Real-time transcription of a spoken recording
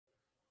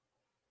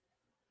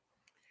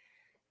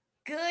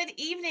Good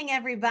evening,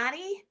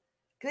 everybody.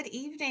 Good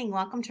evening.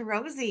 Welcome to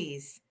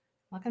Rosie's.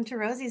 Welcome to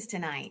Rosie's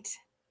tonight.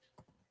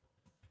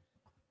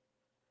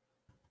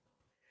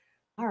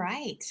 All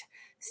right.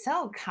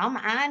 So come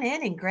on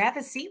in and grab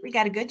a seat. We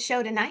got a good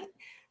show tonight.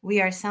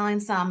 We are selling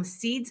some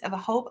Seeds of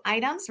Hope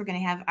items. We're going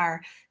to have our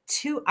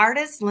two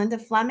artists, Linda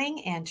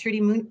Fleming and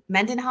Trudy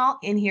Mendenhall,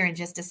 in here in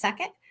just a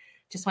second.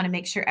 Just want to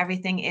make sure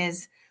everything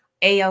is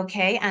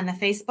A-OK on the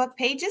Facebook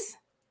pages.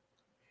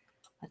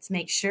 Let's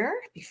make sure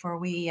before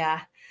we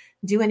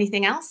do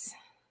anything else.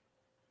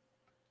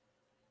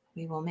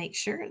 We will make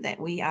sure that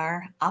we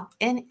are up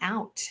and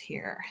out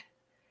here.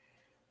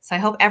 So I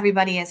hope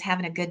everybody is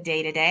having a good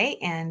day today,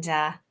 and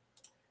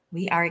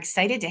we are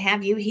excited to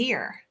have you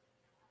here.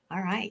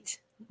 All right.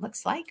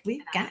 Looks like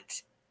we've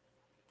got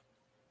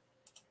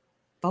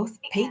both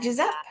pages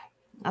up.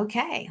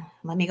 Okay.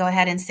 Let me go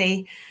ahead and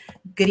say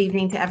good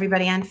evening to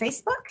everybody on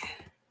Facebook.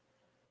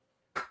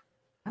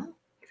 Oh,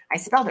 I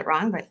spelled it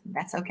wrong, but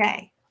that's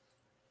okay.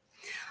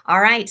 All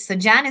right. So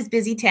John is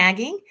busy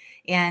tagging.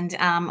 And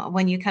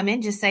when you come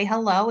in, just say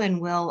hello,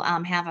 and we'll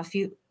have a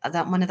few,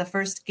 one of the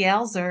first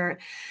gals or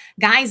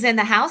guys in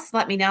the house.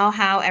 Let me know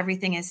how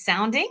everything is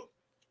sounding.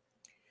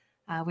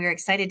 We're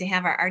excited to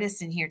have our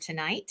artists in here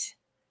tonight.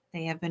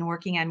 They have been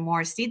working on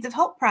more Seeds of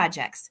Hope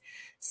projects.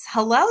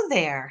 Hello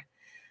there.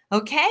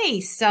 Okay,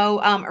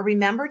 so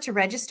remember to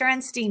register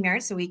on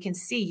StreamYard so we can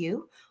see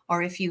you.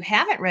 Or if you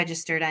haven't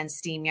registered on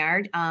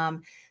StreamYard,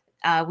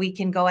 we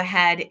can go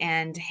ahead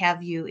and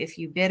have you, if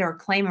you bid or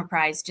claim a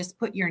prize, just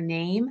put your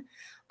name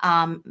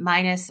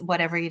minus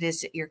whatever it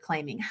is that you're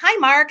claiming. Hi,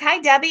 Mark. Hi,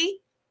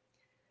 Debbie.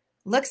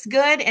 Looks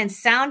good and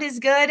sound is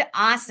good.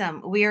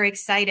 Awesome. We are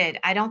excited.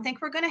 I don't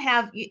think we're going to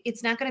have,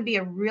 it's not going to be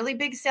a really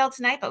big sale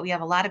tonight, but we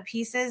have a lot of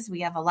pieces.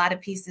 We have a lot of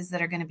pieces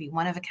that are going to be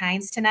one of a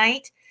kinds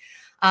tonight.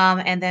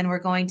 And then we're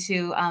going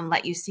to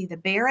let you see the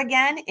bear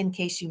again in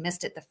case you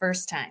missed it the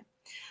first time.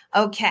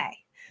 Okay.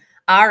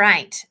 All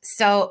right.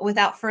 So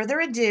without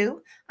further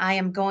ado, I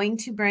am going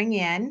to bring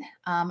in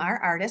our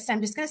artist.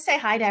 I'm just going to say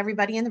hi to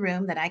everybody in the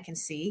room that I can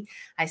see.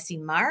 I see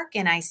Mark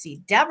and I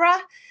see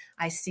Deborah.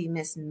 I see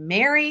Miss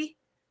Mary.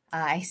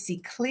 I see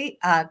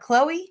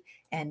Chloe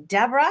and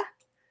Deborah.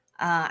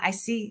 I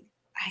see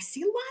lots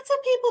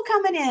of people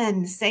coming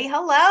in. Say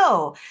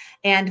hello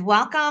and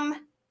welcome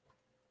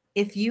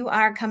if you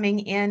are coming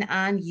in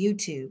on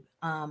YouTube.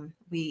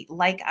 We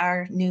like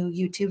our new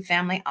YouTube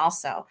family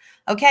also.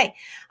 Okay.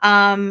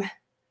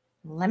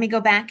 Let me go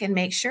back and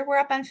make sure we're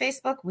up on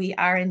Facebook. We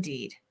are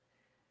indeed.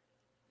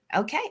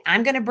 Okay.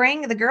 I'm going to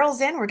bring the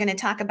girls in. We're going to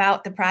talk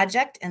about the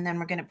project, and then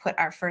we're going to put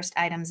our first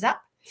items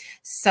up.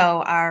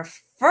 So our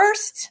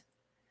first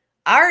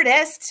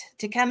artist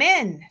to come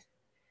in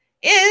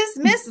is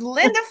Miss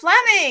Linda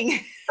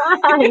Fleming.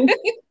 Hi.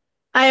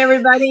 Hi,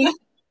 everybody.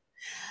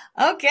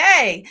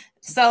 Okay.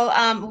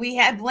 So we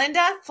have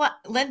Linda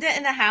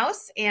in the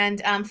house.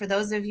 And for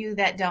those of you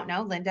that don't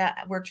know, Linda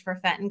worked for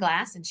Fenton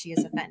Glass, and she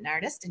is a Fenton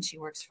artist, and she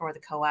works for the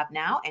co-op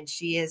now, and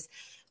she is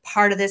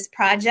part of this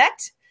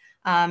project.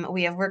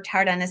 We have worked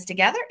hard on this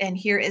together, and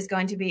here is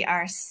going to be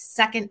our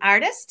second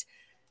artist,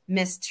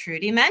 Miss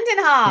Trudy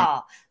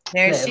Mendenhall.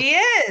 There Hello. she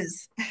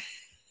is.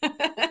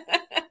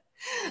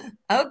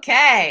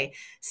 Okay.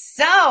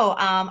 So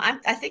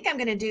I think I'm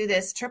going to do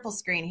this triple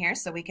screen here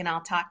so we can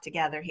all talk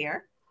together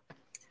here.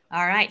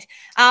 All right.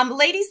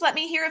 Ladies, let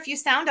me hear if you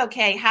sound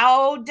okay.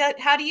 How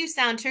do you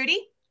sound,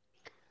 Trudy?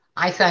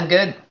 I sound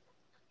good.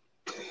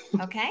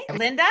 Okay.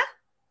 Linda?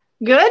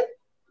 Good.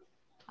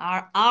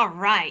 All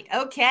right.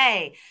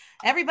 Okay.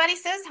 Everybody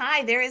says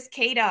hi. There is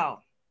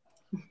Cato.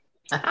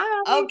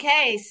 Hi.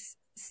 Okay.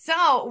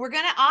 So we're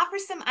going to offer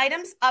some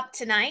items up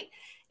tonight,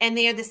 and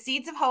they are the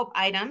Seeds of Hope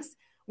items.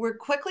 We're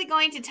quickly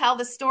going to tell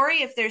the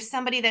story. If there's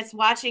somebody that's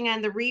watching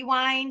on the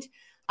rewind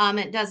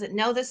and doesn't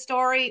know the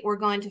story, we're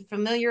going to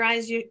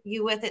familiarize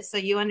you with it so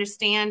you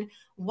understand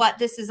what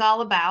this is all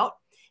about.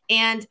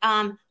 And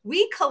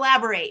we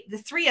collaborate, the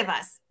three of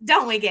us,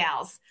 don't we,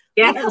 gals?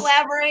 Yes. We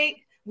collaborate,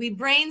 we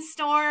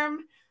brainstorm,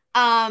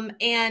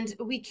 and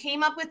we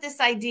came up with this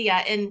idea.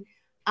 And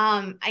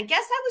I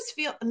guess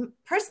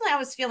I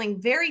was feeling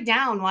very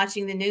down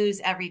watching the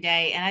news every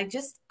day, and I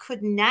just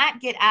could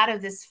not get out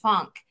of this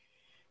funk.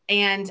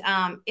 And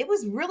it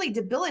was really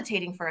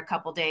debilitating for a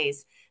couple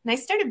days. And I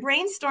started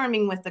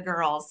brainstorming with the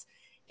girls,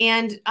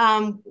 and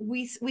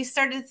we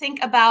started to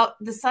think about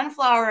the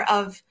sunflower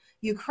of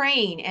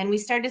Ukraine, and we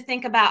started to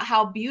think about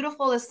how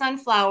beautiful the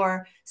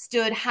sunflower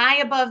stood high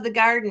above the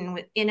garden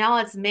in all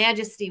its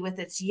majesty, with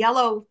its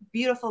yellow,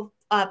 beautiful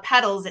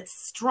petals, its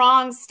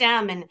strong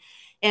stem,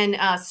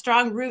 and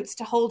strong roots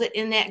to hold it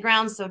in that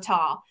ground so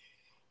tall.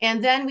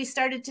 And then we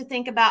started to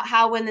think about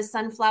how when the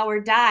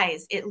sunflower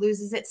dies, it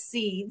loses its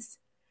seeds.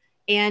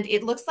 And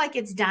it looks like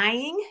it's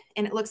dying,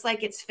 and it looks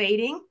like it's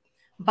fading,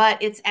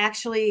 but it's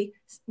actually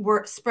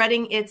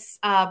spreading its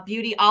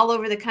beauty all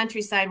over the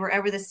countryside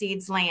wherever the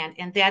seeds land.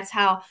 And that's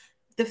how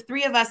the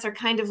three of us are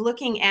kind of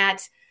looking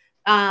at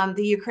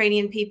the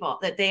Ukrainian people,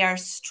 that they are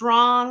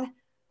strong,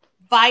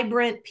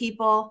 vibrant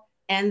people,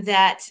 and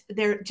that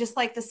they're just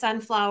like the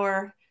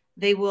sunflower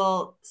They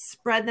will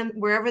spread them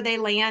wherever they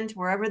land,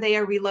 wherever they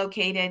are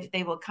relocated.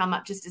 They will come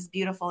up just as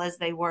beautiful as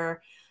they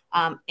were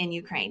in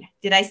Ukraine.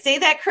 Did I say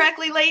that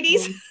correctly,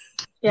 ladies?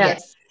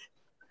 Yes.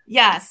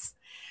 Yes.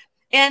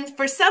 And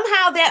for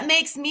somehow that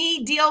makes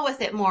me deal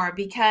with it more,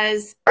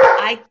 because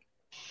I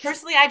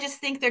personally, I just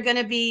think they're going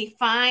to be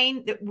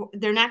fine.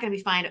 They're not going to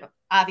be fine,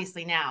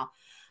 obviously, now,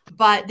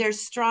 but they're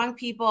strong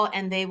people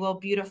and they will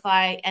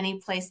beautify any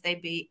place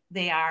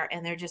they are.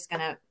 And they're just going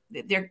to,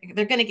 they're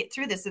going to get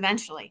through this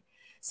eventually.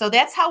 So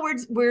that's how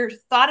we're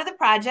thought of the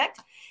project.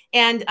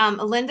 And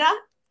Linda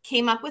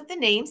came up with the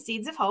name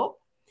Seeds of Hope.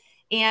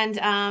 And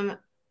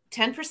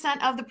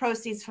 10% of the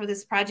proceeds for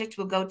this project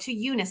will go to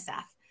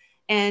UNICEF.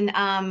 And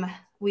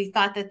we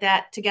thought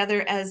that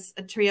together as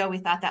a trio, we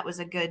thought that was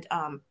a good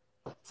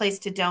place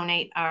to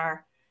donate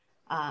our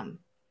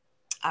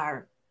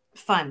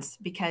funds,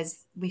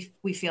 because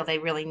we feel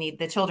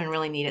the children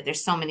really need it.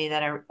 There's so many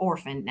that are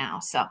orphaned now.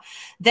 So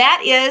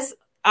that is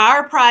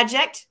our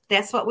project.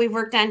 That's what we've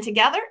worked on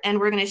together. And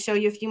we're going to show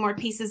you a few more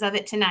pieces of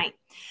it tonight.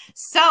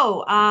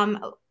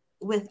 So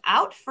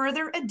without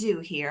further ado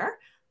here,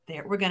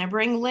 we're going to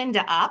bring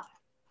Linda up.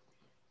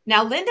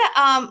 Now, Linda,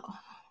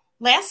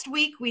 last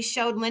week we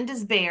showed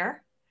Linda's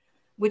bear,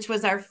 which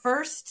was our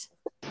first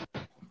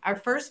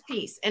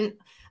piece. And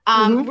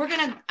I'm going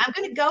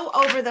to go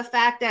over the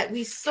fact that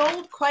we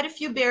sold quite a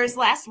few bears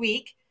last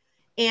week.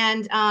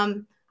 And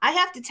I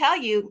have to tell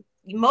you,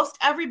 most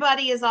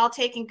everybody is all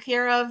taken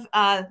care of.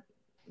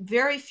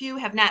 Very few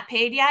have not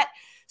paid yet.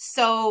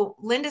 So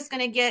Linda's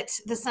going to get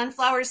the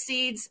sunflower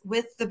seeds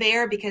with the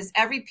bear, because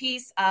every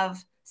piece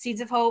of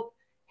Seeds of Hope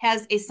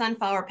has a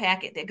sunflower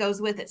packet that goes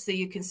with it, so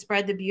you can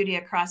spread the beauty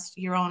across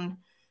your own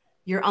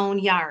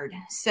yard.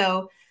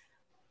 So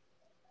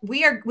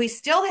we've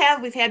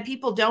had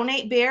people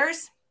donate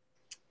bears,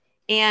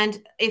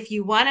 and if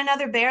you want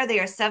another bear, they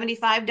are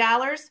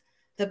 $75.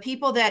 The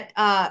people that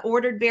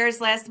ordered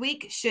bears last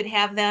week should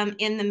have them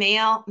in the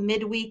mail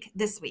midweek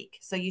this week.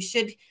 So you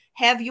should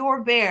have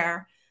your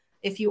bear,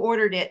 if you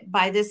ordered it,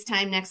 by this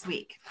time next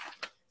week.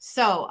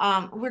 So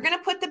we're going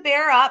to put the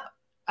bear up.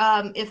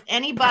 If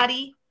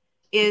anybody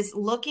is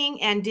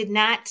looking and did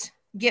not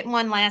get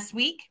one last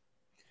week,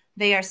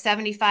 they are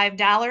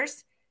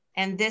 $75.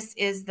 And this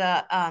is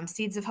the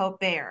Seeds of Hope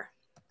bear.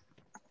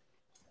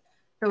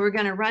 So we're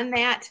going to run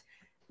that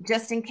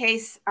just in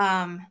case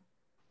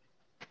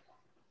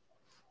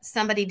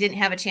somebody didn't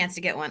have a chance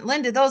to get one.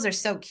 Linda, those are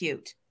so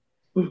cute.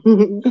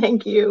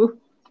 Thank you.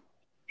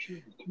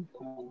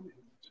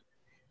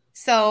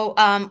 So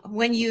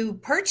when you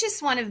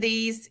purchase one of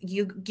these,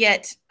 you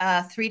get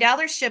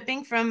 $3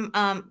 shipping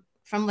from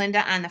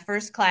Linda on the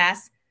first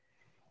class.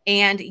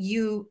 And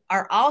you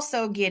are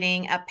also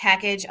getting a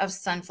package of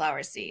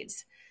sunflower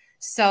seeds.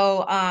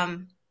 So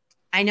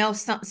I know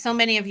so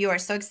many of you are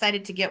so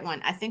excited to get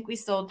one. I think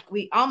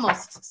we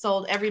almost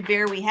sold every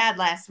bear we had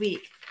last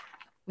week.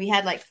 We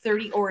had like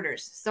 30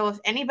 orders. So if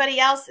anybody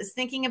else is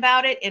thinking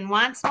about it and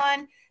wants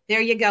one,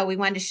 there you go. We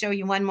wanted to show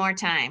you one more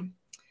time.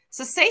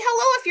 So say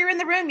hello if you're in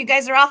the room. You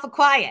guys are awful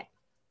quiet.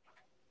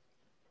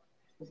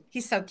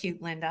 He's so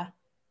cute, Linda.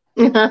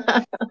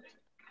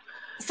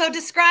 So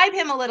describe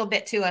him a little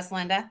bit to us,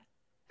 Linda.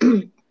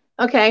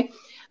 Okay.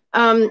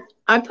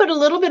 I put a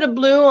little bit of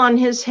blue on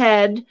his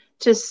head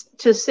to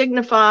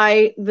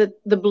signify the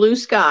blue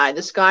sky.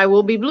 The sky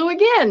will be blue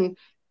again.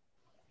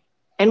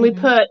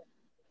 And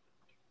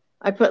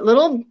I put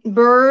little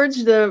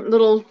birds, the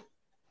little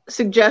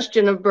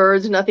suggestion of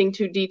birds, nothing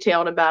too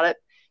detailed about it,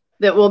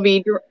 that will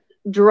be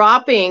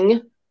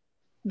dropping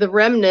the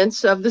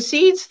remnants of the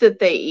seeds that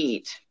they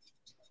eat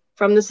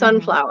from the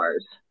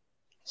sunflowers.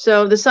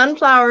 So the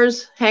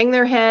sunflowers hang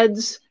their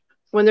heads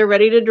when they're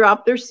ready to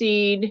drop their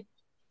seed.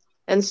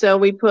 And so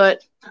we put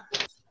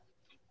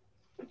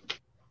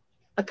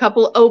a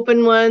couple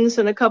open ones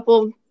and a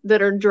couple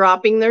that are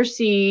dropping their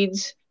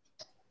seeds.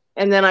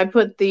 And then I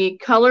put the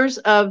colors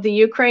of the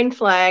Ukraine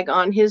flag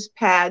on his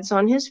pads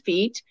on his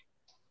feet,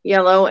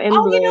 yellow and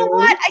blue. Oh, you know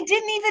what? I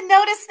didn't even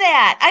notice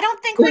that. I don't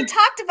think we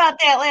talked about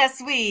that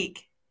last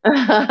week.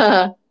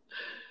 That's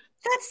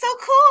so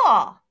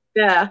cool.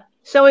 Yeah.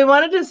 So we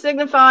wanted to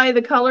signify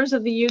the colors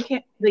of the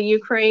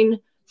Ukraine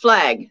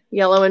flag,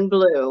 yellow and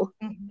blue.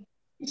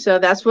 So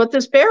that's what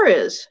this bear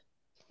is.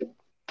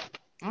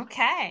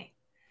 Okay.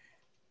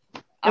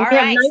 And all we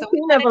have right. 19 So we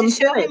of them to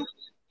show finished.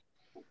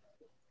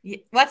 him.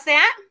 What's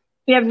that?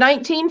 We have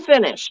 19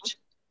 finished.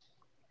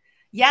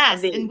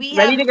 Yes. And we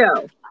ready to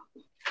go.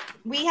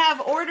 We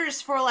have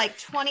orders for like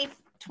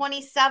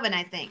 27,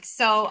 I think.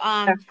 So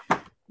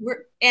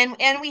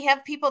we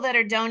have people that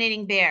are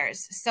donating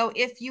bears. So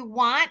if you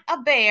want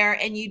a bear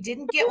and you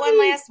didn't get one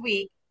last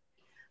week,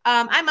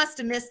 I must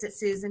have missed it,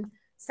 Susan.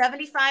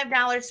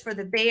 $75 for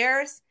the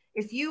bears.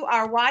 If you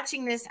are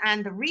watching this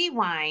on the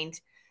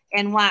rewind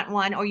and want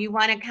one, or you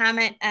want to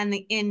comment on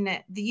in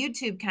the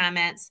YouTube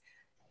comments,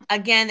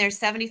 again, there's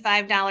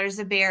 $75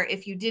 a bear.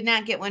 If you did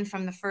not get one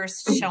from the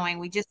first showing,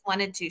 we just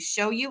wanted to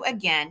show you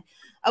again.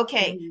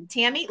 Okay,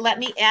 Tammy, let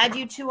me add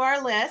you to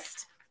our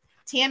list.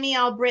 Tammy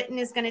Albritton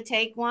is going to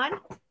take one.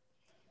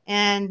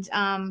 And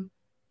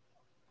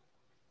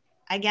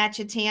I got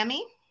you,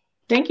 Tammy.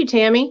 Thank you,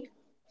 Tammy.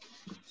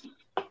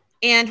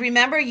 And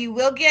remember, you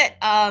will get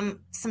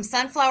some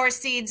sunflower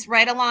seeds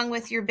right along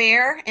with your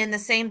bear in the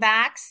same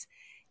box.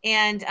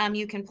 And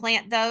you can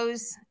plant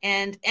those.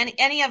 And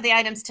any of the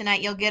items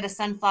tonight, you'll get a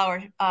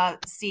sunflower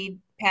seed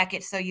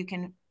packet so you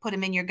can put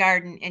them in your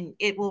garden. And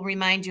it will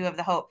remind you of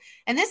the hope.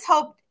 And this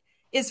hope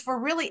is for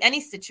really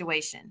any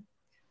situation.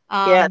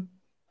 Yeah.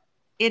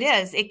 It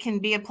is. It can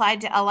be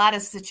applied to a lot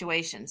of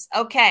situations.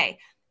 Okay.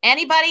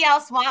 Anybody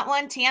else want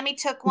one? Tammy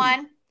took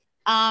one.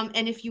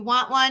 And if you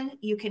want one,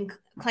 you can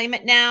claim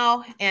it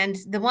now. And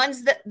the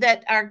ones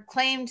that are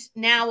claimed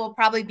now will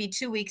probably be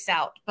 2 weeks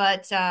out.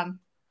 But the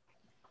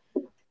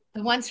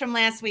ones from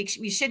last week,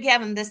 we should have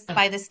them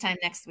by this time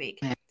next week.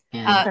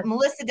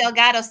 Melissa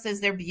Delgado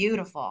says they're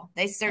beautiful.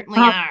 They certainly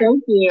are.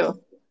 Thank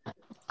you.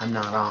 I'm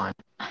not on.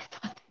 I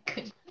thought they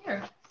could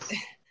hear.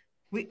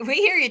 We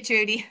hear you,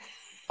 Trudy.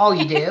 Oh,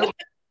 you do?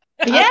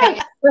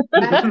 Yeah.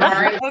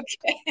 Sorry.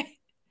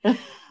 Okay.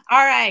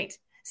 All right.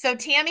 So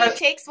Tammy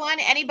takes one.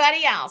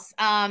 Anybody else?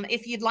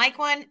 If you'd like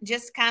one,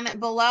 just comment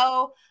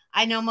below.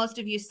 I know most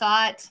of you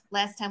saw it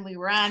last time we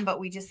were on, but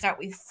we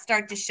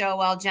start the show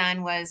while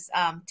John was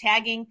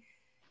tagging.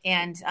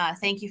 And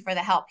thank you for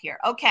the help here.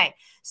 Okay.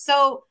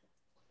 So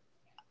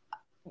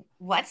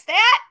what's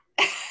that?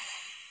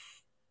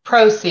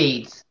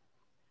 Proceeds.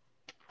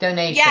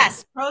 Donation.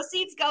 Yes.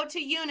 Proceeds go to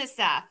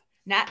UNICEF.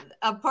 Not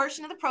a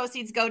portion of the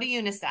proceeds go to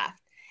UNICEF.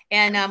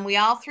 And we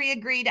all three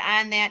agreed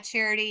on that,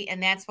 Charity,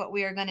 and that's what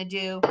we are going to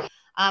do.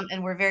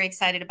 And we're very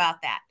excited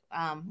about that.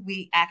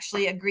 We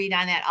actually agreed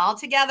on that all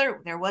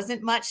together. There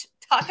wasn't much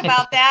talk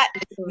about that.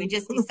 We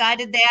just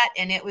decided that,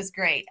 and it was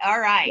great. All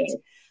right.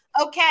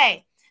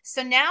 Okay.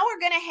 So now we're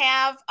going to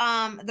have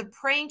the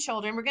praying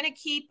children. We're going to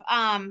keep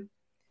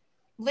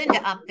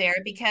Linda up there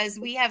because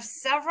we have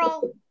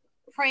several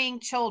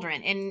praying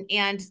children,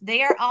 and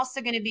they are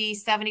also going to be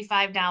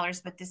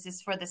 $75, but this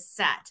is for the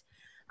set.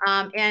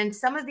 And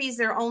some of these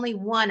are only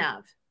one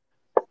of.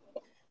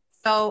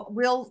 So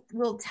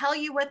we'll tell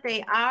you what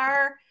they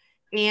are,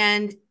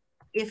 and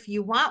if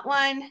you want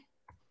one,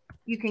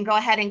 you can go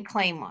ahead and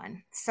claim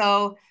one.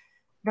 So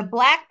the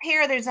black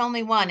pair, there's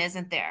only one,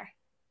 isn't there?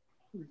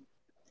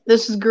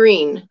 This is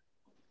green.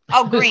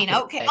 Oh, green.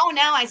 Okay. Oh,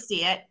 now I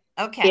see it.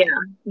 Okay. Yeah.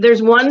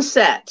 There's one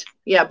set.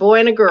 Yeah,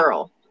 boy and a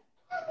girl.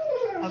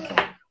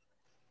 Okay.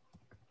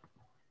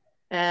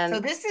 And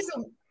so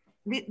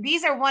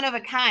these are one of a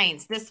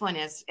kinds. This one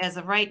is as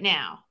of right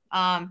now.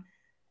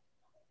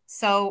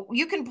 So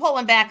you can pull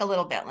them back a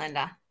little bit,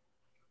 Linda.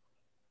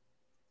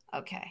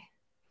 Okay.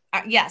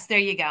 Yes, there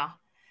you go.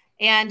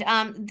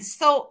 And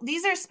so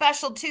these are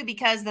special too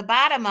because the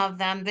bottom of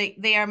them,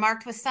 they are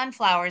marked with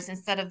sunflowers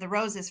instead of the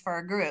roses for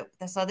a group.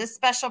 So this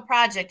special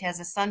project has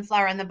a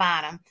sunflower on the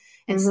bottom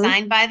and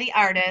signed by the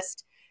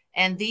artist.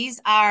 And these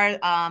are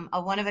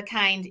a one of a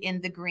kind in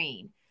the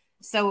green.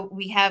 So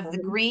we have the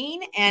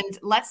green, and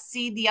let's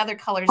see the other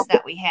colors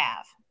that we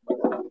have.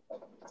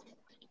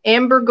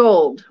 amber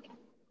gold.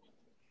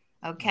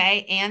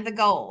 Okay, and the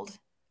gold.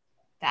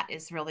 That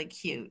is really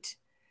cute.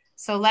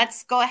 So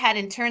let's go ahead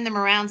and turn them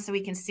around so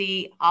we can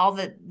see all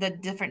the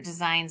different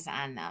designs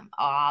on them.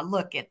 Oh,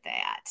 look at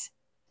that.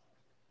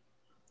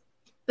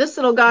 This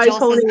little guy's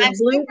holding a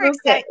blue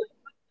bouquet.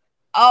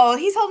 Oh,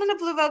 he's holding a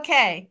blue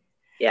bouquet.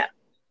 Yeah.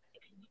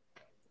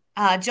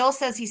 Joel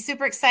says he's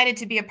super excited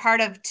to be a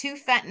part of Two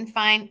Fenton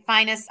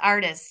Finest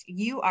Artists.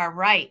 You are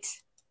right.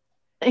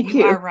 Thank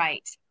you. You are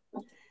right.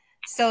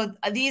 So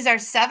these are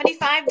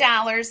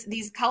 $75.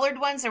 These colored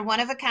ones are one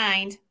of a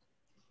kind.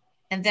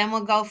 And then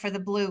we'll go for the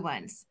blue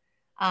ones.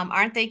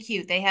 Aren't they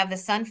cute? They have the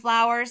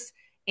sunflowers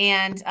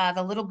and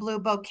the little blue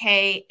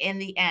bouquet in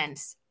the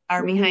ends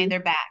are behind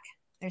their back.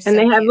 They're so and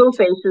they have cute. little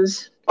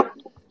faces.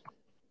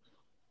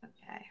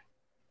 Okay.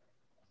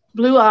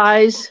 Blue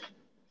eyes.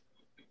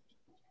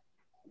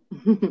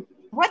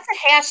 What's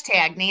a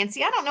hashtag,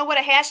 Nancy? I don't know what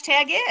a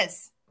hashtag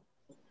is.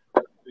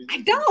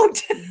 I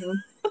don't.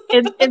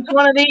 It's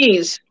one of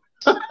these.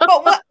 But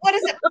what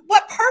is it?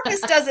 What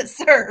purpose does it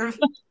serve?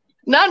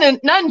 None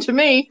to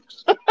me.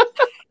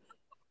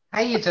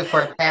 I use it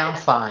for a pound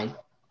sign.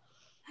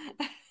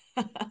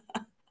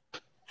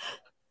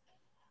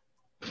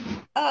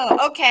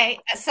 Oh, okay.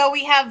 So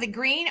we have the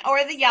green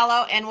or the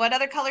yellow, and what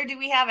other color do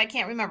we have? I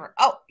can't remember.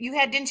 Oh,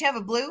 didn't you have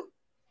a blue?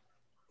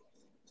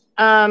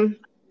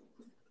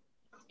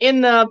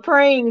 In the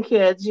praying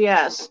kids,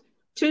 yes.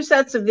 2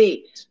 sets of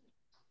these.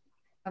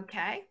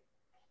 Okay.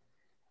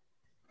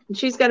 And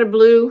she's got a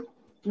blue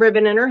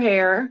ribbon in her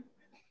hair.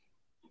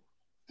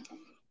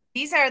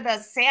 These are the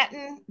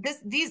satin.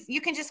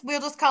 We'll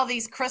just call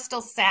these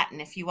crystal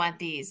satin if you want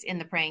these in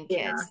the praying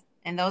kids. Yeah.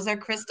 And those are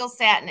crystal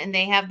satin, and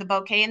they have the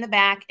bouquet in the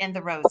back and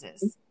the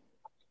roses.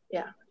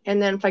 Yeah. And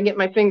then if I get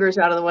my fingers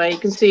out of the way, you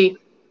can see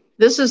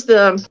this is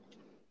the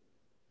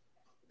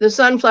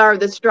sunflower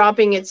that's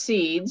dropping its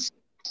seeds.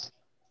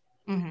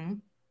 Mm-hmm.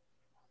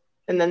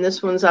 And then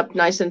this one's up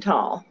nice and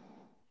tall.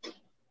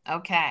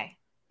 Okay.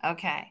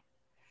 Okay.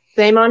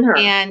 Same on her.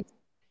 And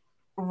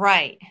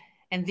right.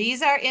 And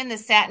these are in the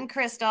satin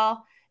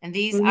crystal. And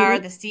these are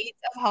the seeds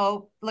of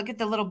hope. Look at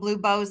the little blue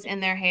bows in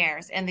their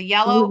hairs. And the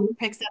yellow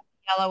picks up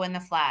the yellow in the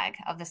flag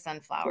of the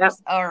sunflowers. Yep.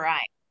 All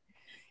right.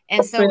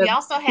 And so we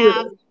also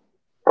have,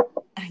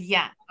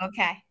 yeah,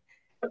 okay.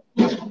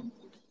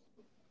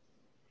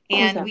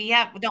 And we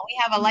have, don't we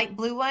have a light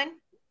blue one?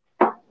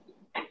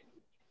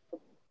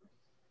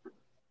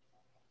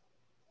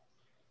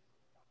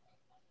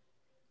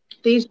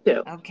 These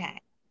two. Okay.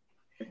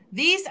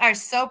 These are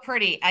so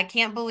pretty. I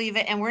can't believe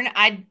it. And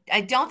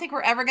I don't think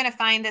we're ever going to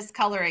find this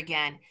color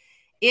again.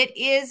 It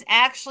is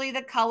actually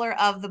the color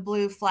of the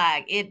blue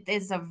flag. It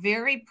is a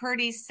very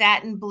pretty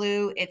satin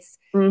blue. It's,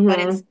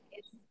 but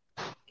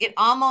it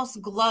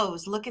almost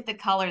glows. Look at the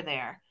color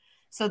there.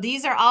 So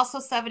these are also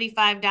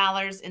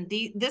 $75. And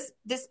this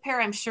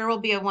pair, I'm sure, will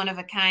be a one of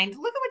a kind.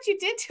 Look at what you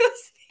did to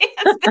his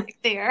hands back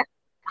there.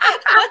 I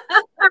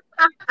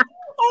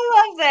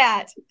love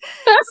that.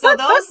 So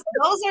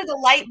those are the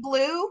light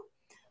blue.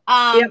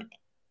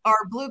 Or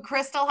blue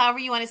crystal, however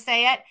you want to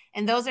say it.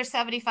 And those are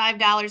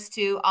 $75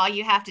 too. All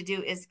you have to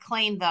do is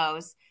claim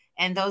those.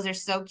 And those are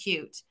so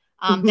cute.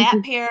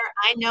 That pair,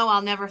 I know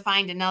I'll never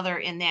find another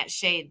in that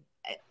shade.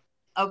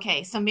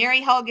 Okay, so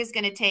Mary Hogue is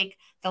going to take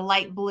the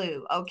light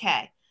blue.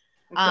 Okay.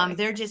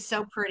 They're just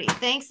so pretty.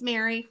 Thanks,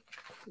 Mary.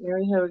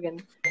 Mary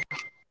Hogan.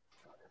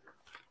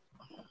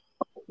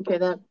 Okay,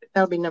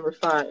 that'll be number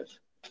 5.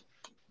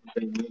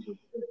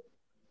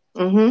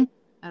 Okay.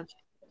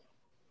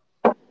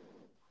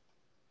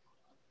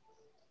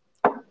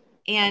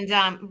 And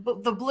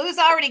the blue's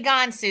already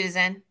gone,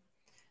 Susan.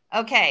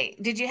 Okay.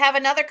 Did you have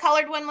another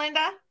colored one,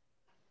 Linda?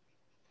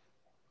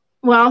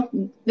 Well,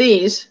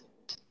 these.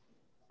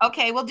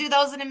 Okay, we'll do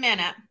those in a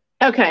minute.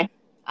 Okay.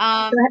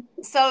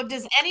 So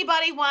does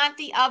anybody want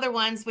the other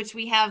ones, which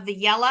we have the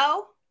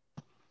yellow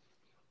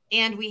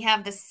and we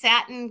have the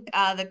satin,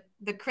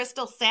 the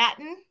crystal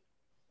satin?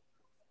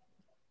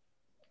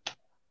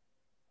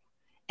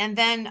 And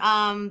then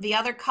the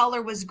other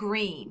color was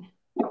green.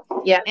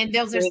 Yeah. And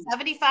those are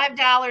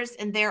 $75,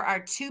 and there are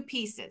 2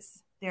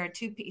 pieces. There are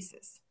 2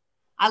 pieces.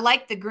 I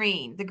like the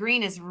green. The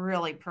green is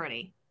really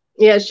pretty.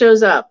 Yeah, it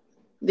shows up.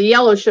 The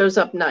yellow shows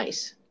up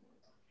nice.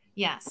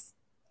 Yes.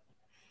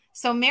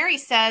 So Mary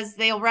says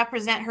they'll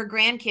represent her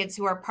grandkids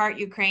who are part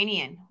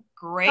Ukrainian.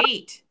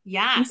 Great.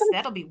 Yes,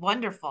 that'll be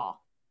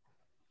wonderful.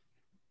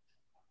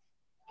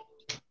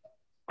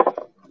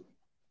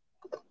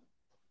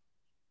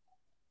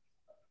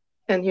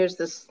 And here's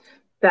this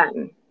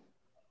satin.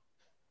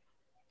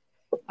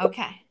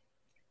 Okay.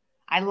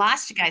 I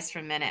lost you guys for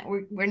a minute.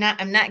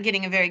 I'm not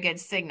getting a very good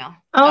signal.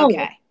 Oh.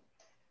 Okay.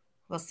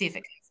 We'll see if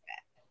it comes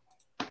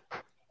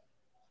back.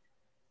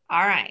 All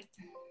right.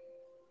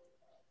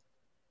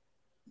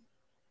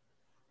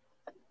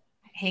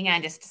 Hang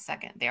on just a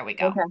second. There we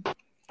go. Okay.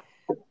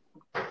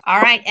 All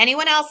right.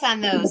 Anyone else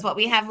on those? What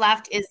we have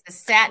left is the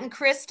satin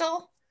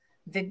crystal,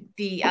 the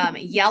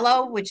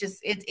yellow, which is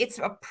it's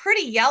a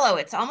pretty yellow.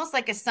 It's almost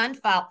like a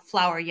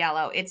sunflower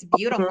yellow. It's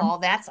beautiful.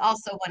 That's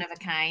also one of a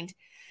kind.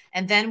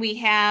 And then we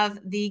have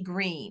the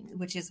green,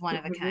 which is one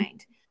of a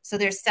kind. So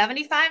there's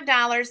 $75.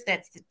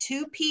 That's the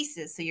 2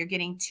 pieces. So you're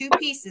getting 2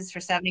 pieces for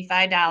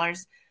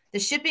 $75. The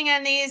shipping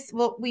on these,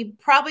 well, we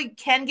probably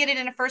can get it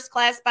in a first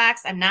class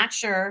box. I'm not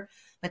sure,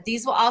 but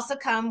these will also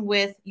come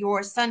with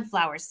your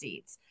sunflower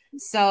seeds.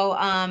 So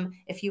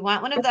if you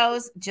want one of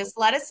those, just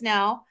let us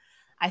know.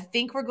 I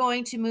think we're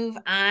going to move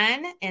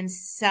on and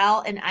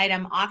sell an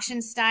item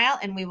auction style,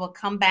 and we will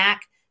come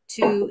back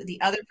to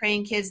the other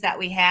praying kids that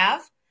we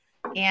have.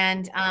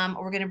 And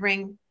we're going to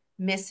bring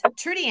Miss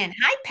Trudy in.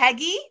 Hi,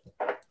 Peggy.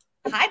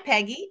 Hi,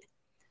 Peggy.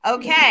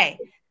 Okay.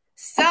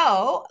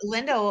 So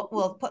Linda,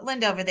 we'll put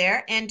Linda over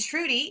there. And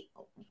Trudy,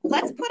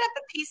 let's put up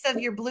a piece of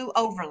your blue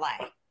overlay.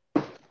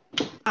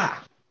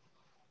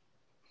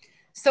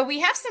 So we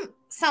have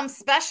some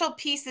special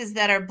pieces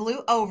that are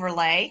blue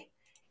overlay.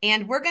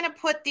 And we're going to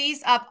put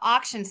these up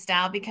auction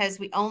style because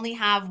we only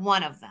have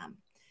one of them.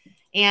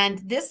 And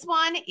this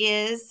one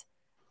is,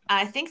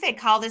 I think they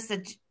call this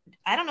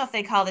I don't know if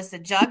they call this a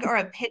jug or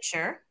a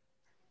pitcher.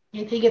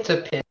 I think it's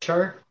a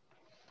pitcher.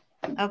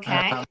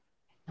 Okay. I'll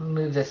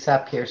move this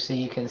up here so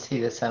you can see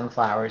the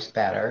sunflowers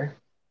better.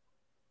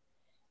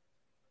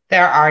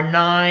 There are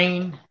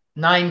nine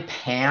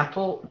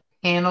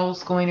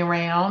panels going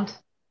around,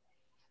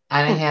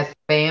 and it has a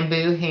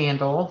bamboo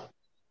handle.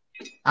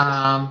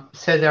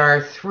 So there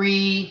are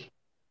three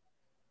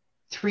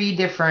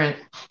different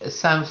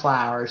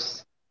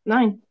sunflowers.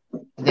 9.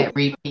 That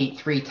repeat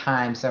 3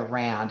 times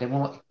around.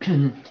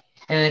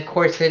 And of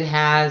course it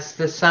has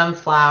the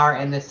sunflower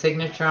and the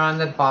signature on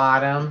the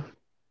bottom.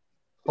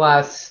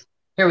 Plus,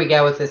 here we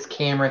go with this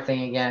camera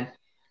thing again.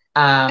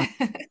 I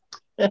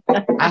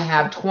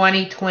have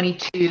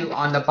 2022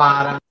 on the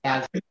bottom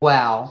as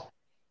well.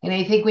 And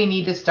I think we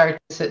need to start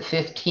this at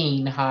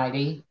 15,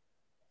 Heidi.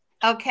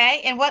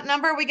 Okay. And what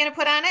number are we going to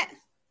put on it?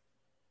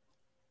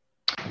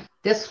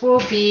 This will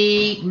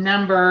be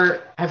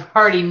I've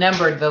already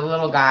numbered the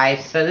little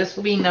guys, so this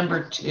will be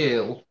number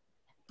 2.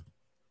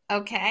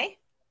 Okay.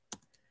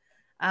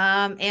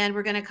 And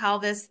we're going to call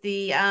this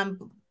the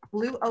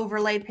blue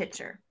overlay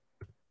picture.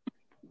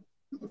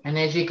 And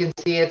as you can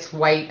see, it's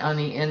white on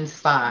the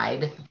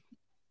inside.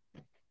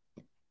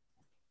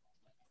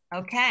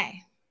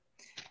 Okay.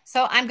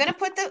 So I'm going to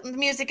put the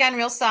music on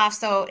real soft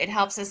so it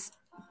helps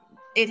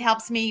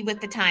me with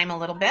the time a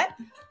little bit.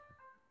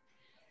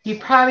 You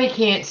probably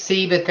can't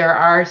see, but there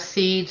are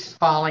seeds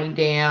falling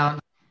down.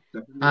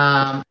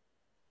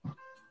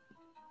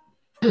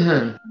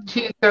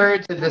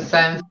 2/3 of the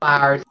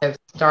sunflowers have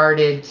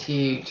started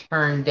to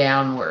turn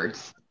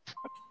downwards,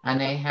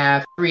 and they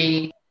have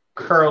 3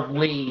 curled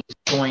leaves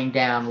going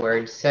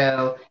downwards.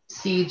 So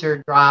seeds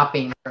are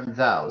dropping from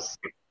those.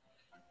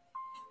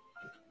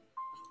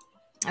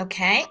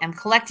 Okay, I'm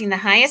collecting the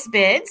highest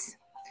bids.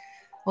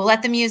 We'll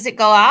let the music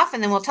go off,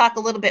 and then we'll talk a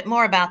little bit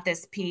more about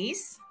this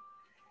piece.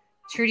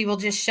 Trudy will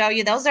just show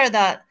you. Those are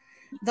the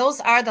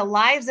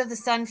lives of the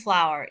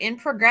sunflower in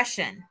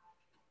progression.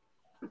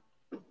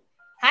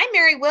 Hi,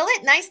 Mary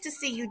Willett. Nice to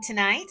see you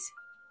tonight.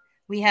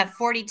 We have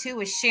 42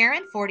 with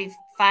Sharon,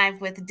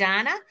 45 with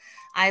Donna.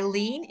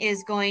 Eileen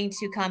is going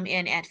to come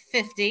in at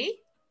 50.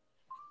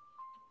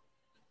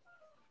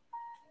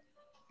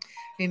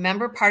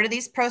 Remember, part of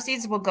these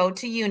proceeds will go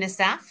to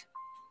UNICEF.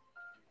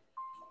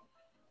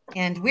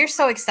 And we're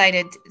so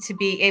excited to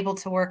be able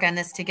to work on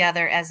this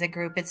together as a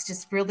group. It's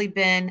just really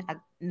been a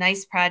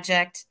nice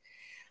project.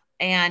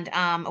 And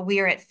we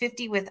are at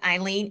 50 with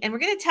Eileen. And we're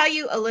going to tell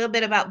you a little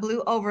bit about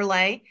Blue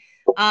Overlay.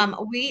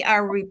 We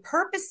are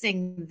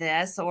repurposing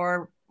this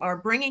or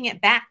bringing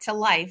it back to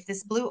life.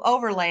 This Blue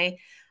Overlay,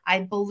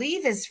 I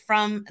believe, is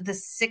from the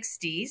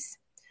 60s.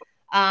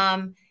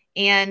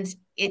 And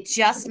it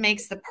just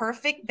makes the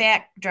perfect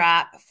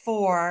backdrop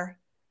for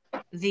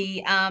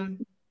the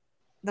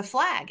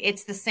flag.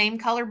 It's the same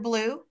color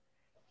blue,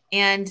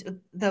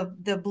 and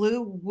the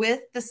blue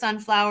with the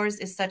sunflowers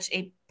is such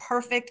a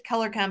perfect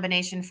color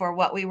combination for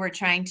what we were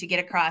trying to get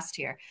across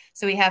here.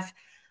 So we have,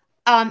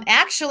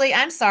 actually,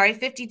 I'm sorry,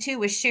 52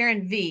 with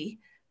Sharon V.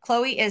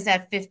 Chloe is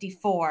at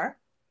 54.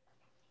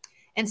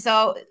 And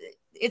so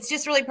it's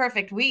just really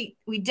perfect. We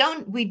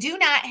do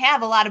not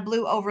have a lot of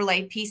Blue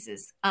Overlay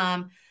pieces.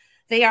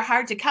 They are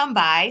hard to come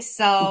by.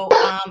 So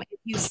if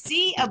you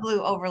see a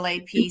Blue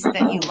Overlay piece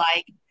that you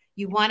like,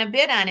 you want to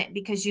bid on it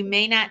because you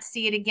may not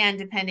see it again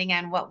depending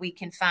on what we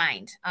can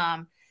find.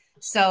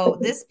 So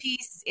this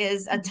piece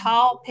is a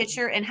tall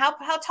picture. And how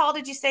tall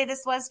did you say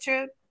this was,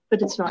 Trude?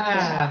 But it's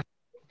not.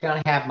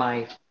 Gonna have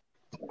my,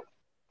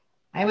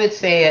 I would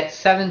say it's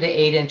 7 to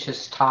 8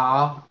 inches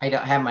tall. I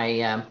don't have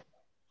my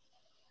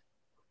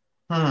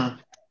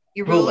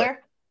your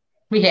ruler?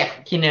 Yeah,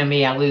 you know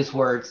me, I lose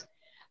words.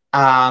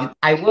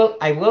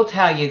 I will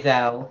tell you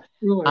though,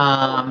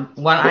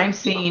 what I'm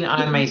seeing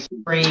on my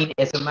screen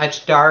is a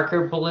much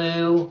darker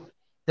blue.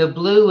 The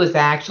blue is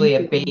actually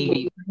a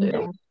baby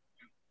blue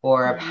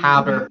or a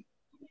powder.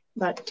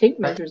 But tape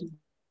measures.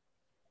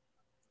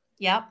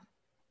 Yep.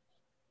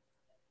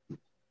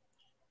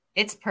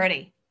 It's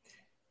pretty.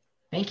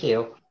 Thank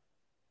you.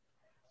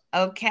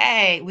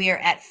 Okay, we are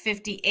at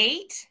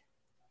 58.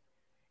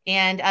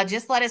 And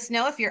just let us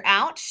know if you're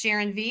out.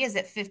 Sharon V is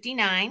at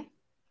 59.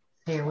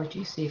 Here, would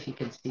you see if you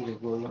can see the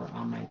ruler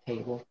on my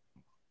table?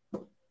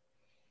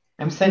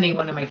 I'm sending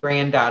one of my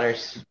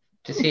granddaughters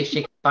to see if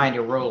she can find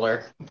a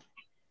ruler.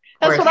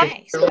 That's okay.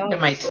 okay. If you look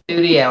at my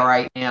studio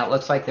right now, it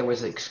looks like there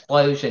was an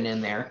explosion in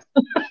there.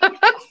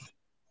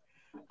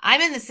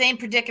 I'm in the same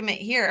predicament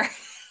here.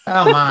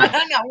 Oh, my.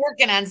 I'm not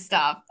working on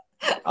stuff.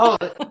 Oh,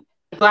 the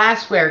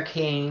glassware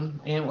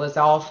came and it was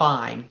all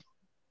fine.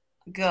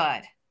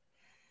 Good.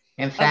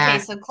 In fact.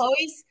 Okay, so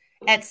Chloe's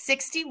at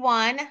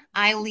 61.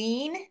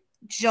 Eileen,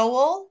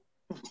 Joel,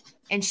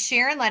 and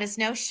Sharon, let us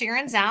know.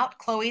 Sharon's out.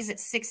 Chloe's at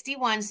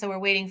 61, so we're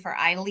waiting for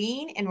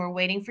Eileen and we're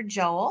waiting for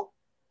Joel.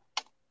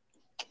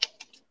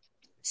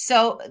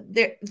 So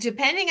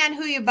depending on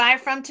who you buy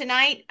from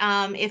tonight,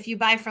 if you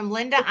buy from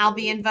Linda, I'll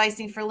be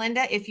invoicing for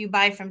Linda. If you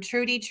buy from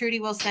Trudy, Trudy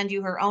will send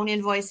you her own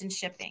invoice and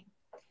shipping.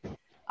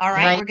 All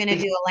right, we're going to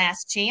do a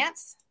last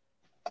chance.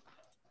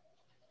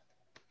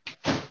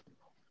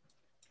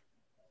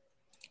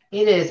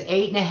 It is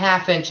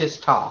 8.5 inches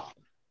tall.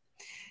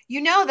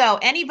 You know, though,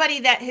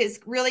 anybody that is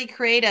really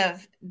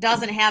creative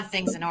doesn't have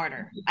things in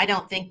order. I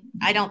don't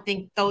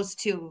think those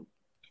two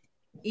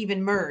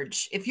even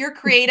merge. If you're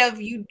creative,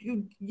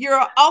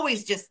 you're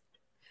always just.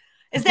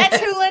 Is that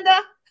true, Linda?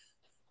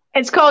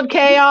 It's called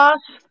chaos.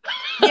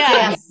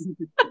 Yes.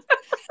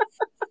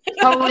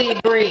 Totally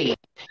agree.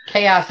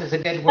 Chaos is a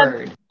good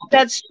word.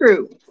 That's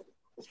true.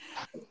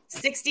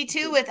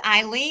 62 with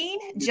Eileen.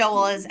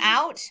 Joel is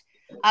out.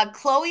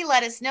 Chloe,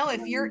 let us know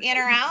if you're in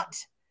or out.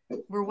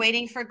 We're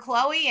waiting for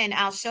Chloe, and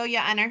I'll show you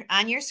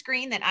on your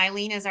screen that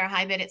Eileen is our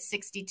high bid at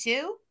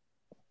 62.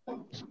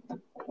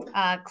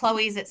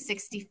 Chloe's at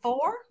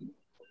 64.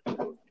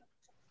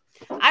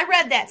 I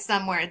read that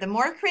somewhere. The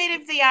more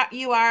creative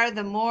you are,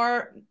 the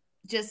more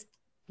just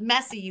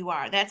messy you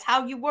are. That's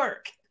how you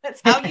work.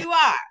 That's how you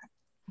are.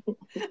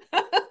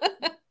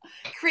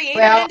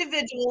 Creative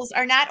individuals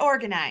are not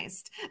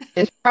organized.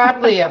 It's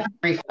probably a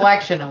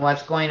reflection of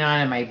what's going on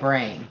in my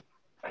brain.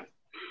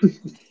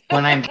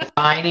 When I'm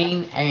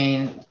defining, I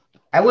mean,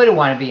 I wouldn't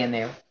want to be in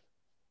there.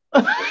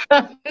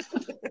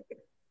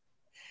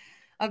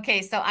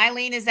 Okay, so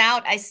Eileen is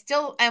out. I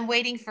still am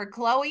waiting for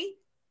Chloe.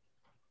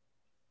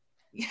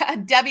 Yeah,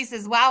 Debbie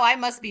says, wow, I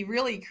must be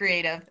really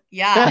creative.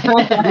 Yeah.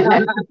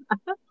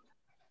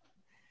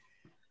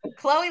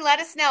 Chloe, let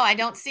us know. I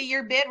don't see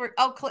your bid.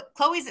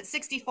 Chloe's at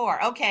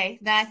 64. Okay,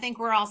 then I think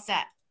we're all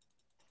set.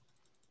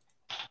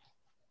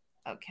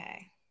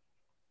 Okay.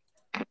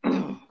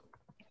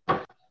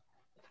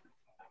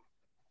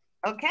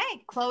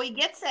 Okay, Chloe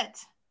gets it.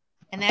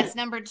 And that's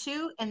number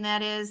 2, and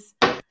that is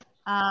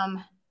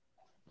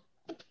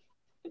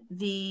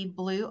the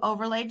blue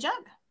overlay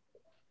jug.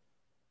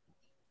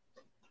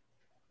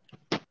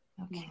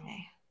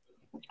 Okay.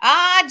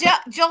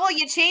 Joel,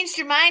 you changed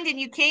your mind and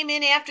you came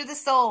in after the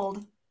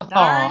sold.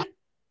 Darn.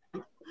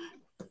 Aww.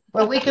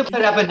 Well, we could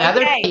put up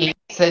another piece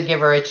and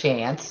give her a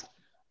chance.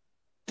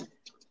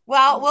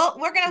 Well,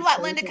 we're going to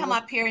let Linda come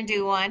up here and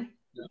do one.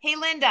 Hey,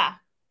 Linda.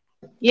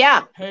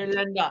 Yeah. Hey,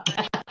 Linda.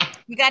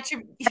 You got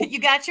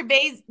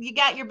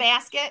your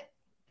basket?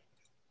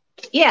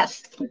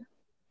 Yes.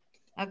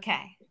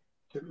 Okay.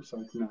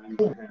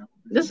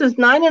 This is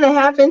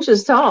 9.5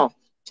 inches tall.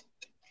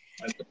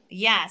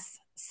 Yes.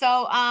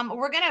 So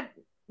we're gonna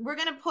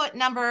put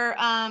number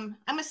I'm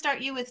gonna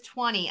start you with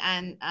 20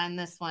 on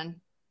this one.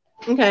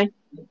 Okay.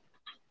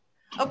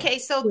 Okay,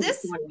 so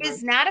this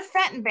is not a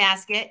Fenton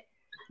basket,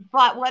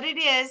 but what it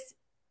is,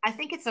 I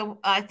think it's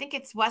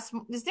West.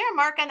 Is there a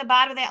mark on the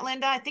bottom of that,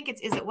 Linda? I think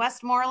is it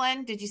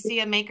Westmoreland? Did you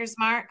see a maker's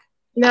mark?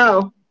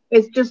 No,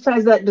 it just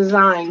has that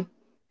design.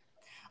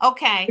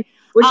 Okay.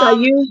 Which I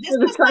used for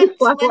the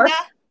sunflower.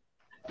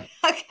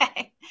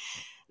 Okay.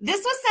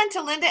 This was sent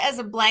to Linda as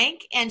a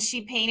blank, and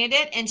she painted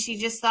it, and she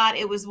just thought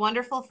it was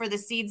wonderful for the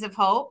seeds of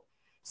hope.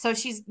 So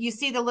you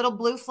see the little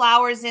blue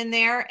flowers in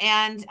there,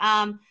 and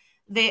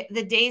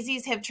the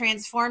daisies have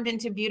transformed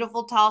into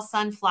beautiful tall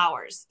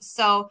sunflowers.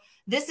 So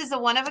this is a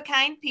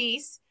one-of-a-kind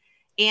piece,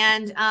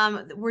 and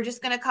we're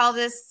just going to call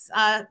this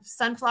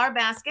sunflower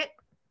basket.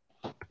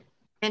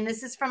 And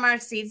this is from our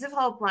Seeds of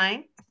Hope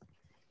line.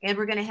 And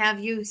we're going to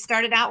have you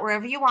start it out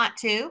wherever you want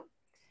to.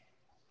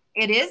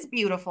 It is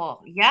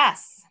beautiful.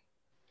 Yes.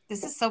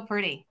 This is so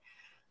pretty.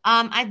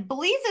 I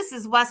believe this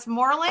is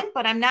Westmoreland,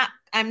 but I'm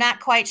not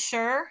quite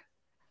sure.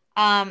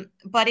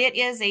 But it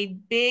is a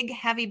big,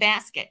 heavy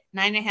basket,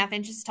 9.5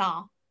 inches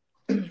tall.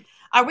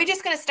 Are we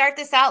just going to start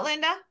this out,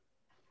 Linda?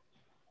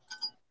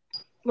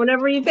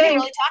 Whatever you We think. didn't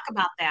really talk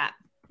about that.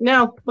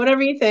 No,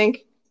 whatever you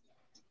think.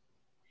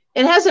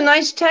 It has a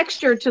nice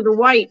texture to the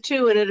white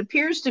too, and it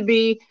appears to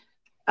be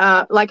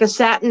like a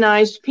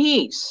satinized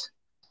piece.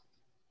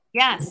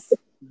 Yes.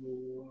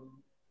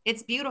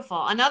 It's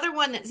beautiful. Another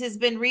one that has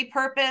been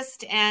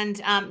repurposed,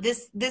 and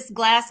this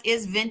glass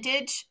is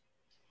vintage.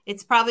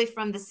 It's probably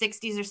from the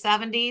 60s or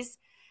 70s,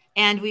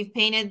 and we've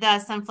painted the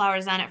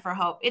sunflowers on it for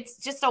hope. It's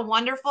just a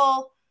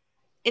wonderful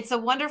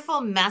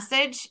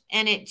message,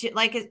 and it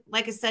like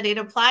I said, it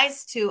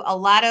applies to a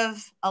lot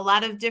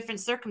of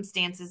different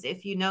circumstances.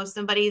 If you know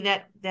somebody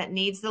that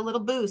needs the little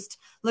boost,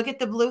 look at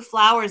the blue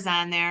flowers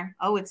on there.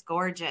 Oh, it's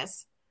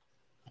gorgeous.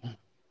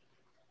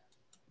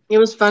 It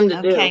was fun to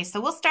do. Okay,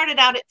 so we'll start it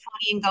out at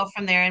 20 and go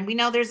from there, and we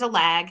know there's a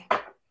lag.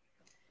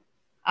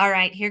 All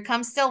right, here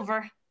comes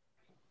silver.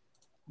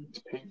 It's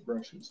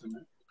paintbrushes in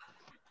it.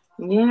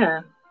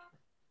 Yeah.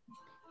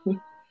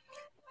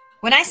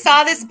 When I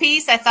saw this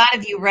piece, I thought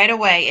of you right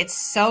away. It's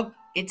so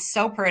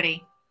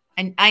pretty.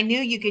 And I knew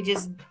you could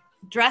just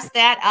dress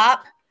that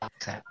up.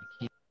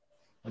 Exactly.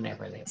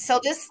 Whenever they. So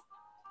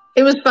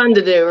it was fun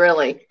to do,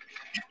 really.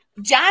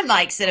 John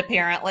likes it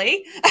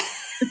apparently.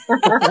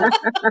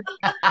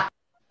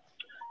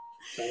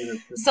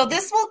 So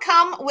this will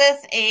come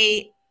with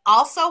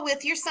also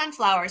with your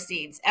sunflower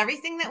seeds.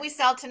 Everything that we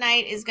sell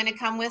tonight is going to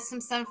come with some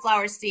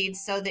sunflower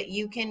seeds so that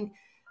you can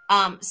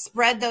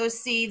spread those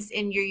seeds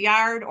in your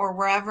yard or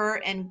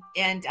wherever and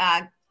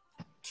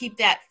keep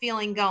that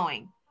feeling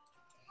going.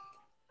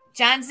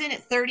 John's in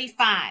at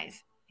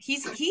 35.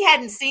 He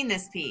hadn't seen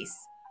this piece.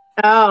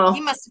 Oh.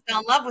 He must have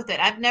fell in love with it.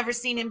 I've never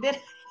seen him bid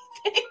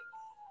anything.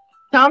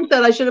 Tom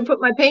said I should have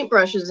put my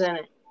paintbrushes in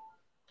it.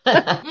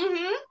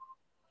 Mm-hmm.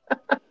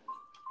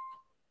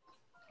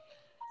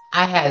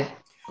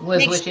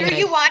 Make sure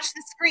you watch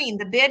the screen.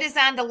 The bid is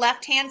on the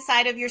left-hand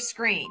side of your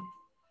screen.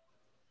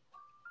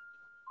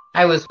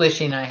 I was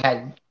wishing I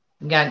had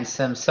gotten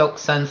some soaked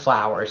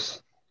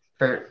sunflowers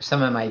for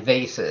some of my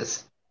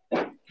vases.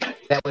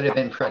 That would have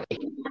been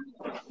pretty.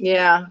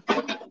 Yeah.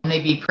 And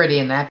they'd be pretty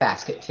in that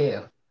basket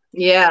too.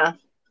 Yeah,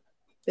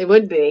 they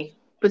would be.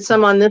 Put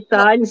some on this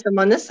side and some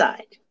on this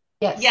side.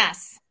 Yes.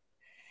 Yes.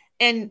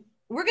 And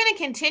we're going to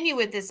continue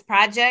with this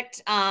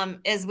project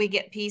as we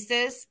get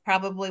pieces.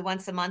 Probably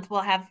once a month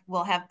we'll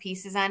have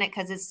pieces on it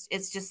because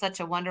it's just such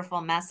a wonderful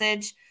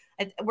message.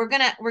 We're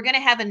gonna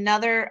have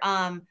another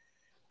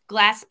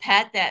glass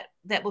pet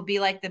that will be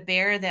like the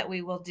bear that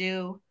we will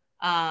do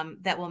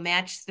that will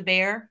match the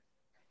bear.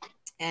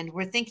 And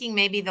we're thinking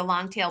maybe the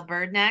long-tailed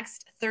bird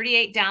next.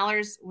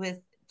 $38 with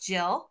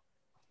Jill.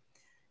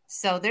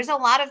 So there's a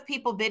lot of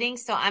people bidding.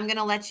 So I'm going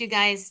to let you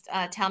guys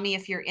tell me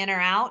if you're in or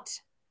out.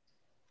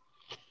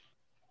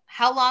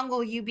 how long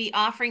will you be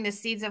offering the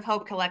Seeds of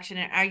Hope collection?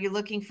 And are you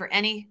looking for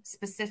any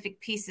specific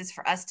pieces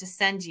for us to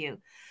send you?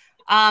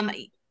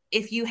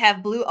 If you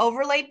have blue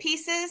overlay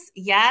pieces,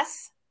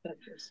 yes.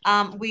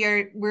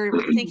 We're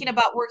thinking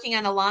about working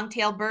on a long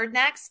tail bird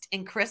next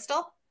in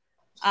crystal,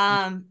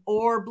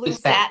 or blue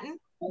satin.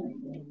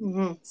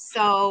 Mm-hmm.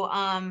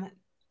 So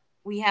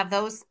we have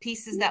those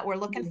pieces that we're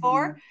looking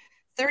for.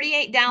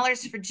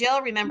 $38 for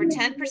Jill. Remember,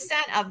 10%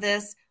 of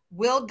this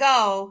will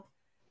go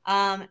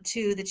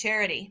to the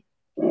charity.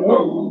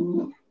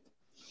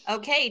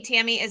 Okay,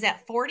 Tammy is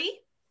at 40.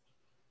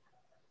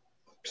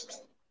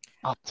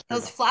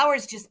 Those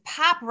flowers just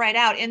pop right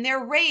out, and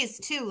they're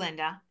raised too,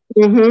 Linda.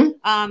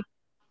 Mm-hmm.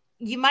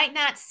 You might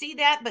not see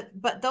that,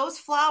 but those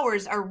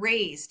flowers are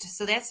raised,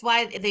 so that's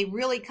why they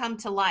really come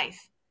to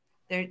life.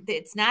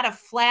 It's not a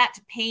flat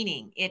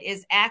painting; it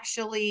is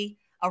actually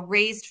a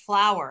raised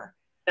flower.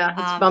 Yeah,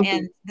 it's bumpy.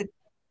 And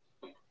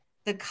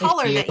the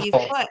color that you've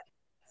put.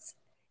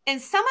 And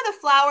some of the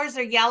flowers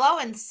are yellow,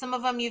 and some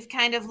of them you've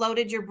kind of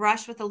loaded your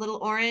brush with a little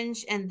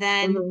orange, and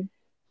then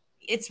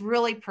it's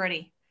really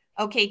pretty.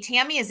 Okay,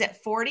 Tammy is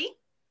at 40.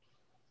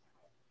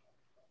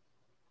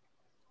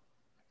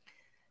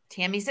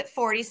 Tammy's at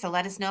 40, so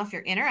let us know if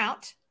you're in or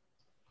out.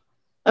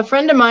 A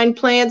friend of mine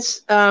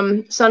plants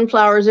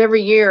sunflowers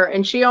every year,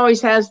 and she always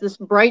has this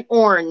bright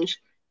orange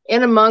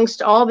in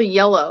amongst all the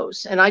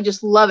yellows, and I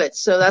just love it.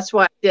 So that's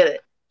why I did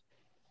it.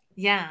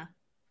 Yeah.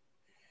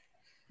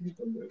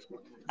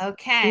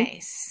 Okay,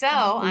 so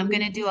I'm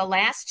going to do a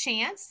last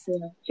chance.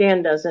 Yeah,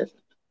 Jan does it.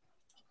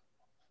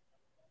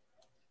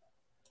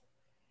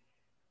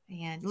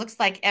 And it looks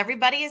like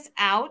everybody is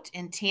out,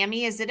 and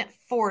Tammy is at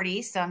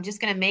 40. So I'm just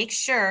going to make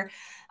sure.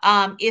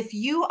 If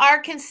you are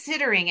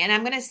considering, and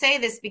I'm going to say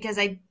this because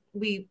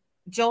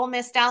Joel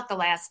missed out the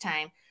last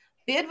time,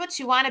 bid what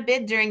you want to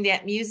bid during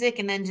that music,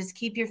 and then just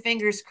keep your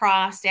fingers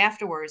crossed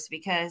afterwards,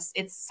 because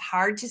it's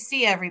hard to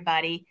see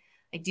everybody.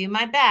 I do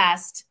my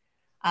best.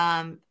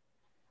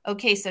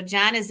 Okay, so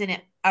John is in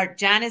it.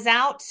 John is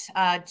out.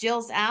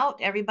 Jill's out.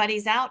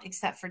 Everybody's out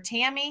except for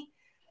Tammy.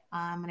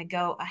 I'm going to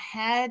go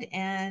ahead,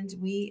 and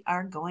we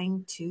are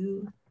going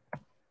to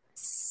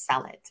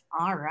sell it.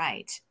 All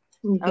right.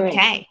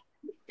 Okay.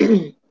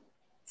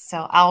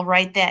 So I'll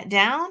write that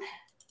down.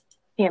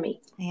 Tammy.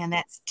 And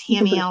that's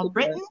Tammy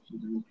Albritton.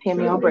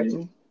 Tammy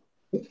Albritton.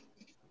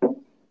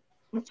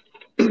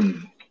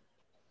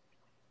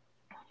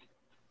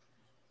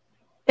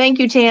 Thank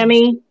you,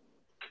 Tammy.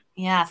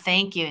 Yeah,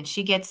 thank you. And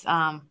she gets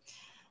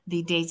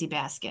the daisy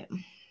basket.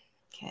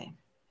 Okay.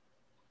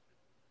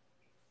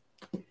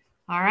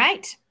 All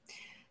right.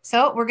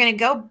 So we're going to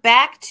go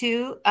back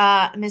to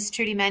Miss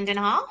Trudy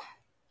Mendenhall.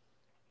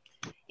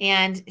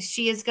 And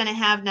she is going to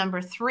have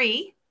number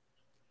 3.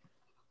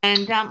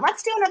 And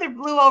let's do another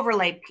blue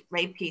overlay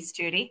piece,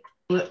 Trudy.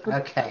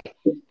 Okay.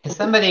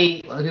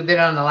 Somebody who bid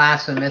on the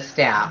last one missed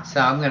out,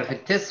 so I'm going to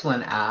put this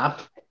one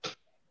up.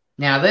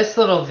 Now, this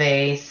little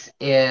vase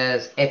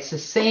it's the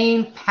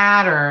same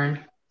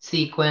pattern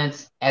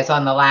sequence as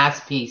on the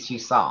last piece you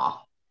saw.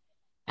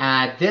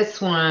 This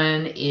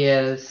one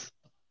is,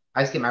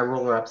 I just get my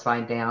ruler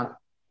upside down.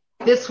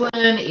 This one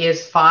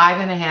is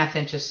 5.5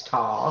 inches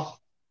tall.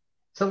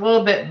 It's a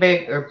little bit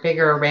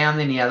bigger around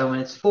than the other one.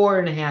 It's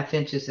 4.5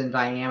 inches in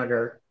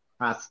diameter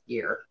across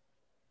here.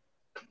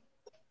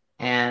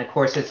 And of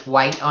course, it's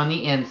white on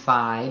the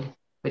inside,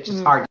 which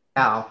is hard to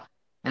tell.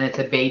 And it's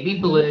a baby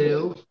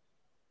blue.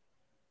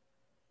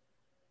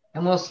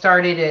 And we'll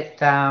start it at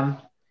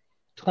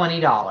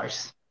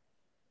 $20.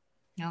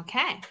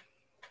 Okay.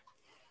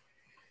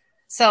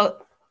 So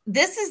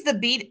this is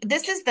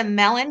the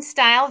melon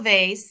style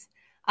vase.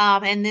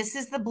 And this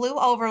is the blue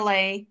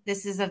overlay.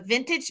 This is a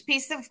vintage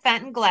piece of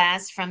Fenton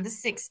glass from the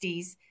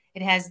 60s.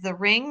 It has the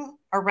ring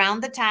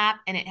around the top,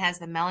 and it has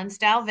the melon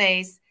style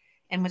vase.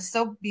 And what's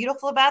so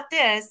beautiful about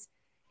this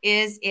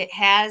is it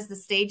has the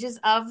stages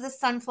of the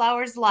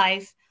sunflower's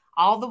life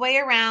all the way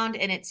around,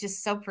 and it's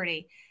just so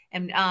pretty.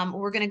 And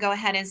we're going to go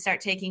ahead and start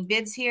taking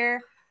bids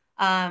here.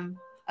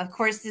 Of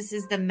course, this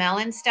is the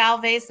melon style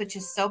vase, which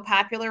is so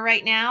popular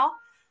right now.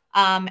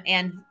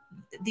 And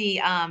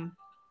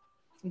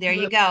there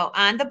you go.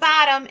 On the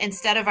bottom,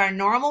 instead of our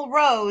normal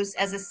rose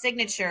as a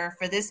signature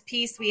for this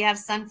piece, we have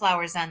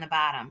sunflowers on the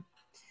bottom.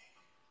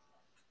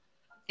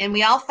 And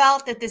we all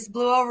felt that this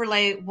blue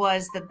overlay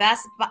was the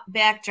best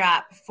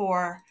backdrop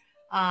for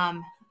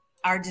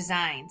our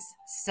designs.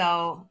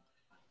 So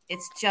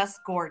it's just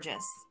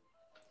gorgeous.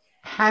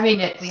 Having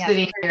it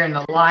sitting here in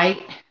the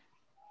light,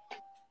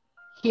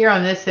 here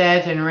on this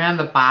edge and around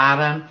the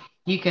bottom,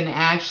 you can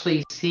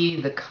actually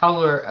see the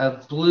color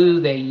of blue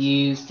they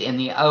used in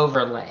the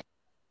overlay.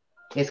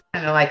 It's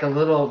kind of like a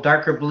little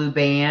darker blue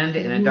band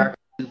and a darker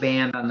blue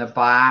band on the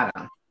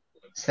bottom.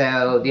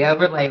 So the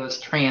overlay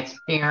was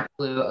transparent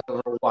blue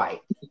over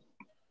white.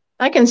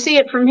 I can see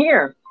it from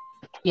here.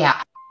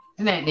 Yeah.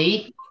 Isn't that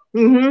neat?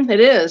 It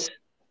is.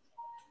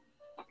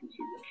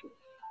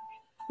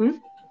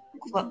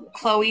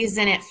 Chloe's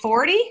in at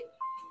 40.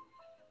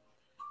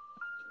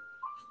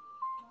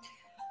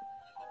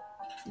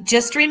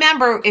 Just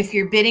remember, if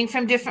you're bidding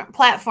from different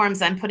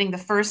platforms, I'm putting the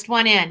first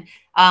one in.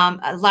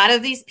 A lot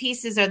of these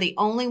pieces are the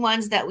only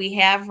ones that we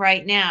have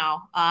right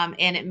now.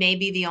 And it may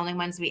be the only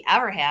ones we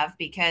ever have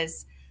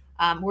because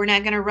we're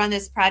not going to run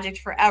this project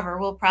forever.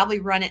 We'll probably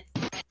run it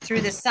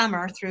through the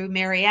summer through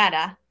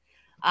Marietta.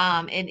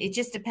 And it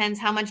just depends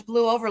how much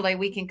blue overlay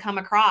we can come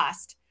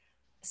across.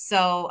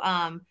 So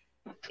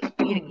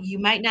you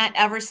might not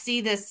ever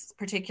see this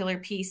particular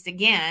piece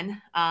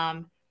again.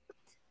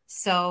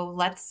 So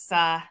let's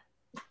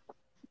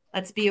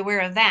be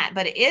aware of that.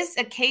 But it is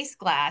a case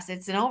glass.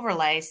 It's an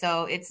overlay.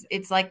 So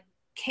it's like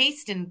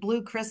cased in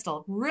blue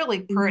crystal.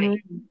 Really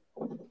pretty.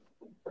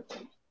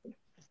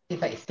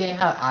 If I see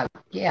how,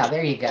 yeah,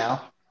 there you go.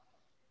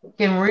 You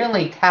can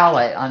really tell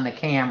it on the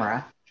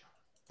camera.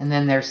 And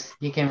then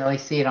you can really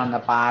see it on the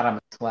bottom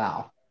as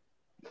well.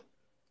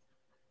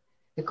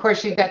 Of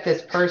course, you've got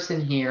this person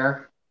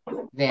here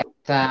that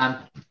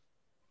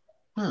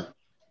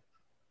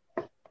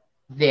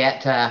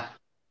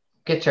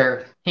gets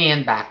her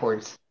hand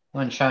backwards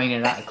when showing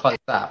it close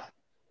up.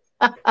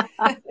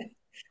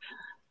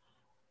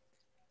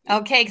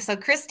 Okay, so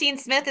Christine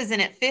Smith is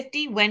in at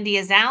 50. Wendy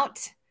is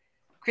out.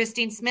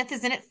 Christine Smith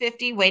is in at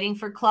 50, waiting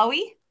for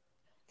Chloe.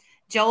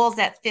 Joel's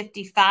at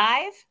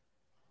 55.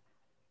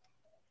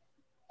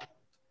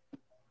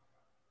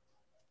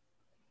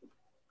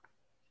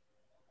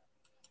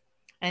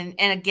 And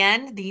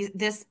again,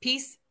 this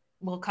piece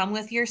will come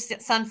with your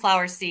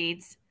sunflower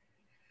seeds.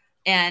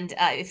 And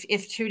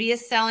if Trudy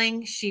is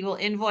selling, she will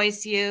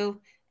invoice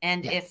you.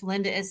 And if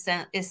Linda is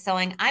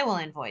selling, I will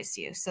invoice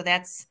you. So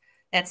that's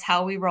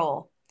how we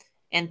roll.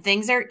 And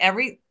things are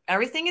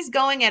everything is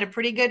going at a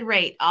pretty good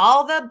rate.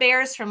 All the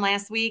bears from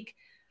last week,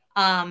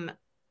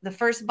 the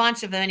first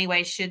bunch of them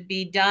anyway, should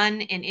be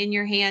done and in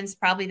your hands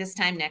probably this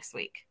time next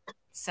week.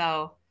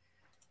 So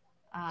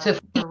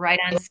we're right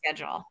on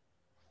schedule.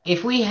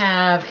 If we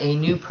have a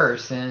new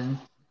person,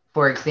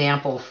 for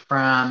example,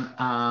 from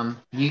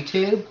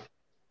YouTube,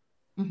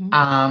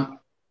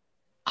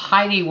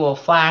 Heidi will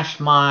flash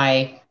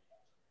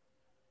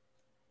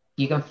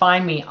you can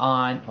find me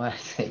on,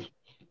 let's see,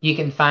 you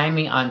can find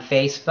me on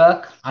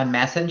Facebook, on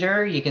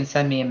Messenger. You can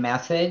send me a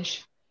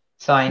message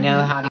so I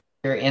know how to get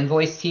your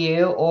invoice to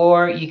you,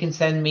 or you can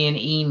send me an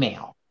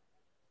email.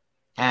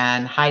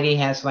 And Heidi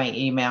has my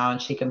email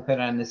and she can put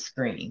it on the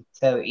screen.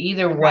 So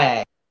either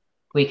way,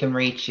 we can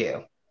reach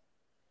you.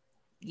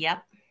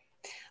 Yep.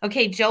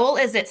 Okay, Joel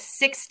is at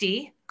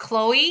 60.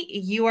 Chloe,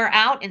 you are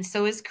out, and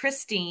so is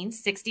Christine.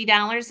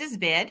 $60 is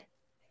bid.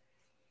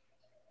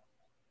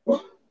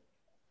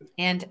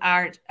 And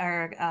our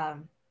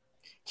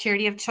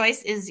charity of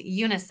choice is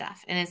UNICEF,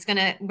 and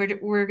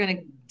we're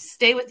gonna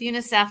stay with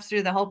UNICEF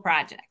through the whole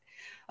project.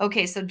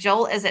 Okay, so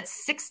Joel is at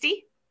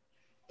 60.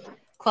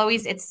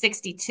 Chloe's at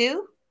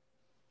 62.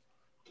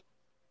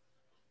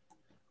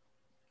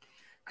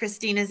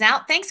 Christine is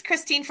out. Thanks,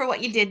 Christine, for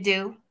what you did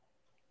do.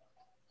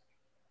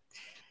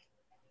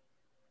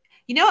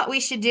 You know what we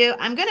should do?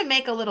 I'm going to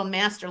make a little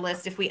master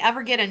list if we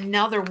ever get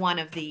another one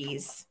of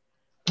these,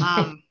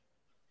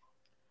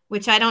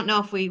 which I don't know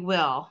if we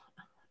will.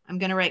 I'm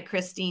going to write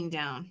Christine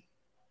down.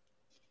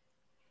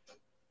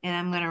 And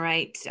I'm going to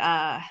write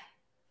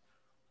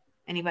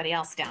anybody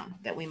else down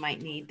that we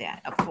might need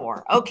that up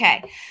for.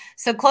 Okay,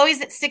 so Chloe's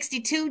at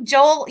 62.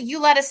 Joel, you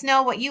let us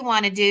know what you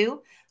want to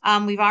do.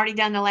 We've already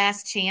done the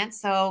last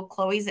chance. So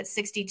Chloe's at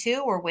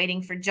 62. We're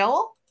waiting for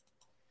Joel.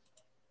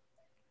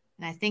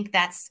 And I think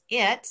that's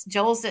it.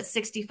 Joel's at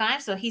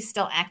 65, so he's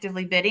still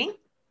actively bidding.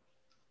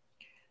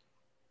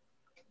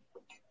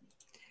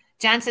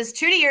 John says,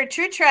 Trudy, you're a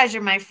true treasure,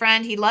 my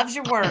friend. He loves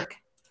your work.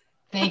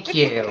 Thank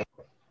you.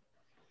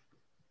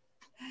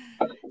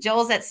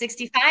 Joel's at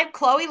 65.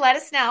 Chloe, let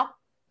us know.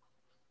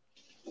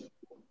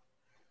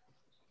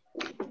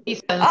 We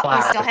still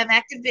have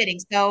active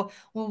bidding. So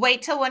we'll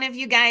wait till one of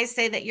you guys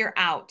say that you're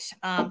out.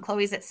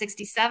 Chloe's at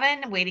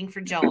 67, waiting for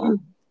Joel.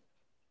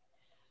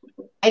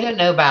 I don't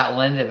know about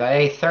Linda, but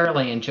I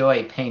thoroughly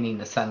enjoy painting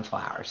the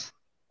sunflowers.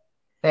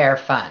 They're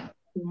fun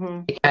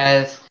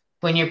because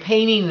when you're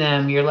painting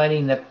them, you're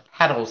letting the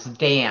petals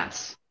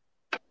dance.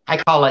 I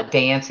call it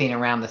dancing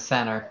around the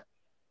center.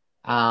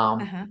 So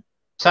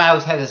I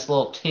always have this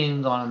little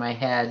tune going in my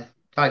head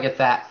till I get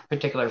that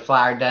particular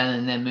flower done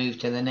and then move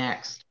to the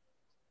next.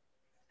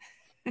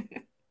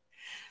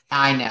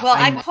 I know. Well,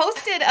 I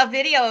posted a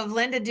video of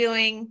Linda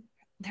doing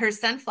her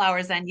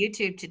sunflowers on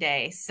YouTube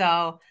today.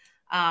 So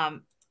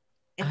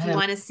if you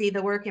want to see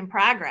the work in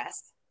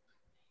progress.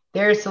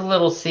 There's a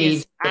little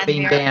seed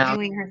dripping down.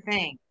 Doing her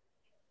thing.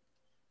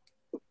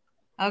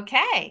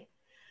 Okay.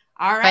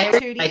 All right,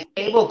 Trudy. My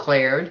table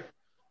cleared.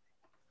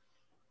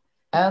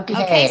 Okay.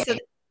 Okay, so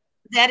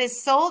that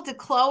is sold to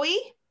Chloe.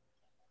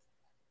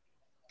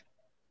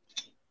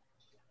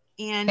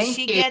 And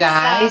she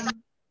gets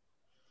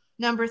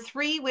number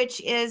 3,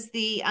 which is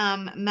the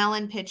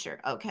melon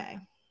pitcher. Okay.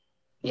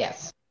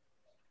 Yes.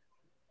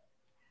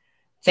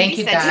 Thank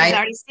you, guys. She's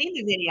already seen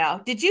the video.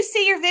 Did you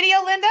see your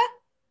video, Linda?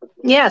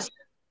 Yes.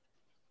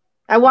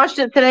 I watched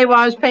it today while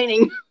I was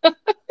painting.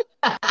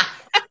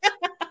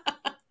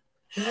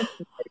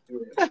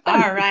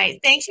 All right.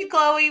 Thank you,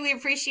 Chloe. We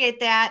appreciate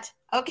that.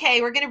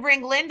 Okay, we're going to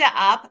bring Linda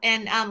up.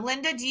 And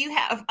Linda, do you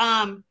have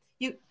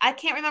I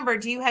can't remember.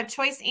 Do you have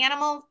choice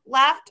animal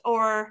left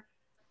or?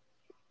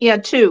 Yeah,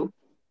 2.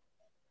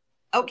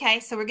 Okay,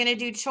 so we're going to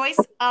do choice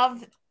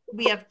of.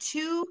 We have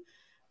 2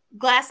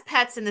 glass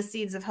pets in the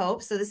Seeds of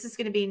Hope. So this is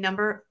going to be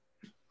number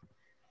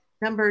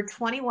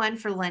 21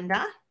 for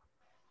Linda.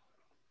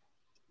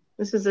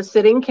 This is a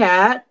sitting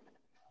cat.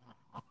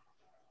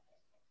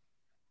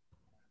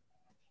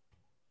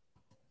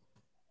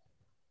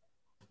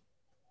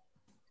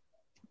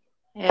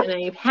 And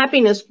a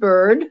happiness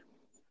bird,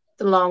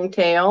 the long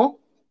tail.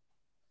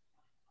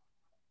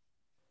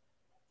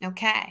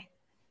 Okay.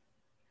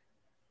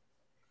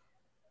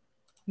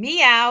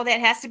 Meow, that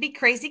has to be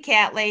Crazy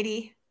Cat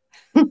Lady.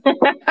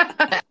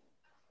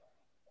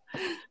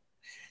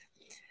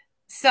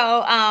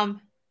 So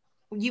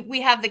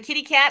we have the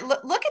kitty cat.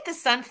 Look at the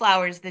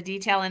sunflowers, the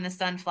detail in the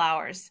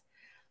sunflowers.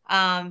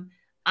 On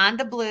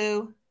the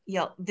blue,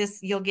 you'll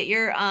get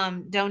your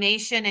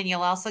donation, and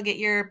you'll also get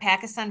your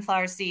pack of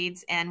sunflower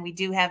seeds. And we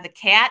do have the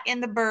cat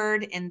and the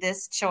bird in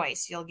this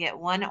choice. You'll get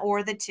one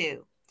or the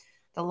 2,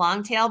 the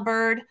long-tail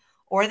bird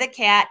or the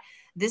cat.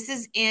 This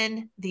is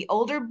in the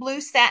older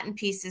blue satin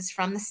pieces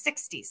from the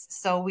 60s.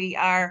 So we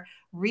are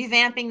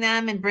revamping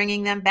them and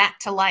bringing them back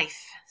to life.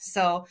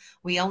 So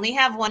we only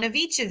have one of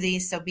each of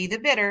these. So be the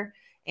bidder.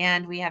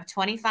 And we have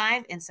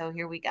 25. And so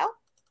here we go.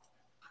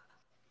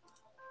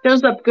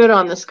 Shows up good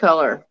on this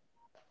color.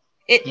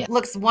 It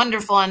looks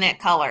wonderful on that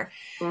color.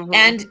 Mm-hmm.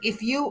 And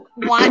if you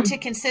want to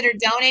consider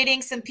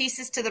donating some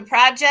pieces to the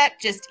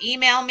project, just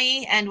email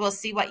me and we'll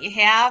see what you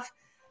have.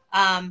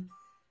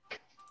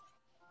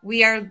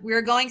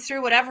 We're going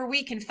through whatever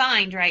we can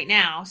find right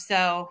now.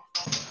 So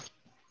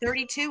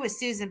 32 with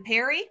Susan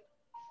Perry.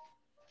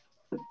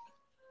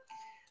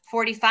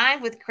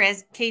 45 with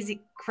crazy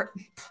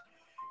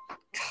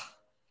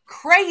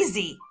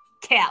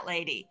cat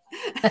lady.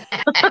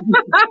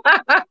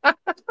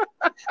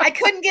 I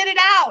couldn't get it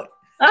out.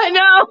 I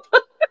know.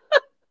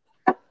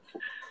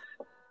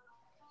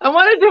 I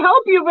wanted to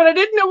help you, but I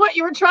didn't know what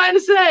you were trying to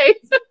say.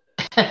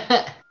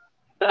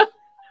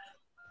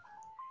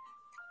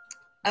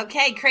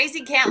 Okay,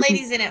 Crazy Cat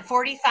Lady's in at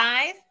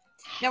 45.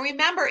 Now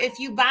remember, if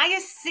you buy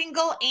a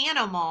single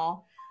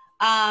animal,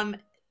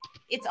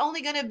 it's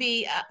only going to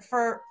be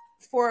for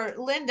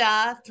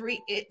Linda,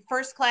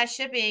 first class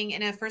shipping,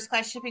 and a first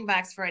class shipping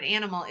box for an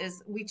animal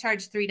we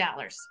charge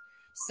 $3.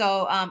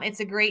 So it's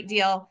a great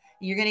deal.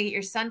 You're going to get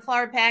your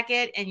sunflower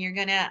packet, and you're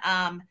going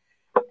to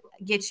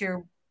get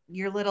your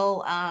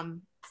little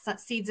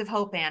Seeds of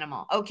Hope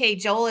animal. Okay,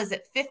 Joel is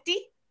at 50.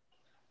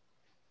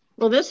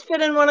 Will this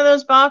fit in one of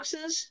those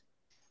boxes?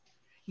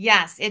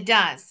 Yes, it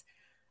does.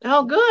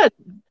 Oh, good.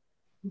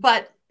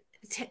 But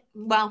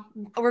well,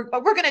 we're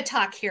going to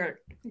talk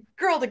here,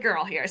 girl to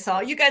girl here. So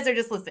you guys are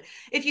just listening.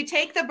 If you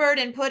take the bird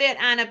and put it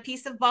on a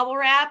piece of bubble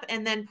wrap,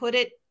 and then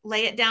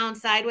lay it down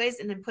sideways,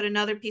 and then put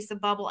another piece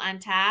of bubble on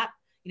top,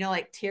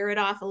 like tear it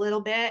off a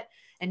little bit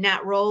and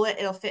not roll it,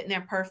 it'll fit in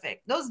there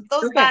perfect. Those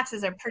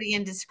boxes are pretty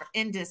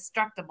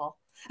indestructible.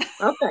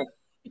 Okay.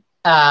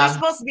 They're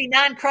supposed to be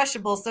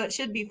non-crushable, so it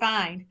should be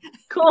fine.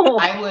 Cool.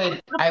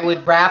 I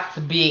would wrap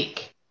the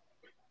beak.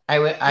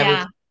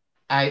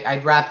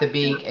 I'd wrap the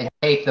beak and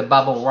tape the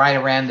bubble right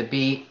around the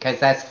beak, because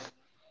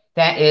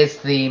that is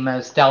the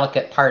most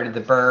delicate part of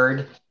the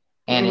bird,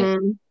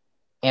 and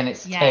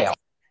its tail.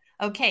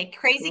 Okay,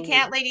 Crazy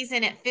Cat Lady's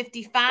in at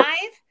 55,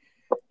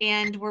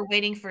 and we're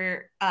waiting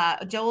for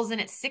Joel's in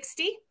at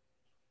 60.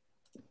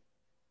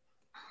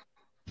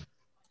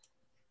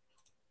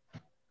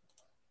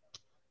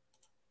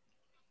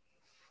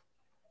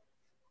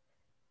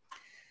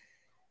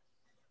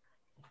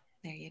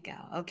 There you go.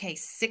 Okay,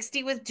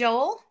 60 with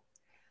Joel.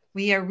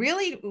 We are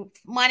really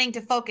wanting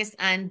to focus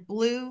on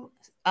blue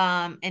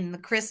and the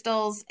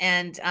crystals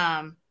and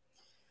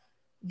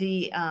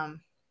the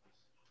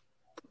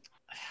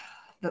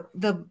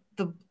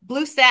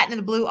blue satin and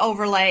the blue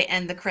overlay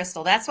and the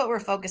crystal. That's what we're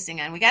focusing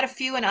on. We got a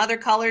few in other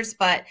colors,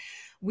 but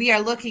we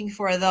are looking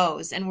for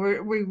those. And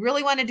we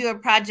really want to do a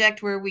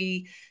project where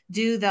we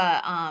do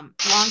the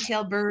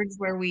long-tailed birds,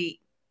 where we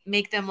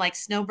make them like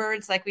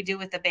snowbirds, like we do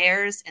with the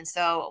bears. And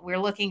so we're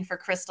looking for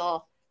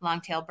crystal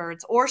long-tailed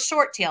birds or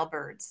short-tailed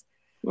birds.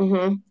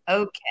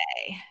 Okay.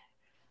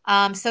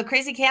 So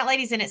Crazy Cat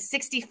Lady's in at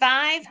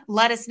 65.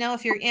 Let us know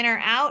if you're in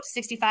or out.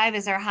 65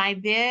 is our high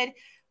bid.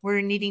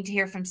 We're needing to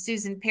hear from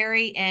Susan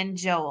Perry and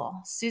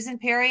Joel. Susan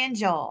Perry and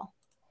Joel.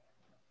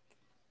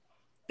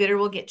 Bidder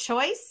will get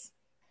choice.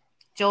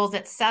 Joel's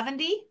at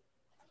 70.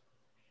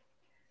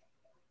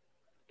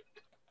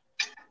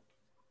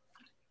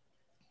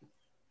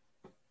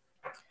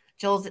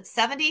 Joel's at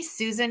 70.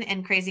 Susan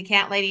and Crazy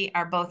Cat Lady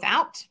are both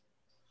out.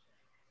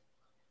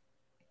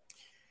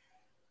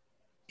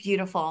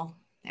 Beautiful.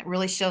 It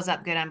really shows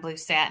up good on blue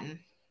satin.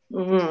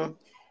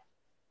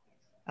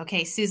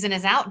 Okay, Susan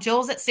is out.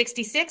 Joel's at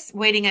 66,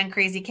 waiting on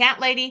Crazy Cat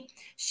Lady.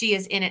 She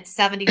is in at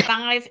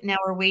 75. Now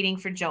we're waiting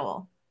for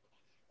Joel.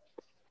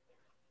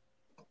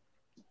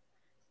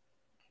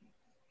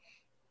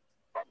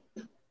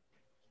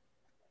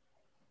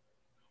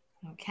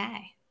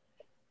 Okay.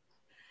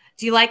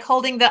 Do you like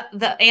holding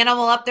the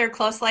animal up there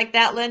close like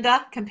that,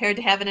 Linda, compared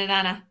to having it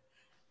on a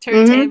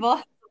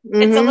turntable?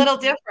 It's a little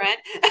different.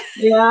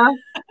 Yeah.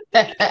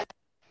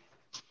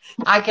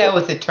 I go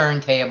with the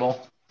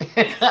turntable.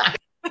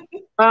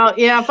 Well,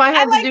 yeah, if I I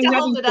had like to do to heavy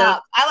hold it stuff.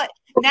 up. I like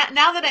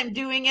now that I'm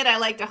doing it, I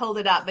like to hold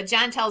it up. But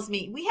John tells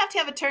me we have to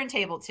have a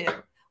turntable too.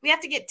 We have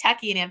to get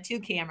techie and have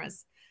 2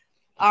 cameras.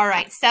 All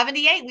right,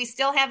 78. We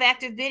still have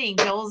active bidding.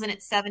 Joel's in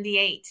at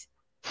 78.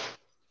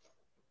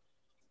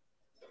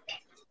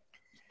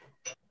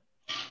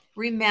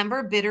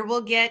 Remember, bidder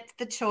will get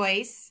the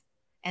choice,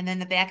 and then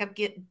the backup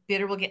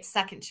bidder will get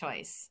second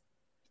choice.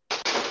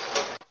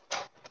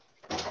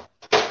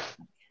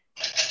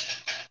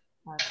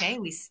 Okay,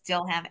 we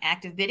still have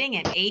active bidding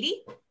at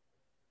 80.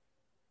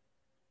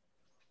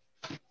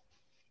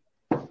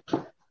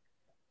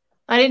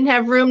 I didn't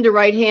have room to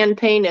write hand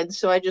painted,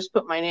 so I just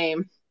put my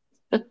name.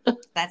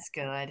 That's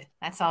good.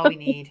 That's all we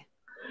need.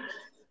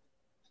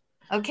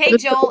 Okay,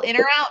 Joel, in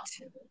or out?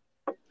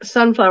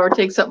 Sunflower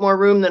takes up more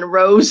room than a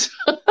rose.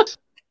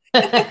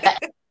 $80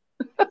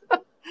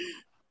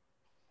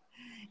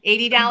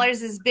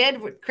 is bid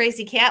with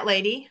Crazy Cat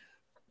Lady.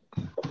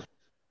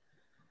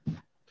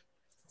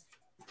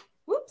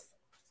 Whoops.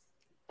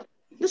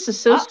 This is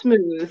so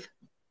smooth.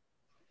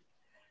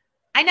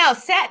 I know.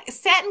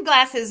 Satin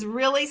glass is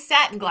really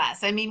satin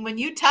glass. I mean, when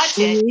you touch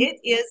it, it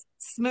is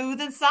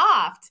smooth and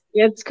soft.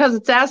 It's because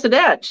it's acid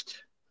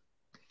etched.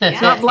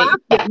 It's not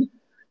blasted.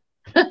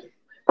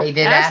 They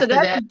did acid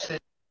etch.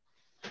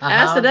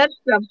 Acid etched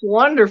stuff's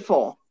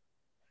wonderful.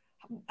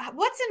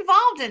 What's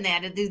involved in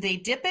that? Do they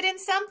dip it in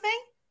something?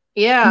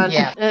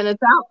 Yeah. And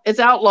it's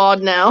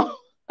outlawed now.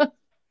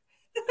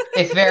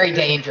 It's very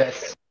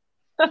dangerous.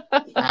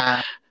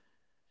 The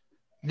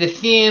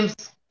fumes,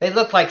 they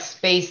look like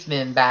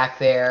spacemen back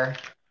there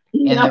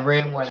in the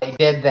room where they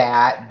did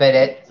that, but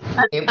it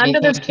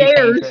under the became too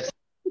stairs. dangerous.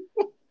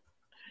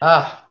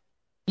 Oh,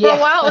 yeah. For a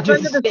while, it's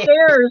under the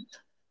stairs.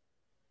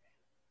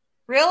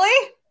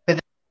 Really?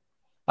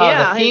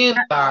 Oh,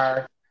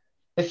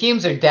 the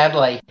fumes are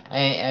deadly. I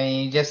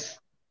mean, you just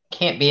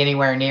can't be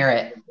anywhere near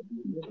it.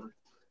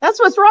 That's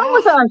what's wrong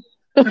with us.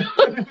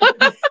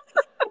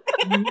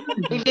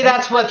 Maybe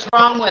that's what's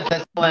wrong with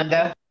us,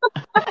 Linda.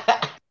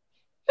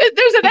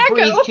 There's an echo.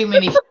 Breathe too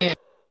many fumes.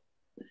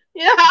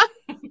 Yeah.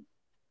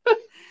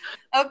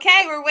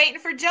 Okay, we're waiting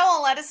for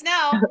Joel. Let us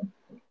know.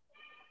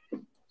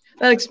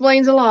 That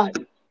explains a lot.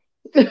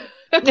 Yeah.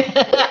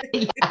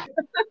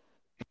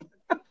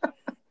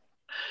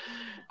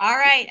 All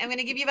right, I'm going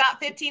to give you about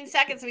 15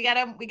 seconds. We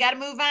gotta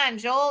move on.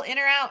 Joel, in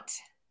or out?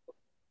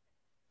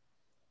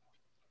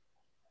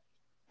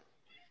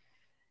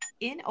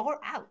 In or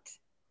out?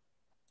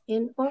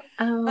 In or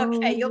out.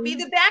 Okay, you'll be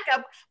the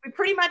backup. We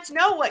pretty much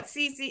know what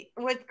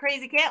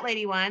Crazy Cat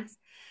Lady wants.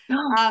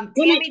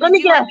 Tammy, let me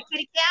you want guess. the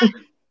kitty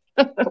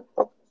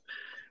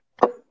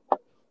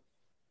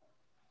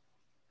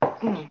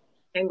cat?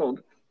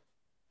 Tangled.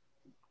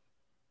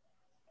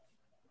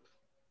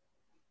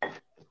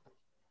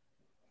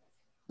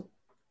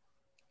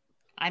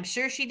 I'm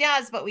sure she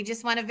does, but we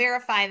just want to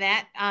verify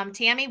that.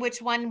 Tammy,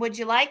 which one would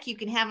you like? You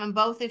can have them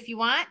both if you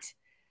want.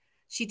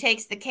 She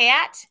takes the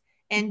cat.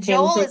 And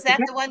Joel, is that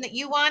the one that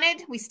you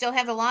wanted? We still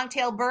have the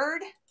long-tailed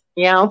bird?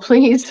 Yeah,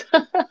 please.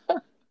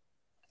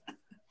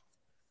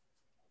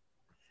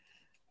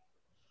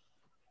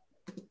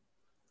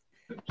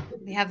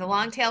 We have the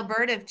long-tailed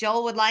bird if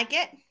Joel would like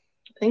it.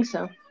 I think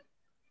so.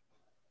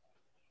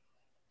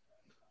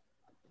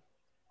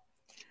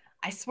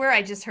 I swear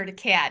I just heard a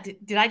cat.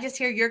 Did I just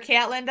hear your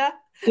cat, Linda?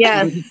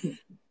 Yes.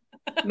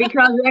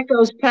 Because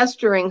Echo's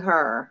pestering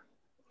her.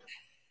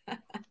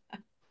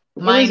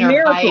 Mine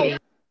are hiding.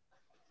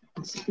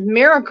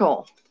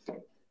 Miracle.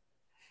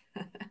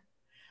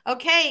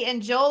 Okay,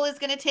 and Joel is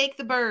going to take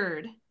the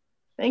bird.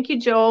 Thank you,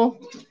 Joel.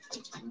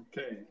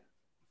 Okay.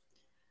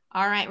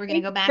 All right, we're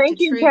going to go back to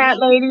Trudy. Cat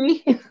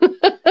Lady.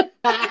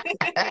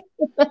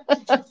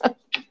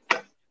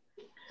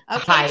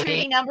 Okay,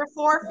 Trudy, number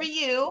 4 for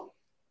you.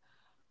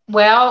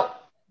 Well,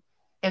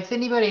 if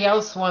anybody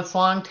else wants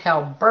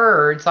long-tailed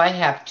birds, I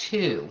have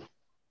 2.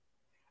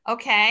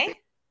 Okay.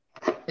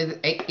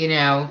 You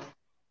know,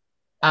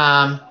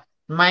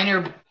 mine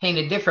are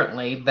painted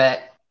differently,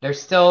 but they're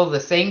still the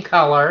same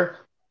color.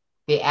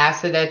 The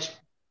acid etch.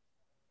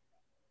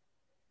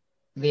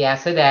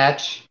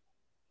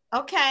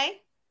 Okay.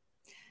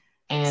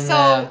 And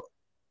so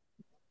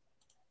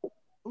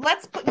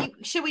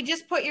should we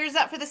just put yours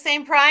up for the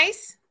same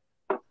price?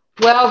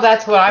 Well,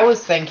 that's what I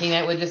was thinking.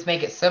 It would just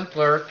make it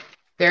simpler.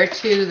 They're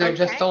 2. They're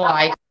just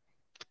alike.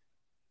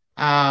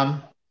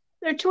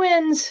 They're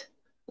twins.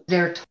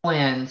 They're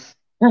twins.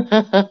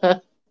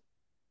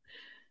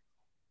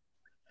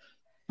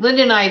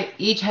 Linda and I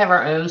each have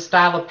our own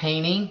style of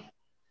painting.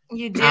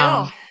 You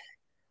do.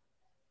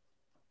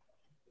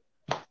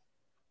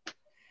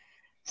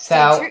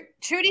 So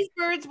Trudy's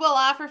birds will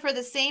offer for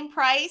the same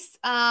price.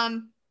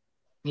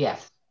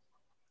 Yes.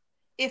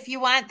 If you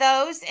want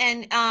those,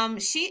 and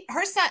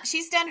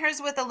she's done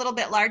hers with a little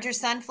bit larger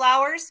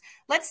sunflowers.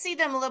 Let's see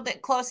them a little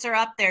bit closer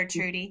up there,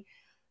 Trudy.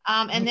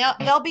 And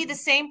they'll be the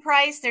same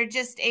price. They're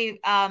just a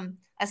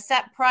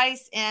set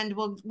price, and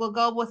we'll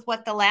go with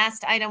what the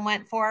last item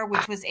went for,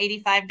 which was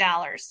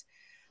 $85.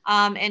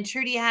 And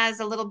Trudy has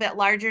a little bit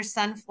larger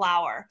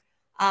sunflower,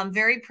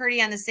 very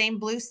pretty on the same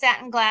blue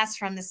satin glass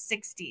from the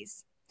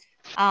 60s.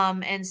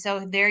 And so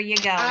there you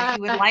go. If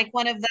you would like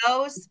one of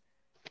those,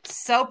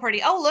 so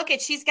pretty. Oh, look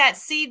at, she's got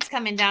seeds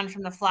coming down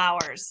from the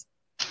flowers.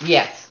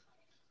 Yes.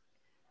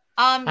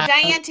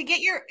 Diane, to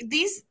get your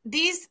these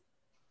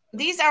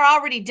are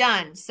already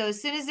done. So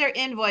as soon as they're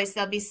invoiced,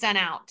 they'll be sent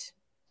out.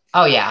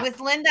 Oh yeah. With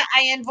Linda,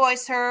 I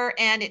invoice her,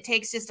 and it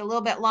takes just a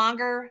little bit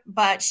longer,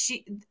 but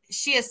she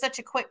is such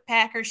a quick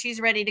packer. She's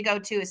ready to go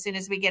too as soon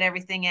as we get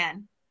everything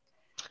in.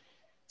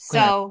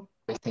 So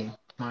everything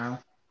tomorrow.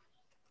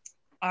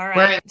 All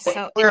right.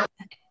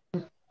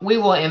 We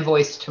will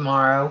invoice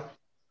tomorrow.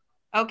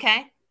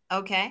 Okay.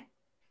 Okay.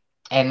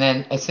 And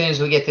then as soon as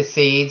we get the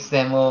seeds,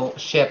 then we'll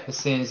ship as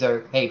soon as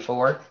they're paid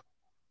for.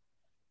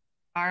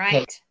 All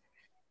right. Okay.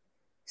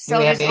 So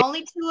there's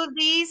only 2 of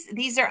these.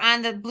 These are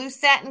on the blue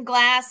satin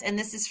glass, and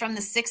this is from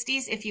the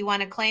 60s. If you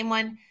want to claim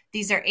one,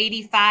 these are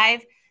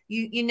 $85.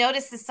 You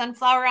notice the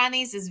sunflower on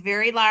these is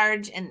very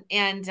large,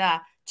 and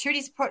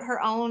Trudy's put her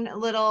own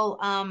little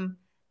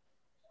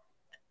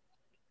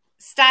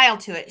style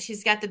to it.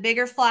 She's got the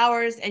bigger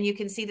flowers, and you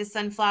can see the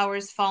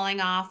sunflowers falling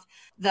off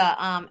the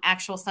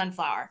actual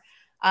sunflower.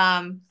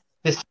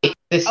 The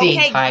seeds,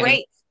 okay,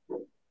 great.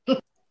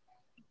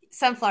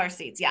 Sunflower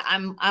seeds. Yeah,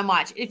 I'm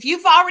watching. If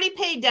you've already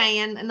paid,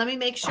 Diane, and let me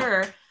make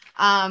sure.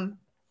 Did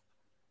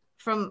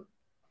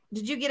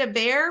you get a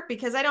bear?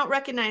 Because I don't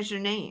recognize your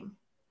name.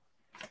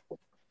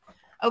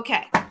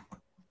 Okay.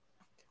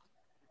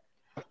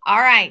 All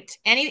right.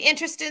 Any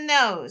interest in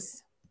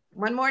those?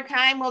 One more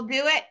time, we'll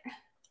do it.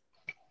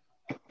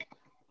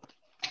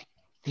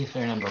 These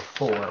are number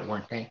 4,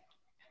 weren't they?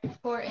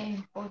 4A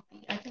and 4B.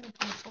 I think it's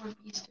 4B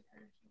sticker.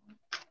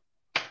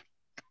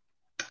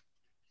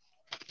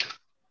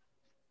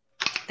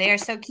 They are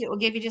so cute. We'll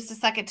give you just a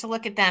second to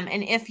look at them.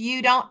 And if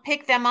you don't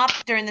pick them up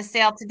during the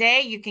sale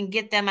today, you can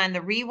get them on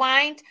the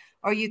rewind,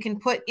 or you can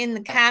put in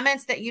the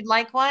comments that you'd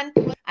like one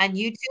on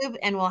YouTube,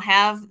 and we'll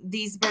have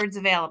these birds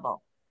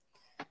available.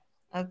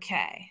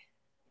 Okay.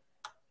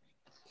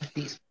 Put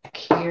these back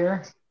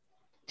here.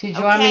 Did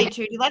you want me to...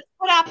 Trudy, let's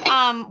put up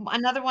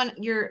another one,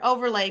 your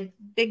overlay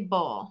big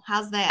bowl.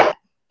 How's that?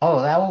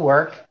 Oh, that will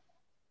work.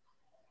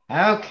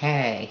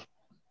 Okay.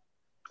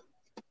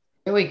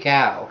 Here we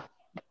go.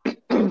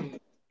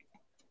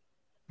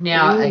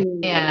 Now,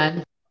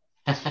 again,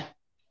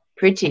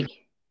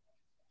 pretty.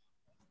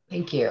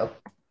 Thank you.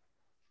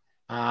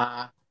 What?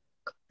 I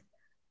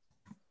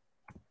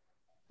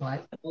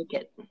like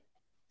it.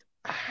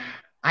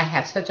 I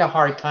have such a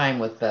hard time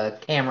with the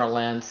camera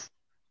lens.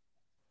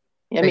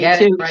 Yeah, me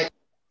too. Right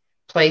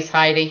place,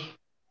 Heidi?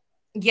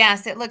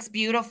 Yes, it looks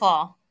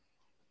beautiful.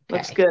 Okay.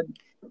 Looks good.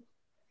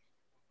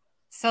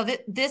 So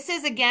this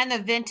is, again, the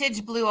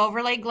vintage blue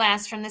overlay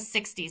glass from the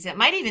 60s. It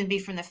might even be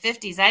from the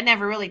 50s. I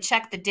never really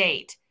checked the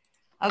date.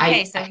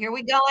 Okay, so here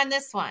we go on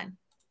this one.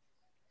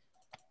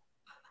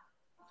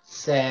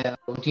 So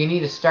do you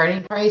need a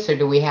starting price, or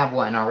do we have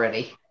one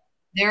already?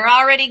 They're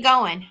already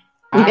going.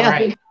 All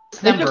right.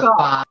 It's number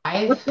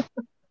 5.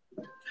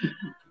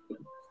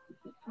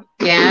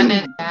 Again,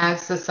 it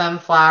has the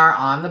sunflower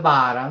on the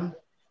bottom.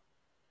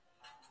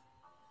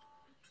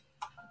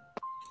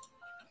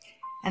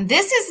 And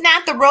this is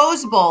not the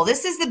rose bowl.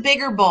 This is the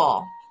bigger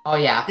bowl. Oh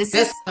yeah.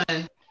 This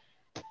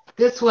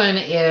one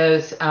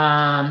is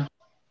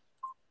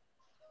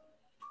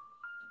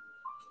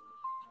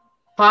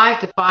 5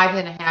 to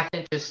 5.5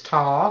 inches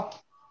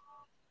tall,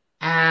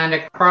 and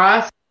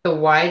across the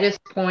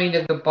widest point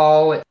of the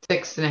bowl at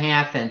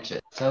 6.5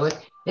 inches. So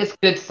it's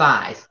good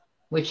size,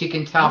 which you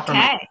can tell from.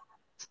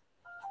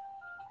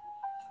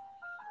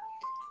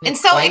 And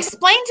so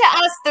explain to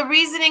us the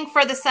reasoning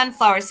for the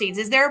sunflower seeds.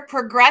 Is there a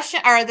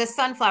progression, or the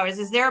sunflowers?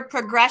 Is there a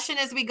progression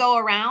as we go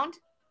around?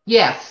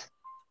 Yes.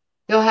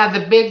 You'll have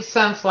the big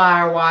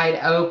sunflower wide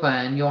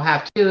open. You'll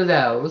have 2 of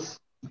those.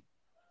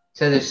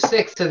 So there's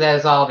 6 of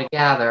those all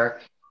together.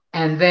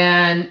 And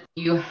then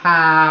you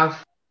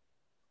have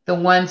the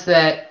ones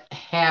that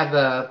have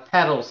the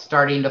petals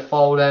starting to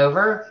fold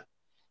over.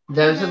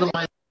 Those are the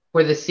ones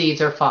where the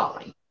seeds are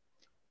falling.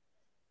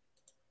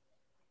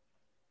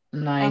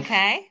 Nice.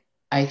 Okay.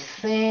 I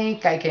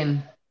think I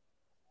can,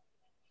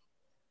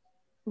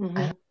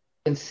 I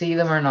can see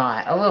them or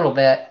not. A little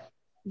bit.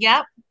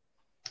 Yep.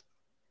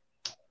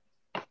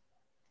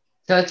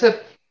 So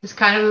it's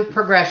kind of a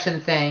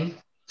progression thing.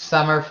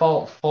 Some are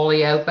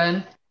fully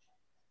open.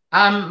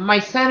 My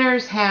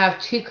centers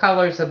have 2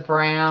 colors of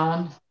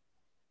brown,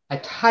 a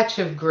touch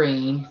of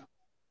green,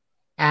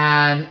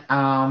 and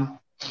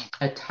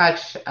a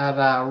touch of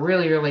a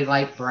really, really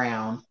light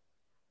brown,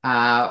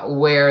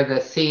 where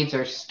the seeds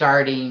are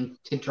starting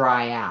to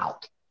dry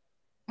out,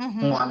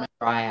 form and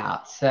dry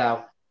out.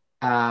 So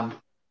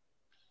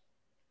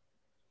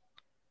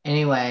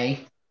anyway,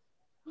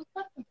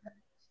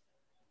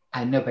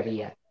 nobody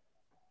yet.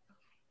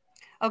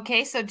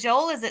 Okay, so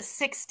Joel is at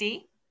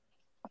 60.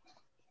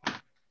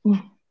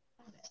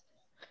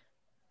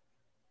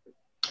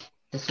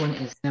 This one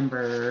is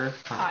number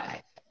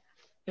 5.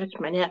 That's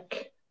my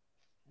neck.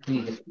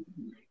 Need to-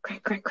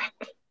 Crack, crack, crack.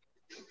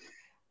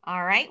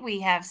 All right,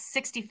 we have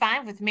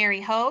 65 with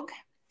Mary Hogue.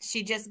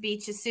 She just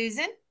beat you,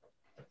 Susan.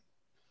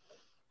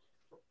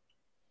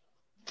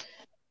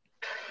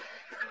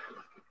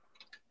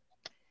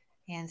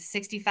 And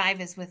 65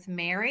 is with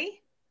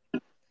Mary.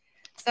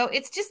 So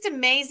it's just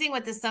amazing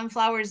what the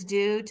sunflowers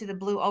do to the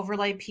blue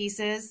overlay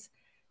pieces.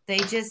 They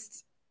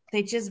just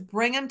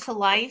bring them to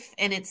life,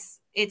 and it's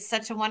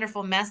such a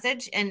wonderful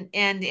message, and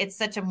it's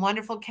such a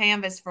wonderful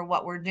canvas for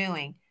what we're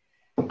doing.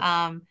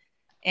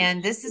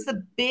 And this is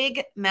the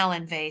big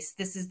melon vase.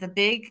 This is the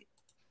big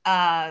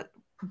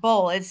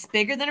bowl. It's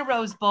bigger than a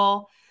rose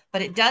bowl,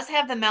 but it does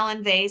have the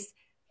melon vase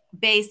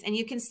base, and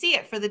you can see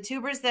it for the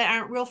tubers that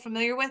aren't real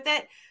familiar with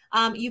it.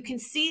 You can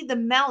see the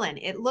melon.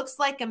 It looks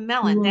like a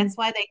melon. Mhm. That's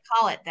why they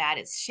call it that.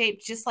 It's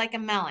shaped just like a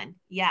melon.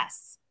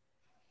 Yes.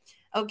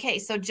 Okay,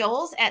 so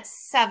Joel's at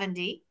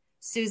 70.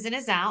 Susan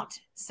is out.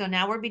 So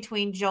now we're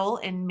between Joel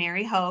and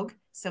Mary Hogue.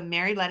 So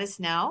Mary, let us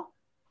know.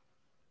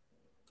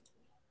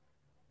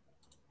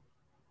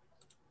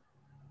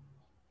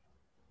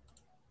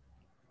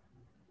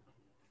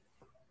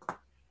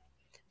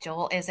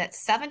 Joel is at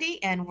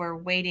 70, and we're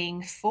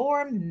waiting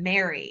for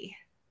Mary.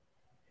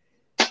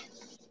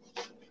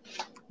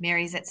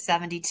 Mary's at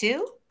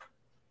 72.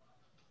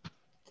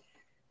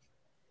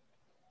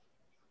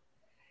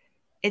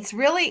 It's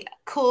really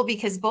cool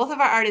because both of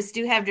our artists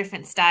do have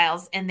different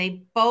styles, and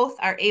they both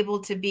are able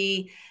to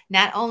be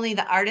not only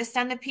the artist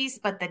on the piece,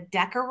 but the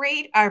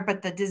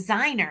but the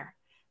designer.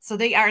 So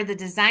they are the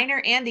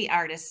designer and the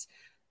artist.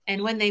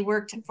 And when they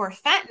worked for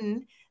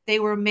Fenton, they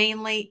were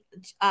mainly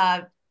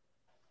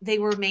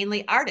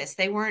artists.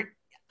 They weren't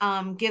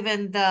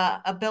given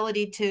the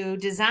ability to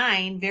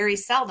design very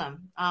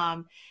seldom.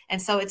 And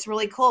so it's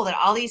really cool that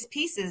all these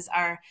pieces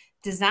are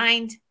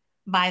designed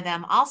by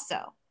them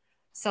also.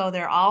 So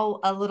they're all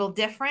a little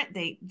different.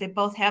 They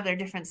both have their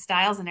different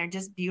styles, and they're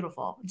just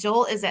beautiful.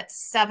 Joel is at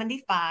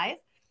 75.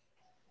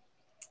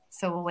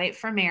 So we'll wait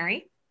for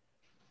Mary.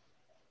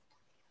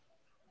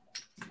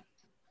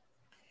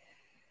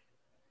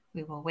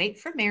 We will wait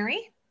for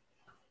Mary.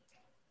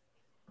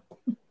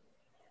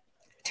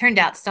 Turned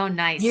out so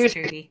nice,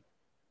 Trudy.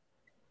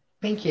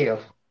 Thank you.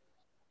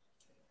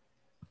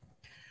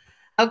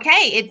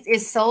 Okay, it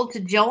is sold to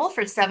Joel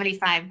for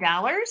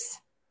 $75.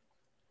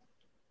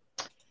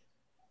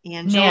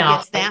 And Joel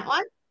gets that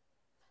one.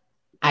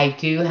 I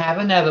do have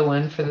another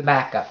one for the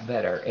backup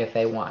bidder if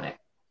they want it.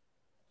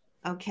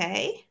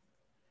 Okay.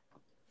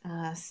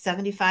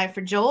 75 for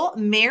Joel.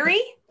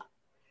 Mary,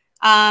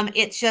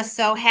 it just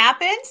so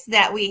happens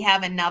that we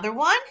have another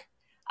one,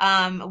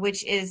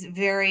 which is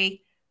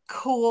very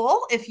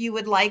cool. If you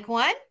would like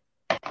one,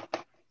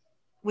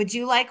 would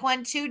you like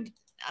one too,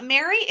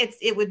 Mary?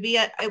 It would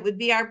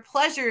be our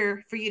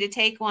pleasure for you to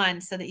take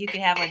one so that you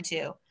could have one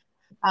too.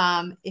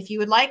 If you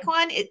would like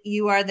one,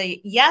 you are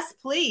the yes,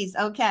 please.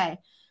 Okay.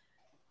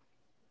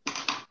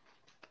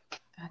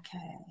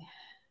 Okay.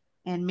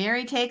 And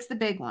Mary takes the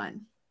big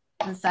one,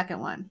 the second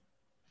one.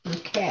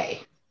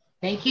 Okay.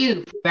 Thank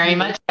you very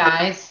much,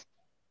 guys.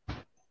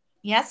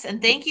 Yes,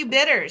 and thank you,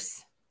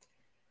 bidders.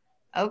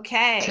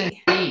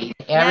 Okay.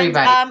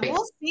 Everybody. And,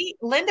 we'll see.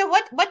 Linda,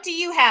 what do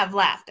you have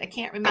left? I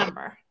can't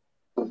remember.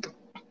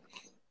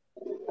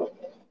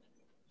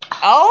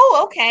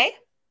 Oh, okay.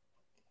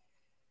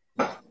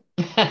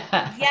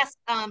 Yes,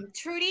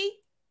 Trudy,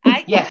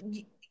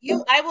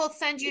 I will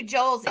send you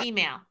Joel's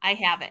email. I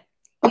have it.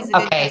 He's a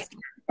good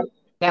customer.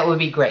 That would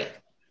be great.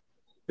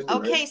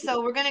 Okay,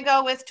 so we're gonna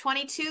go with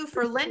 22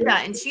 for Linda,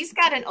 and she's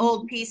got an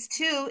old piece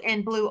too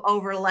in blue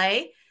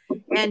overlay,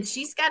 and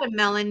she's got a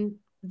melon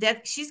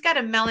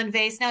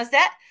vase. Now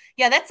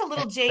that's a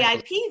little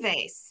JIP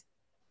vase.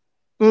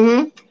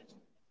 Mm-hmm.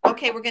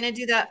 Okay, we're gonna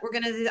do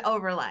the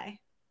overlay.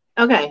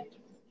 Okay.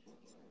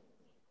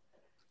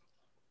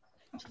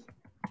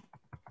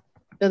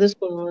 So this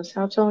one was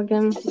how tall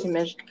again?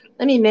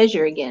 Let me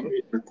measure again.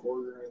 8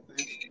 1/4, I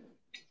think.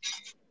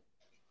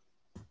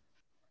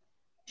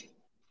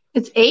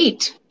 It's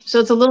 8, so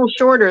it's a little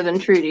shorter than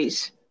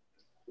Trudy's.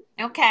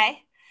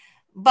 Okay,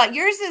 but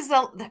yours is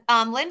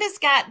Linda's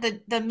got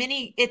the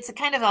mini. It's a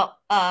kind of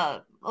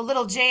a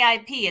little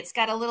JIP. It's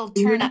got a little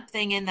turn up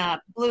thing in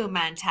the bloom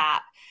on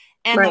top,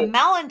 and the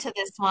melon to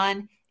this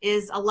one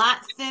is a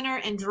lot thinner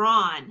and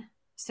drawn,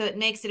 so it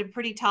makes it a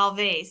pretty tall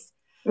vase.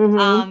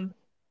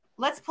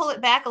 Let's pull it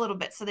back a little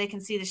bit so they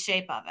can see the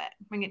shape of it.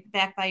 Bring it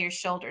back by your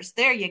shoulders.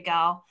 There you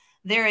go.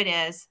 There it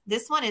is.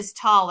 This one is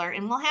taller,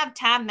 and we'll have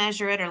Tom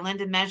measure it or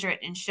Linda measure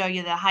it and show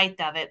you the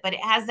height of it. But it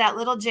has that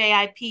little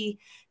JIP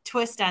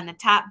twist on the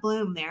top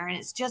bloom there, and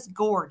it's just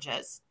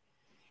gorgeous.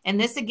 And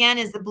this, again,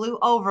 is the blue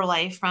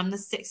overlay from the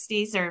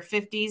 60s or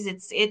 50s.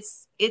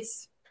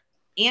 It's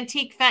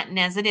antique Fenton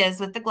as it is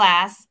with the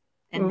glass,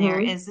 and there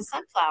is the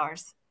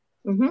sunflowers.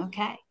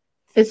 Okay.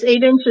 It's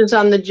 8 inches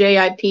on the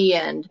JIP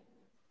end.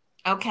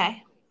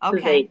 Okay.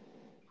 Okay.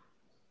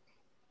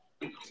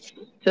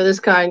 So this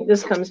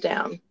comes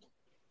down.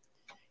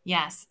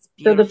 Yes. It's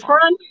beautiful.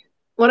 So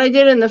what I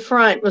did in the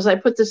front was I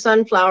put the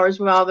sunflowers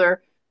while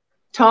they're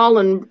tall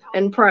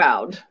and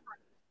proud.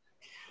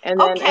 And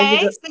then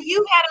Okay, so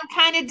you had them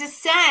kind of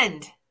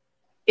descend.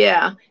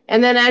 yeah.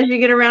 And then as you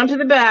get around to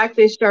the back,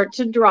 they start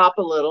to drop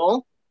a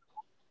little.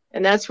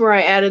 And that's where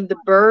I added the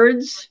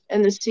birds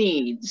and the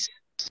seeds.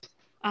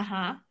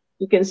 Uh-huh.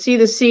 You can see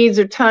the seeds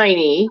are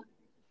tiny.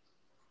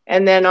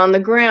 And then on the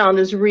ground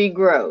is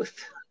regrowth.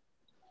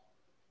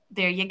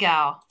 There you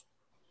go.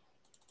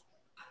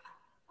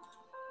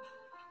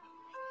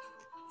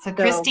 So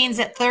Christine's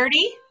at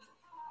 30.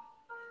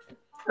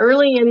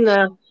 Early in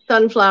the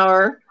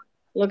sunflower,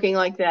 looking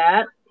like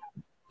that.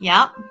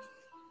 Yep.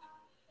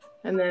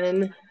 And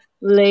then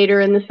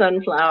later in the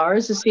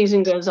sunflowers, the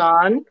season goes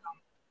on,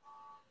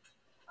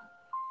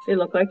 they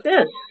look like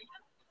this.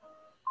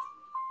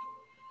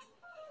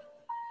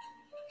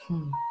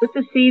 With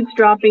the seeds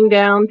dropping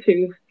down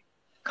to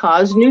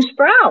cause new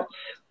sprouts.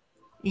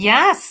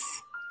 Yes.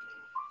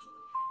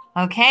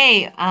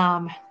 Okay.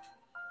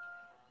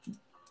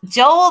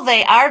 Joel,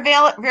 they are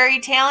very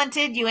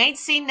talented. You ain't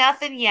seen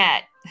nothing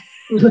yet.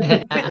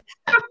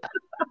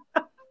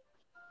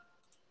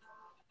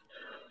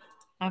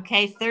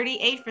 Okay,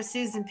 38 for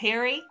Susan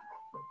Perry.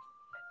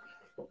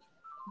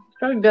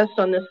 Probably best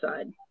on this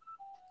side.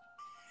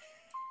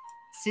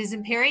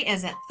 Susan Perry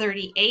is at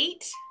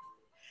 38.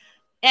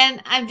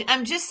 And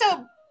I'm just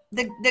so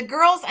the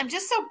girls, I'm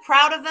just so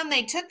proud of them.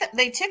 They took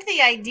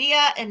the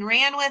idea and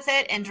ran with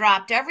it and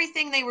dropped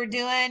everything they were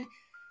doing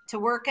to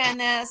work on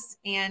this,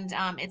 and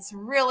it's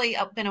really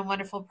been a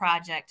wonderful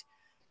project.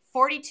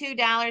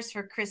 $42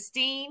 for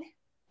Christine.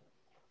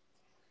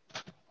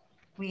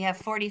 We have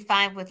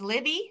 45 with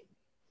Libby.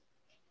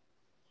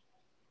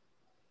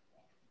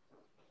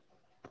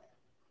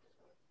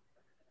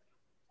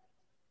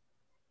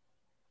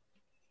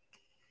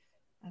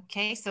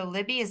 Okay, so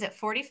Libby is at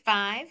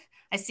 45.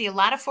 I see a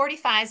lot of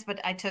 45s, but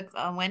I took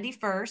Wendy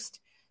first.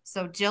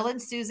 So Jill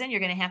and Susan, you're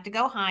going to have to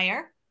go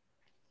higher.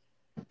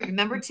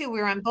 Remember, too,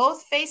 we're on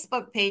both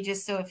Facebook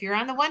pages. So if you're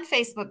on the one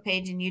Facebook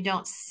page and you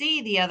don't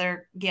see the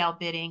other gal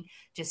bidding,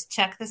 just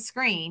check the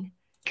screen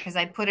because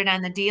I put it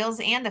on the deals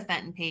and the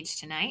Fenton page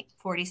tonight.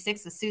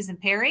 46 with Susan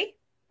Perry.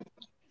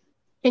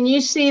 Can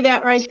you see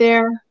that right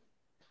there?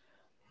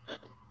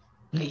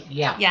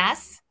 Yeah.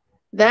 Yes.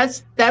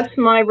 That's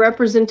my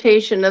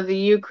representation of the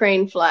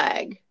Ukraine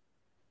flag.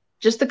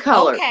 Just the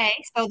color. Okay,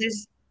 so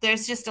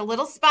there's just a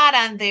little spot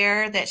on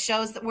there that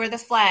shows where the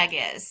flag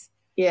is.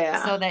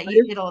 Yeah. So that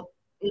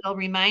it'll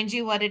remind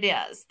you what it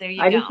is. There you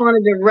go. I just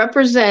wanted to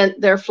represent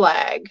their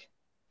flag.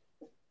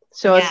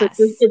 So yes.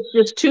 it's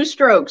just two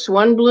strokes,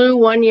 one blue,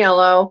 one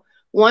yellow.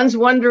 One's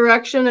one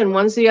direction and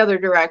one's the other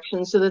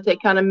direction so that they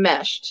kind of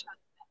meshed.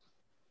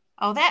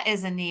 Oh, that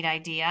is a neat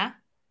idea.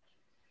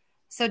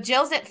 So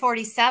Jill's at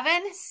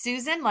 47.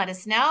 Susan, let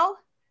us know.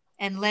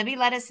 And Libby,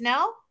 let us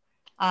know.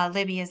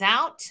 Libby is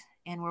out,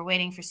 and we're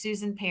waiting for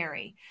Susan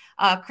Perry.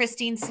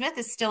 Christine Smith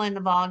is still in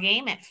the ball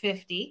game at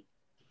 50.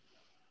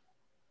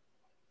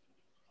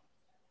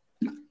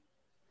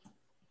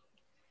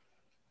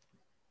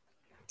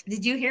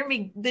 Did you hear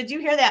me? Did you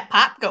hear that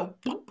pop go?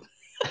 Poop?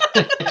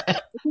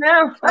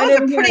 No,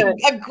 that was a pretty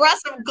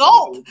aggressive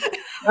gulp.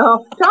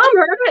 Oh, Tom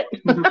heard it.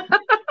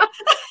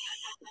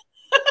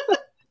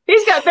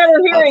 He's got better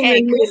hearing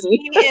than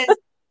Christine me.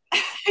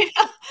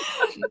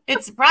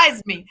 It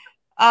surprised me.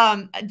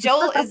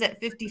 Joel is at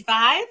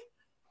 55.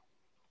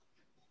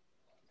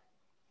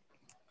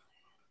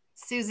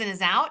 Susan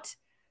is out.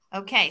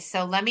 Okay,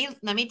 so let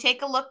me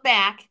take a look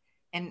back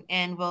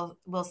and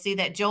we'll see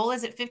that Joel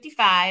is at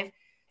 55.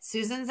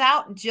 Susan's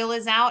out, Jill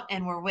is out,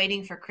 and we're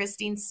waiting for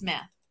Christine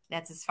Smith.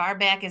 That's as far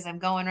back as I'm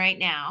going right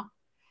now.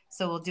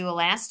 So we'll do a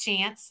last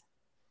chance.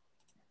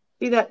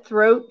 See that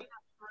throat?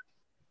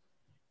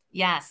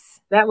 Yes.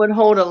 That would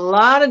hold a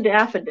lot of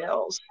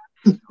daffodils.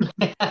 Yes,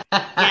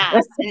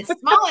 and it's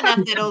small enough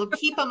that it'll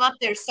keep them up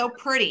there so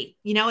pretty.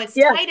 You know, it's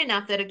tight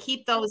enough that it'll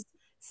keep those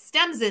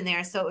stems in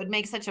there so it would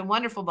make such a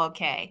wonderful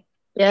bouquet.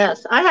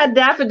 Yes, I had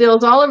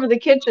daffodils all over the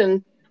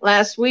kitchen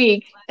last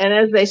week, and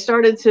as they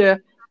started to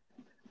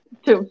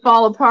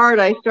fall apart,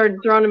 I started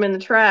throwing them in the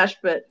trash,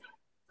 but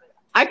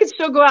I could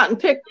still go out and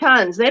pick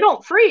tons. They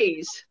don't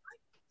freeze.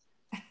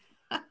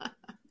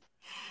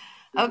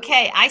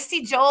 Okay, I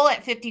see Joel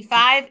at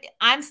 55.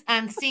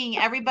 I'm seeing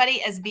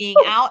everybody as being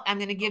out. I'm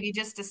going to give you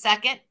just a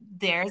second.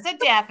 There's a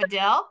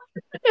daffodil.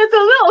 It's a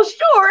little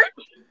short.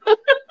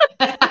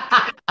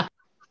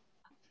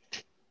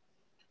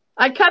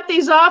 I cut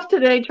these off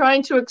today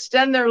trying to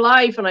extend their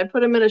life, and I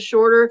put them in a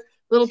shorter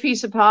little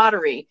piece of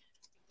pottery,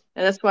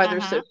 and that's why they're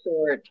so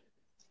short.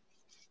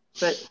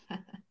 But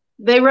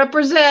they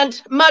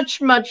represent much,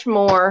 much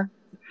more.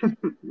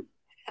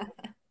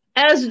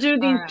 As do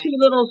these two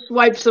little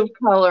swipes of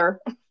color.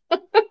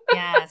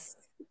 Yes.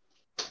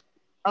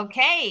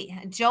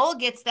 Okay. Joel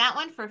gets that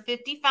one for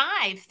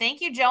 55. Thank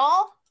you,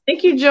 Joel.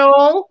 Thank you,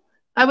 Joel.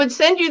 I would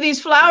send you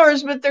these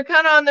flowers, but they're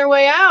kind of on their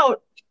way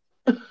out.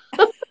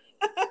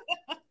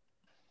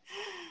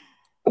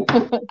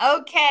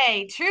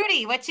 Okay.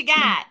 Trudy, what you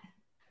got?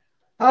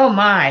 Oh,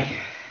 my.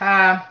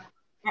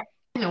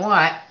 You know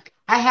what?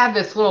 I have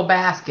this little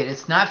basket.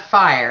 It's not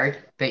fired,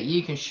 but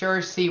you can sure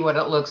see what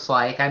it looks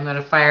like. I'm going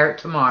to fire it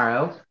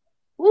tomorrow.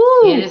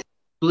 Woo! It is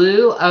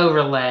blue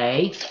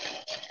overlay,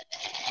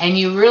 and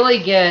you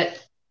really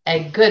get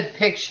a good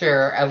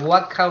picture of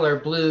what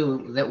color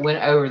blue that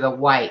went over the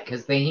white,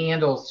 because the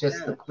handle's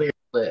just the clear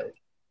blue,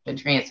 the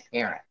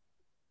transparent.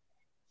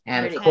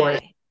 And of course,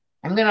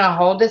 I'm going to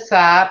hold this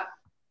up.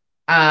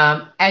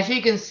 As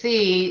you can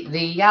see, the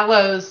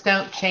yellows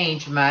don't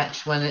change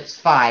much when it's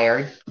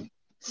fired.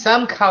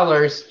 Some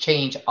colors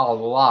change a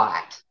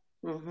lot.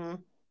 Mm-hmm.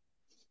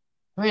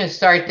 I'm going to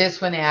start this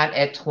one out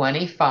at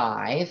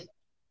 25.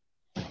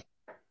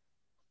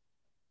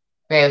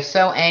 I was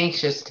so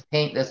anxious to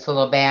paint this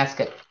little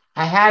basket.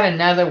 I had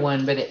another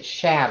one, but it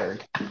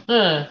shattered.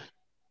 Oh.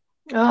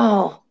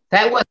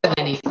 That wasn't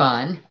any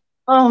fun.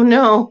 Oh,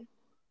 no.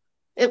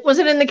 Was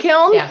it in the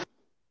kiln? Yeah.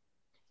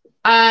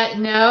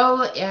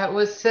 No, it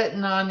was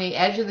sitting on the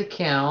edge of the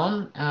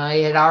kiln.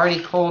 It had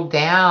already cooled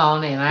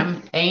down, and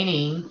I'm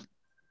painting,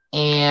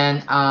 and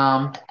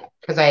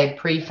because I had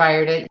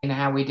pre-fired it, you know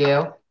how we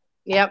do.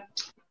 Yep.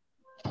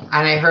 And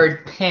I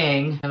heard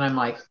ping, and I'm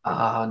like,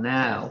 oh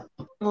no.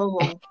 Oh.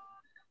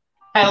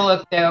 I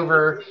looked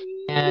over,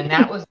 and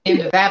that was the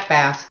end of that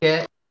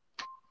basket.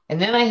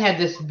 And then I had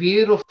this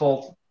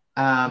beautiful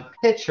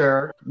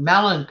pitcher,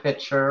 melon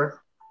pitcher,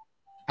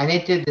 and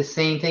it did the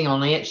same thing,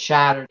 only it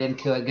shattered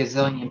into a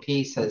gazillion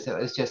pieces. It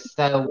was just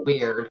so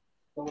weird.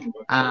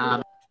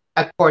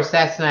 Of course,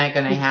 that's not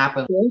going to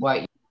happen with what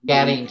you're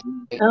getting.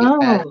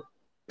 Oh.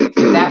 If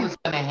that was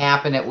going to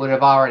happen, it would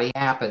have already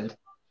happened.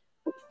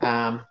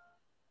 So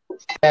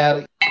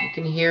you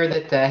can hear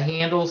that the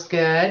handle's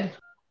good.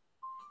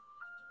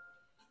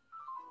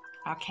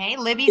 Okay,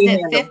 Libby's at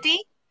 50.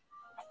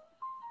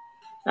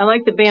 I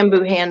like the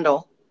bamboo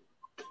handle.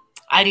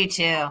 I do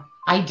too.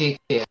 I do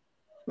too.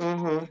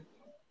 Mm-hmm.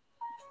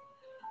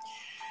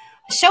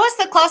 Show us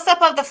the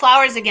close-up of the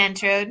flowers again,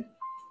 Trude.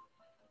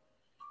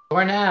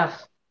 Sure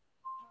enough.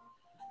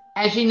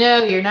 As you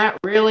know, you're not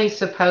really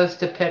supposed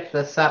to pick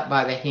this up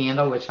by the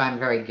handle, which I'm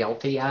very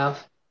guilty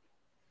of.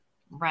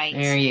 Right.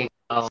 There you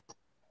go.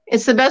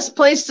 It's the best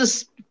place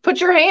to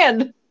put your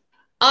hand.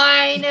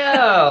 I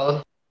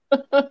know.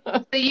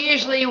 So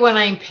usually when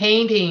I'm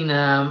painting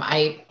them,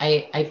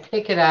 I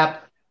pick it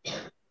up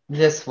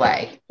this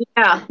way.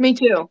 Yeah, me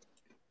too.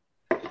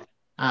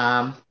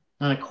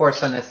 And of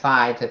course on the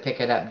sides I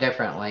pick it up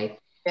differently.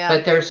 Yeah.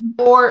 But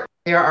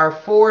there are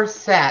 4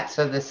 sets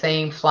of the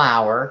same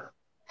flower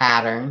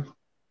pattern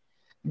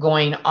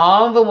going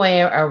all the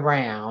way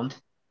around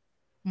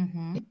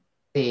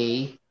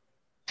the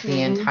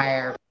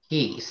entire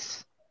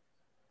piece.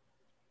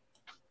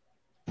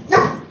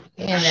 And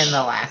then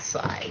the last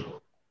side.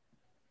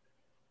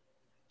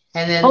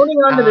 And then holding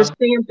on to the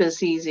stamp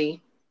is easy.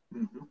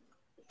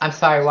 I'm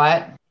sorry,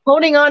 what?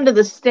 Holding on to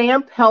the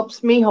stamp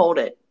helps me hold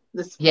it.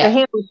 The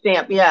handle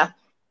stamp, yeah.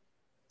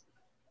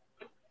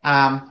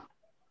 I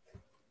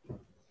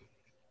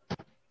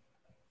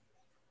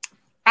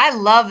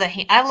love the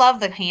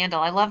handle.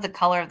 I love the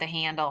color of the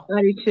handle.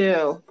 I do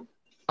too.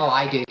 Oh,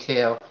 I do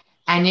too.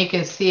 And you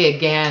can see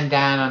again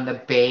down on the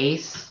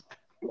base,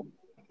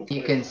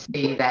 you can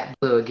see that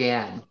blue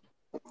again.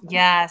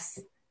 Yes,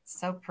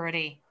 so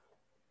pretty.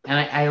 And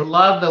I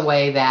love the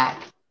way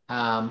that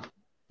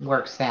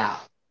works out.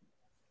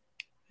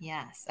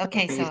 Yes.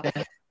 Okay, so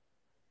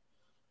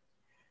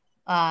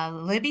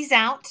Libby's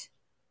out,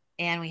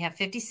 and we have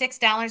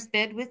 $56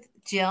 bid with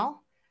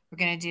Jill. We're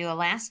going to do a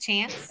last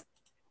chance,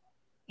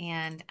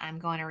 and I'm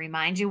going to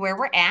remind you where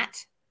we're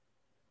at.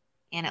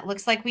 And it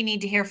looks like we need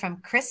to hear from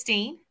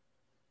Christine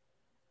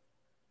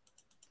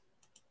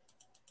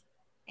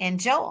and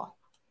Joel.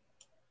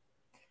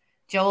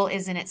 Joel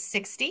is in at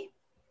 60.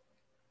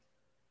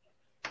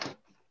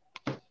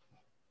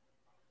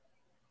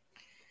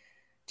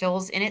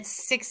 Joel's in at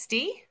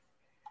 60.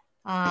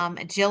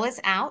 Jill is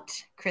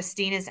out.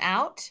 Christine is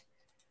out.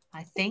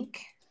 I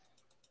think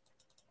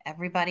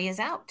everybody is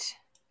out.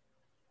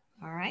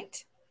 All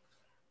right.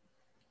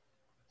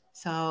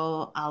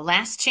 So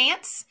last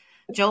chance.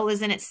 Joel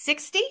is in at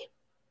 60.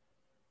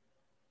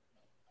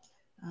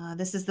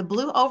 This is the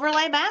blue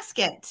overlay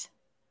basket.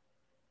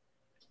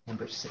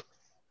 Number 6.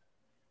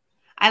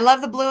 I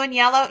love the blue and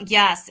yellow.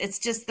 Yes, it's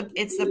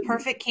the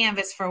perfect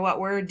canvas for what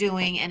we're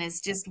doing, and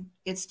it's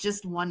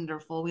just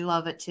wonderful. We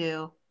love it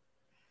too.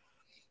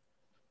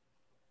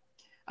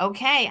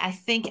 Okay, I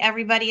think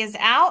everybody is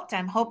out.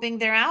 I'm hoping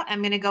they're out. I'm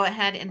going to go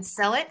ahead and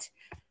sell it,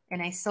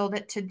 and I sold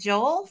it to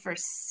Joel for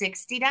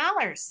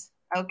 $60.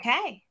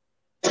 Okay.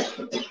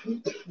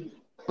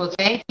 Well,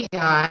 thank you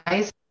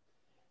guys.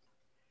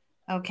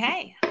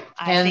 Okay,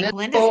 I think this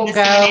Linda's will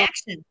missing in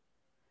action.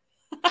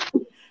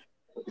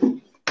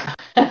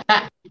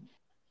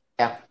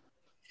 Yeah.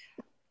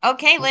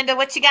 Okay, Linda,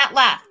 what you got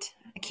left?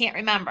 I can't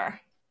remember.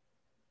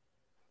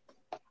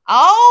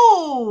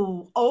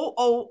 Oh,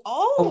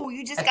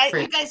 you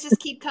guys just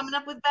keep coming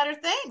up with better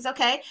things.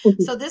 Okay.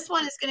 So this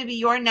one is going to be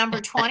your number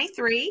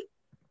 23.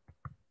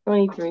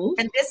 23.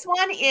 And this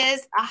one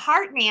is a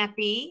heart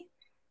nappy,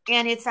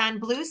 and it's on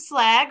blue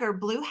slag or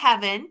blue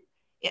heaven.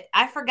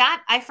 I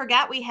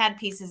forgot we had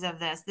pieces of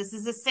this. This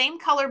is the same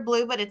color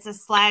blue, but it's a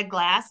slag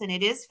glass, and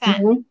it is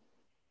Fenton.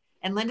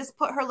 And Linda's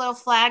put her little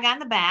flag on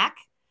the back.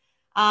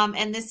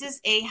 And this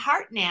is a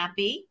heart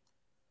nappy.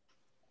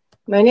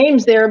 My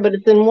name's there, but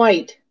it's in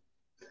white.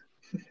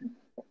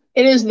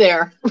 It is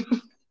there.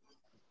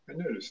 I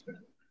noticed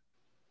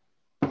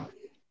that.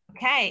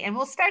 Okay, and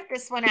we'll start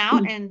this one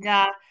out. And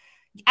I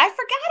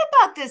forgot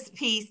about this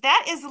piece.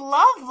 That is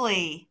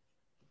lovely.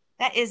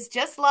 That is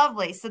just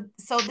lovely. So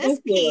this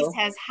piece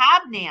has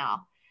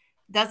hobnail,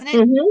 doesn't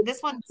it?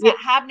 This one's got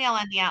hobnail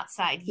on the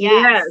outside.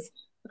 Yes.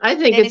 I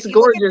think it's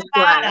gorgeous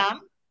glass.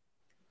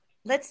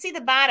 Let's see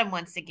the bottom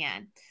once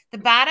again. The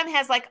bottom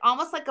has like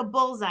almost like a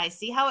bullseye.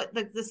 See how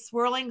the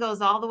swirling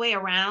goes all the way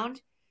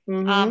around?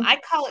 I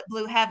call it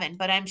blue heaven,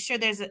 but I'm sure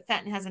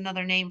Fenton has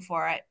another name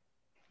for it.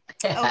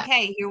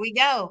 Okay, here we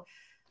go.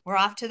 We're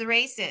off to the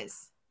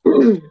races.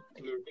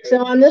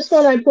 So on this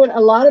one, I put a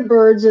lot of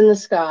birds in the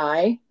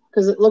sky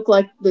because it looked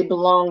like they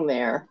belong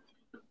there.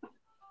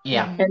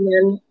 Yeah.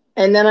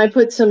 And then I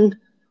put some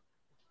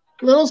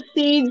little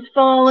seeds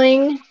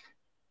falling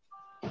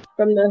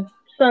from the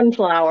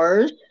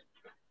sunflowers.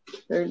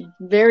 They're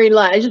very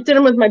light. I just did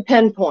them with my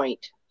pen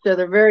point, so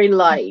they're very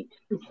light.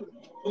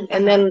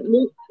 And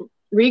then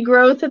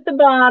regrowth at the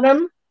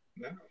bottom.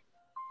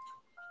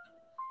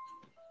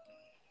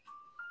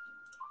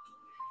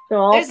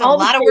 So there's a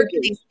lot of work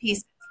in these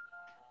pieces.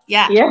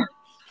 Yeah. And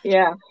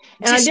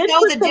to show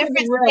the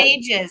different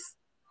stages.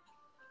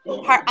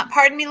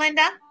 Pardon me,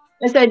 Linda?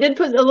 I said I did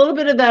put a little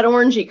bit of that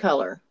orangey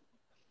color.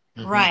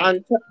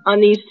 Right.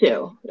 On these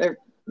two.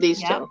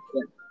 These two.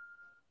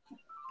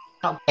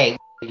 Yeah. Okay.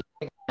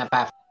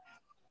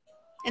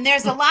 And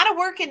there's a lot of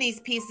work in these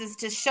pieces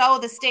to show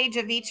the stage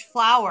of each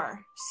flower.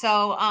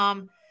 So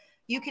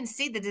you can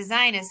see the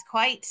design is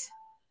quite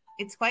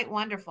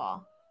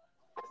wonderful.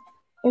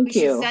 Thank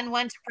you. We should send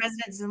one to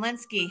President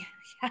Zelensky.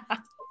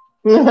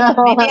 Maybe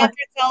after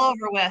it's all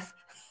over with.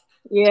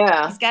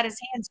 Yeah. He's got his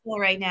hands full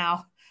right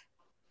now.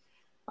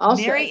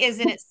 Also, Mary is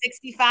in at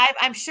 65.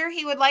 I'm sure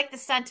he would like the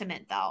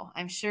sentiment, though.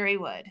 I'm sure he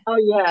would. Oh,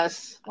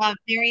 yes.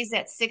 Mary's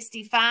at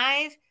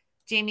 65.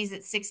 Jamie's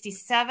at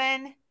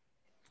 67.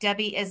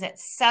 Debbie is at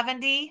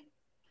 70.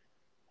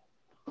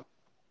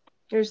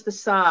 Here's the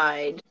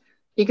side.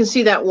 You can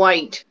see that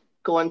white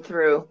going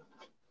through.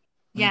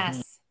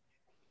 Yes.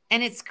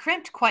 And it's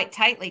crimped quite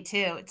tightly,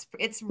 too.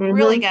 It's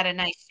really got a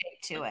nice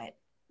shape to it.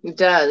 It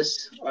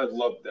does. I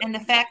love that. And the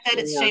fact that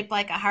it's shaped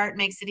like a heart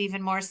makes it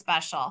even more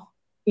special.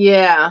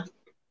 Yeah.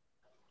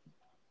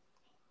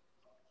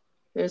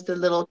 There's the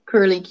little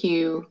curly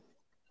Q.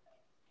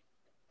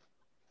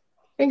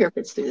 Finger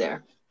fits through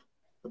there.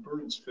 The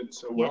birds fit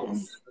so well.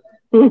 Yes.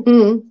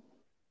 You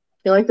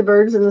like the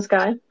birds in the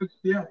sky?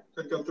 Yeah,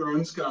 they've got their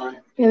own sky.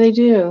 Yeah, they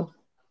do.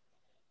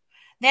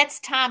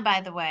 That's Tom,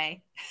 by the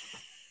way.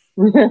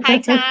 Hi,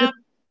 Tom.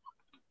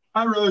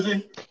 Hi,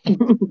 Rosie.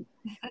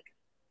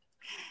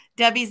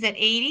 Debbie's at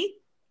 80.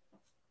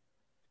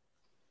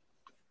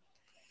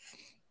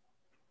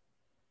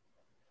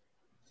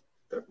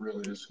 That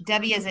really is.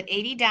 Debbie is at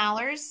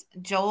 $80.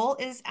 Joel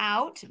is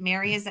out.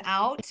 Mary is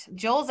out.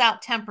 Joel's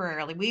out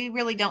temporarily. We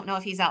really don't know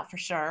if he's out for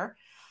sure.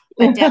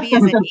 But Debbie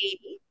is at 80.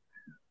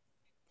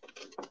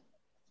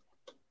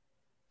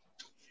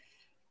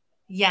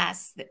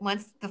 Yes,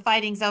 once the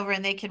fighting's over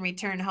and they can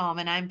return home,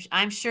 and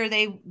I'm sure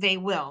they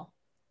will.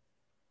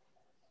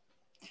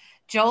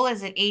 Joel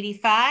is at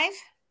 85.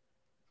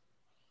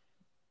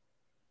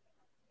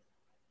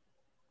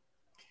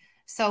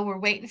 So we're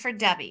waiting for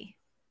Debbie.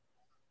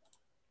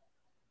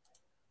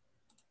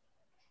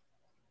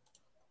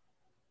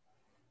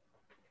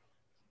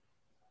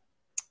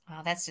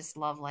 Oh, that's just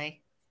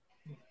lovely.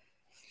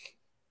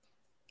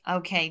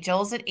 Okay,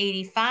 Joel's at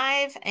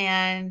 85.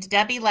 And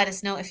Debbie, let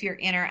us know if you're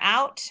in or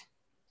out.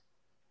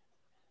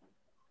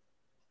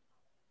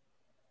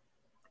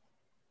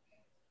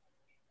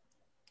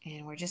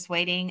 And we're just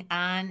waiting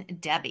on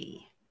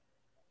Debbie.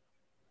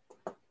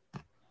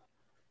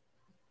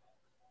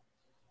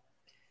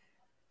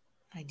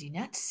 I do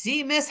not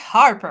see Miss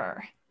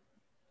Harper.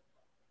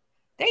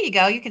 There you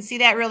go. You can see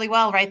that really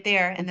well right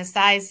there. And the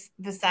size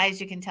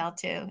you can tell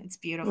too. It's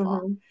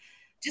beautiful.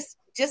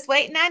 Just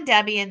waiting on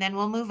Debbie, and then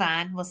we'll move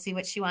on. We'll see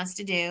what she wants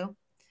to do.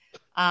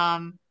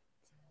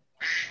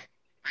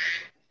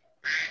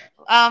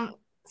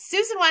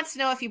 Susan wants to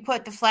know if you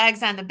put the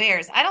flags on the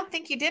bears. I don't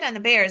think you did on the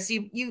bears.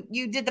 You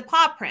did the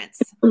paw prints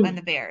on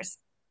the bears.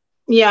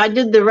 Yeah, I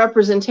did the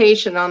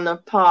representation on the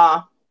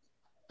paw.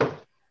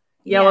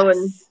 Yellow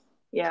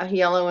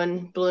yellow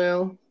and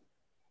blue.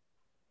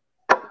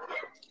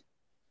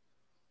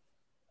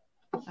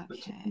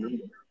 Okay.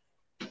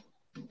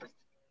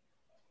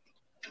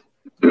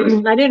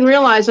 I didn't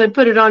realize I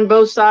put it on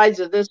both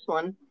sides of this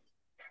one.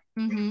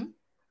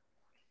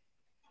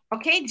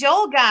 Okay,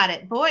 Joel got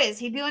it. Boy, is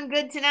he doing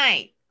good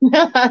tonight.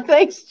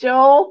 Thanks,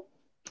 Joel.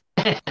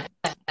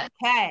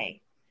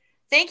 Okay.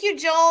 Thank you,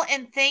 Joel,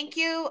 and thank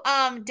you,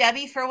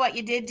 Debbie, for what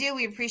you did do.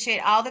 We appreciate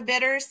all the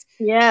bidders.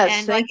 Yes,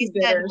 and thank like you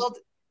said,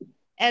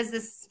 as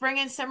the spring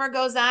and summer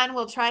goes on,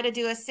 we'll try to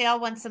do a sale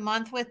once a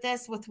month with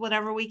this, with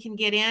whatever we can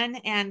get in,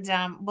 and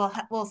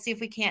we'll see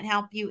if we can't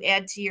help you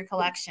add to your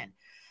collection.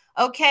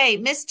 Okay,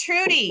 Miss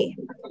Trudy,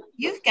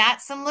 you've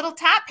got some little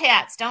top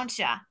hats, don't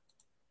you?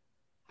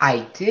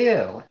 I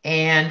do,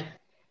 and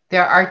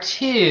there are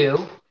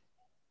two,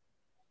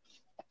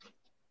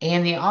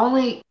 and the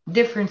only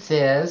difference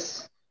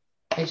is,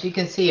 as you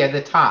can see, are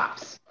the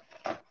tops.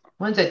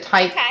 One's a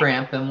tight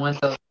crimp, and one's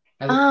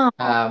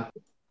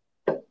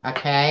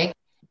okay.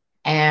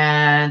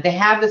 And they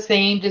have the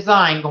same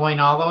design going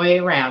all the way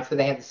around, so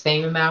they have the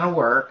same amount of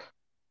work.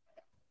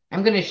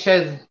 I'm going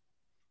to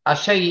I'll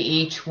show you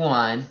each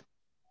one.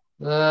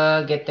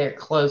 Get there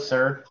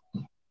closer.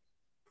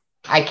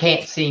 I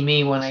can't see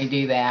me when I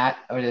do that,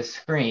 or the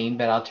screen,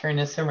 but I'll turn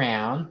this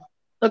around.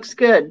 Looks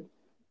good.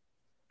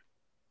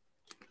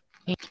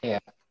 Yeah.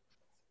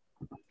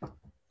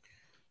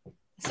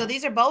 So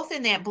these are both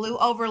in that blue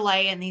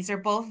overlay, and these are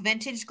both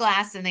vintage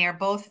glass, and they are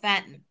both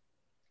Fenton.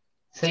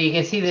 So you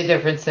can see the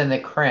difference in the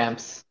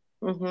crimps.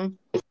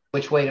 Mm-hmm.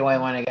 Which way do I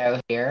want to go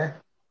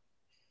here?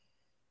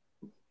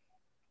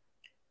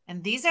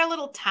 And these are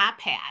little top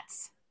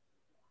hats.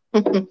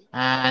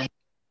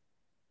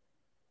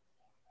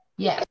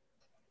 Yes.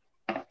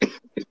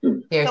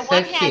 They're so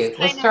so cute.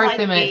 Let's start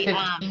them at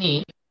 15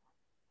 each.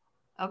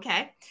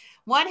 Okay.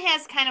 One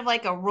has kind of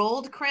like a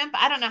rolled crimp.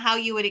 I don't know how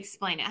you would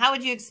explain it. How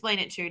would you explain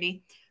it,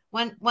 Trudy?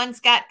 One's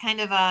got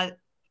kind of a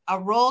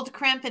rolled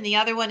crimp, and the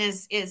other one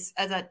is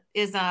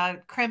a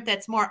crimp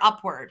that's more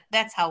upward.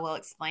 That's how we'll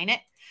explain it.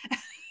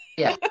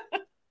 Yeah.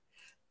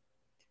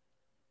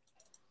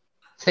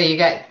 So you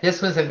got,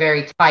 this was a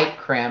very tight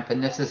crimp,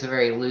 and this is a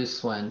very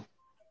loose one.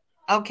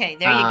 Okay,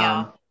 there you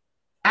go.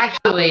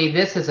 Actually,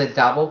 this is a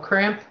double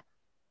crimp.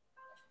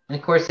 And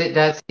of course, it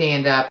does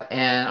stand up,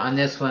 and on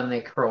this one,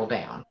 they curl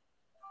down.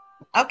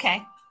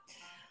 Okay.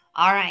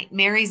 All right.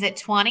 Mary's at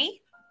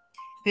 20.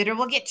 Bidder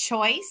will get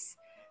choice.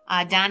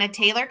 Donna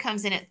Taylor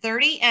comes in at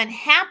 30. And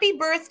happy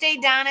birthday,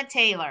 Donna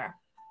Taylor.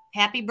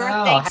 Happy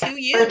birthday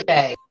to you.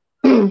 Birthday.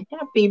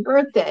 Happy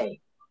birthday.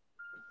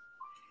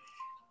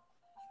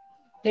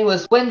 It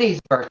was Wendy's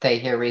birthday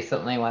here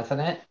recently,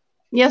 wasn't it?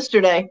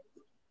 Yesterday.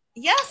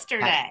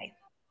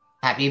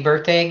 Happy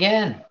birthday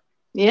again.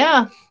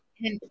 Yeah.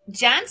 And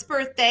John's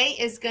birthday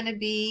is going to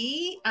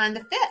be on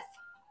the 5th.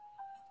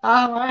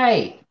 All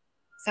right.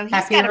 So he's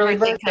happy got a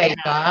birthday coming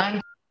up.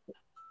 John.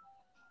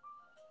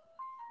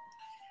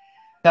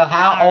 So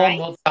how old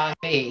will John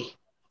be?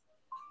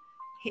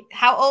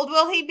 How old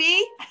will he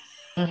be?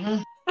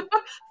 Mm-hmm.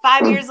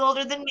 5 years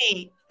older than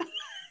me.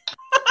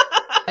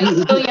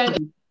 He's still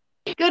young.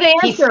 Good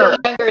answer. He's still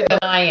younger than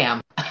I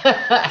am.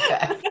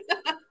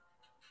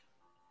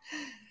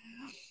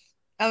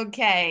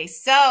 Okay,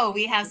 so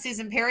we have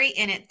Susan Perry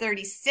in at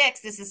 36.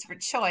 This is for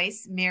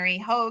choice. Mary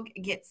Hogue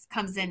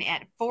comes in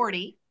at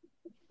 40.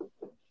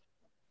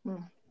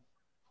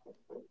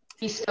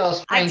 He's still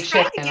spring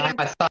chicken. I'm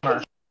a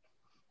summer.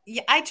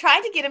 Yeah, I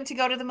tried to get him to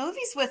go to the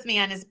movies with me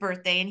on his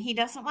birthday, and he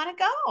doesn't want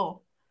to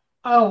go.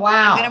 Oh,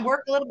 wow. I'm going to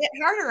work a little bit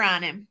harder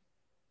on him.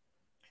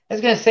 I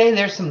was going to say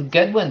there's some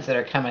good ones that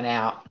are coming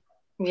out.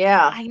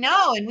 Yeah. I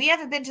know, and we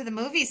haven't been to the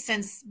movies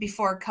since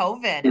before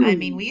COVID. I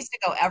mean, we used to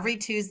go every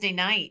Tuesday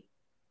night.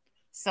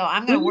 So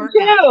I'm going to work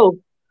on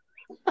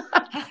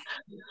it.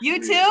 You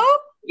too?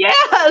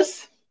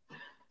 Yes.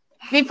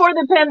 Before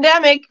the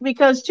pandemic,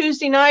 because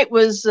Tuesday night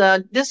was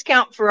a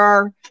discount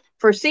for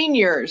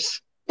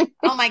seniors.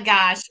 Oh my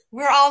gosh.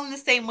 We're all in the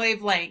same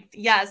wavelength.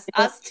 Yes,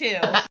 us too.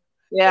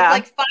 Yeah.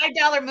 It's like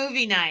 $5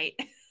 movie night.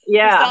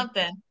 Yeah. Or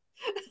something.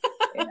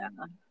 Yeah.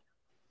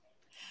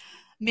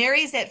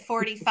 Mary's at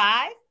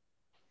 45.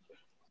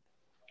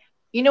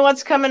 You know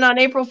what's coming on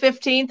April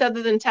 15th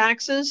other than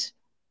taxes?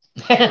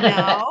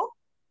 No.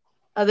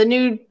 The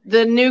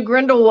new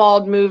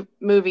Grindelwald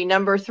movie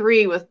number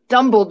 3 with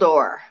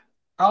Dumbledore.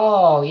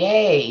 Oh,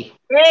 yay.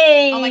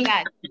 Yay. Oh my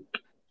God.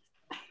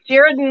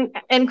 Jared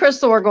and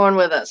Crystal are going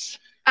with us.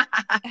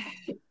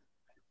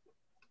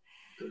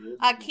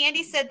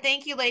 Candy said,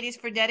 thank you, ladies,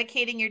 for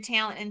dedicating your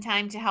talent and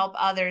time to help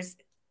others.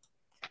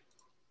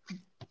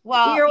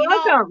 Well, you're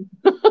welcome.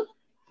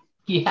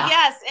 Yeah.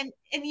 Yes.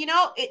 And you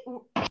know,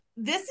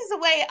 this is a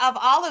way of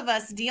all of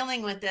us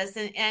dealing with this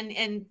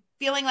and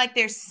feeling like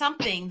there's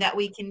something that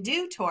we can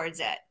do towards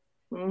it.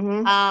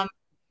 Mm-hmm.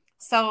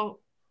 So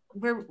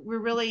we're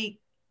really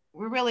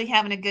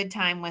having a good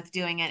time with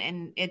doing it,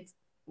 and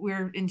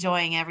we're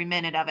enjoying every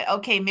minute of it.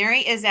 Okay, Mary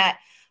is at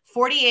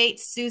 48.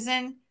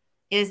 Susan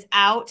is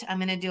out. I'm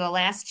going to do a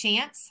last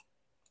chance.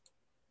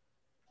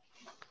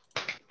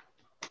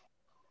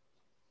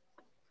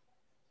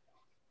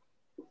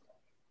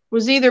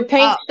 Was either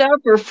paint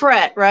stuff or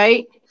fret,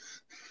 right?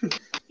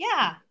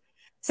 Yeah.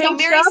 So Pink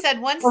Mary stuff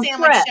said one or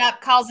sandwich fret?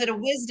 shop calls it a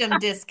wisdom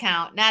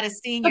discount, not a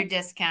senior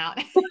discount.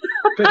 I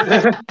like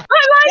That's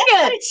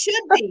what it. it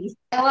should be.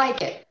 I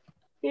like it.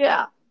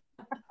 Yeah.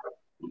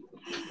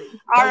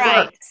 All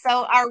right.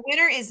 So our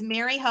winner is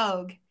Mary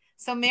Hogue.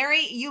 So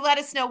Mary, you let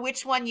us know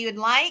which one you'd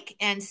like,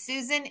 and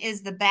Susan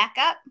is the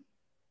backup.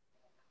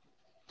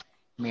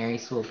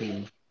 Mary's will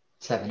be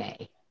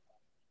 7A.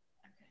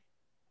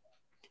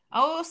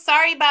 Oh,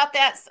 sorry about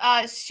that,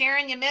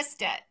 Sharon. You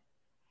missed it.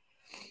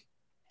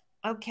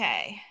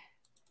 Okay.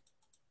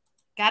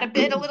 Got to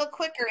bid a little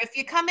quicker. If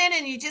you come in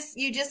and you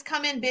just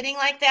come in bidding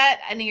like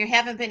that and you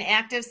haven't been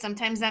active,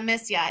 sometimes I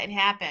miss you. It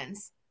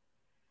happens.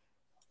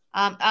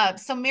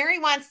 So Mary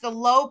wants the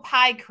low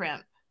pie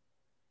crimp.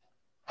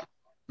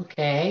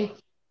 Okay.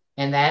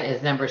 And that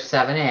is number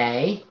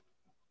 7A.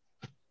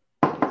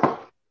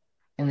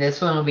 And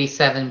this one will be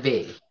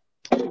 7B.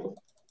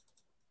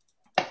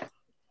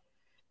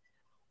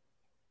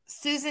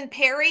 Susan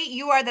Perry,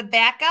 you are the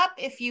backup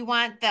if you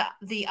want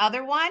the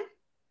other one.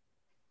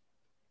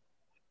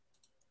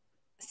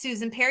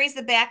 Susan Perry's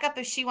the backup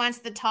if she wants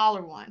the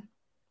taller one.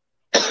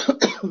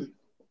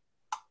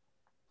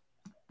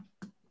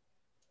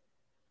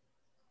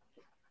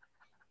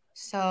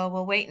 So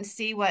we'll wait and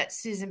see what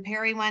Susan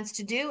Perry wants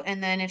to do.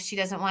 And then if she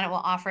doesn't want it, we'll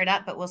offer it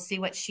up, but we'll see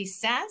what she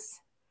says.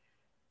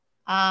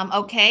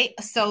 Okay.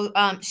 So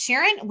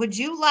Sharon, would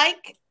you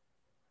like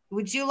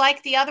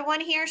the other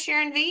one here,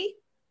 Sharon V?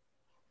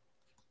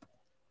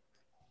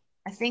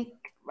 I think,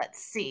 let's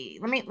see.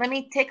 Let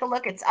me take a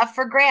look. It's up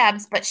for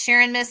grabs, but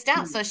Sharon missed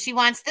out. So she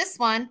wants this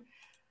one.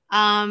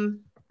 Might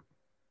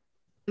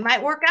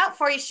work out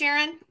for you,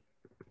 Sharon.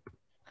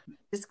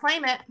 Just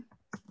claim it.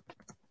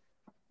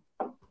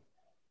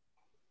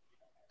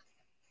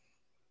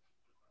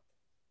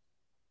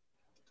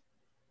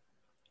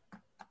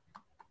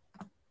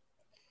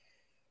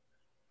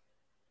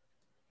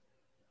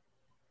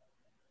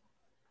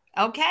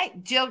 Okay,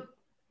 Jill.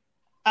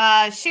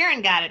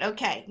 Sharon got it.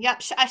 Okay.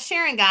 Yep.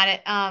 Sharon got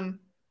it.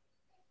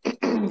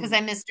 Because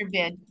I missed her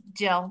bid,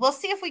 Jill. We'll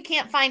see if we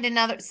can't find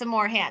some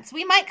more hats.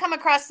 We might come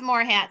across some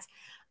more hats.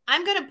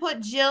 I'm going to put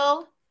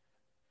Jill.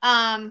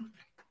 I'm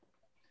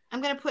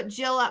going to put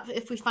Jill up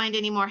if we find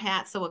any more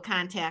hats, so we'll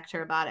contact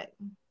her about it.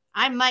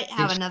 I might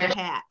have another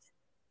hat.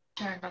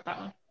 Sharon got that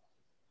one.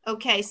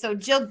 Okay, so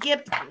Jill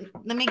Gibb,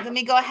 let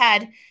me go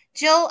ahead.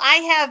 Jill, I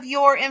have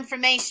your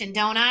information,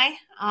 don't I?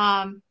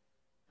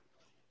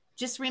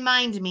 Just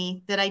remind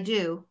me that I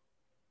do.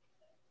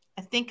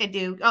 I think I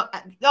do.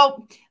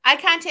 Oh, I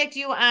contact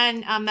you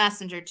on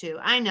Messenger too.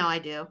 I know I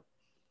do.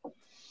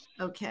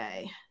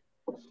 Okay.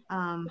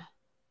 The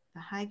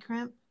high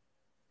crimp.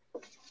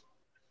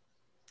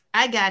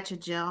 I got you,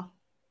 Jill.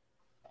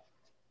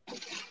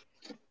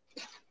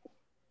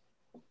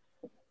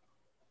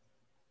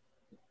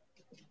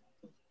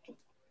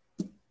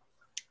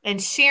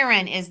 And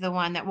Sharon is the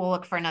one that we'll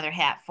look for another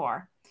hat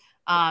for.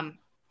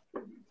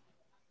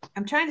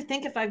 I'm trying to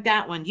think if I've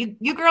got one.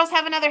 You girls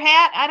have another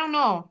hat? I don't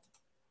know.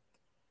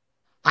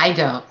 I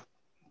don't.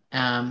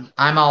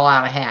 I'm all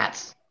out of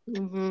hats.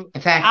 Mm-hmm.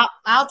 In fact,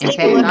 I'll take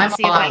a look and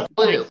see if I can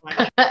blue.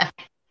 Find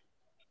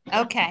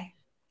one. Okay.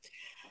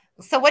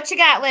 So what you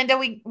got, Linda?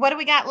 What do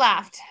we got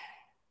left?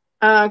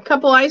 A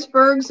couple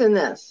icebergs in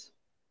this,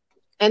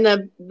 and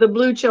the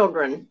blue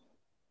children.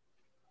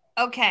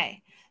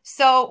 Okay.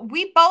 So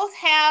we both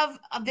have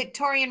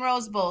Victorian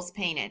rose bowls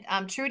painted.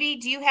 Trudy,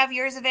 do you have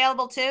yours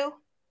available too?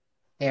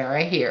 Yeah,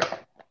 right here.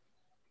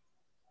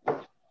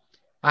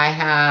 I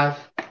have.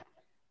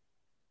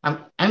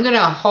 I'm going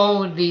to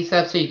hold these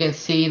up so you can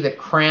see the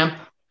crimp.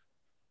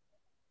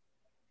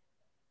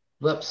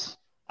 Whoops.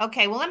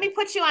 Okay, well, let me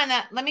put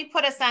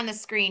us on the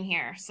screen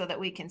here so that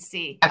we can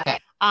see. Okay.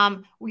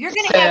 You're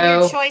going to have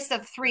your choice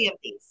of 3 of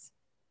these.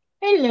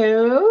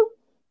 Hello.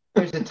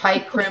 There's a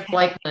tight crimp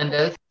like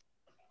Linda's.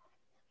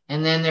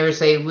 And then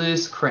there's a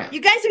loose crimp.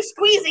 You guys are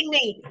squeezing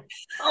me.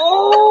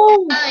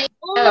 Oh,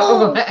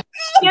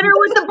 get her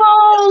with the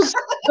balls.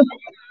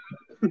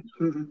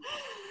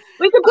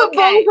 We could put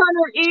balls on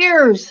her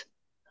ears.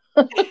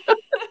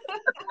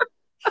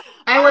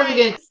 I wasn't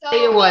going to tell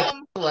you what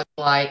it looked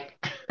like.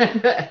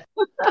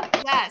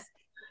 Yes.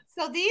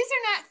 So these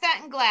are not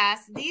satin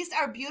glass. These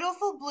are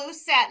beautiful blue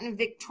satin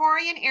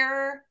Victorian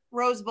era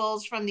rose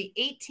bowls from the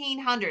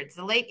 1800s,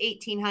 the late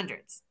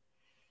 1800s.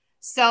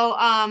 So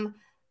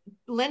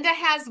Linda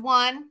has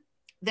one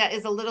that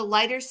is a little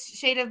lighter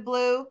shade of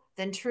blue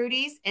than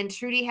Trudy's, and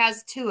Trudy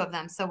has 2 of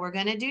them. So we're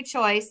going to do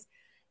choice.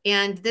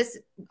 And this,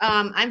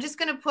 I'm just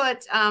going to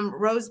put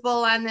rose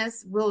bowl on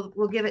this. We'll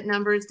give it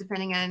numbers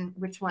depending on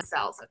which one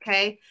sells.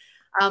 Okay.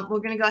 We're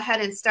going to go ahead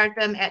and start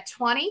them at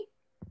 20.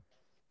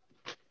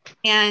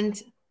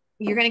 And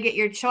you're going to get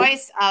your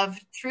choice of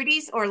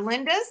Trudy's or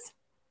Linda's.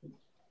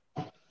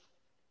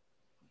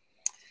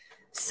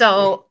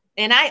 So,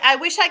 and I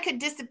wish I could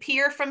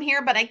disappear from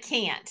here, but I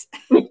can't.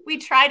 We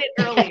tried it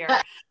earlier.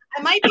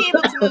 I might be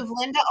able to move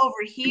Linda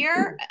over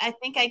here. I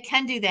think I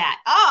can do that.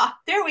 Oh,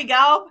 there we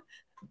go.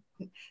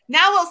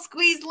 Now we'll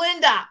squeeze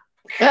Linda.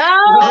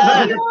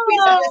 Oh,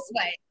 Squeeze her this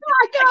way.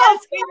 I gotta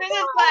squeeze her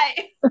this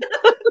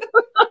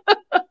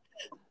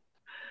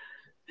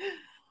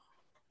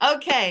way.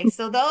 Okay,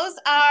 so those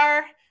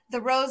are the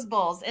rose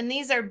bowls, and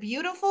these are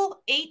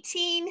beautiful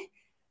 18.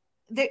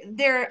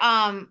 They're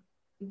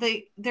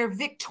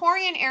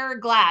Victorian era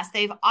glass.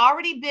 They've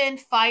already been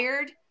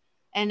fired,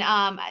 and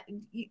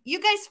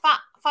you guys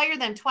fire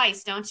them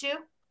twice, don't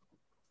you?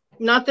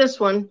 not this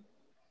one.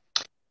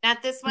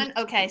 Not this one.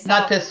 Okay, so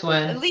not this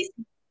one. At least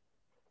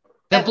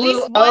The at blue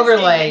least once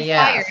overlay, they've been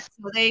fired.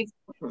 yes.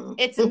 So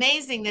it's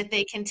amazing that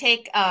they can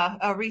take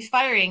a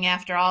refiring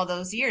after all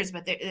those years,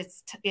 but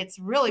it's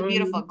really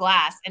beautiful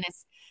glass, and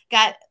it's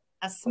got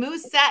a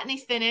smooth satiny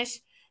finish,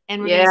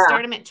 and we're going to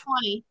start them at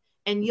 20,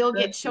 and you'll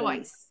get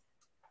choice.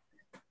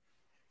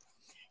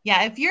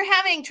 Yeah, if you're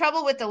having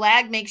trouble with the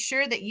lag, make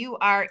sure that you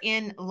are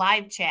in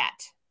live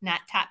chat,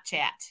 not top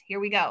chat. Here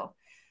we go.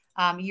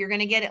 You're going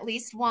to get at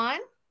least one.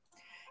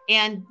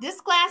 And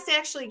this glass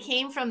actually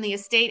came from the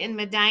estate in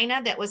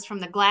Medina that was from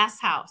the glass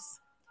house.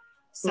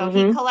 So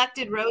he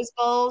collected rose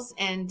bowls,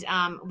 and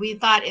we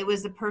thought it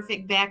was the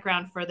perfect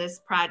background for this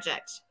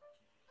project.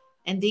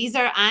 And these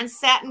are on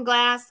satin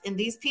glass, and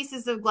these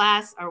pieces of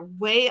glass are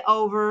way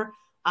over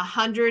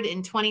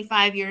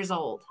 125 years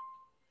old.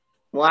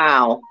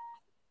 Wow.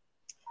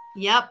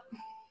 Yep.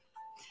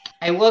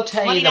 I will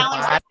tell you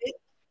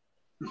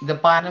the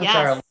bottoms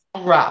are a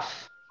little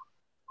rough.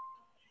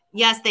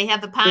 Yes, they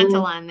have the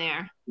pontil on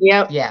there.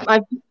 Yep. Yeah.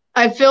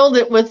 I filled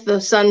it with the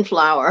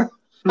sunflower.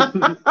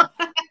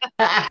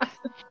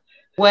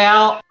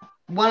 Well,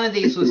 one of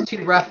these was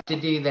too rough to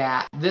do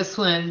that. This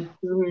one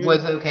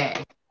was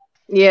okay.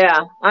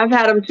 Yeah, I've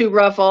had them too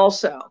rough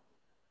also.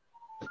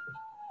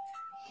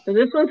 So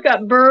this one's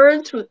got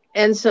birds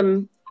and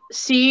some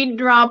seed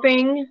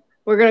dropping.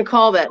 We're going to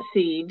call that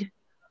seed.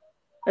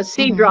 A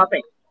seed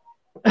dropping.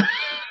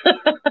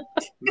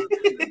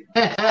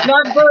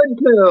 Not bird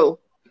poo.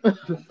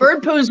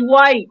 Bird poo's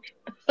white.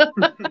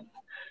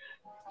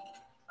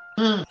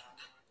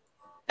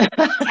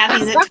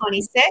 Kathy's at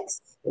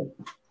 26.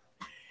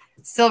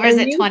 Silver's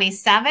at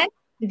 27.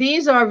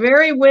 These are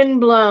very wind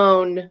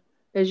blown,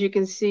 as you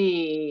can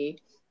see.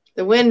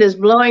 The wind is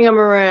blowing them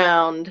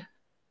around.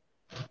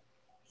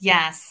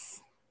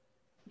 Yes.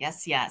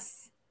 Yes,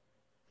 yes.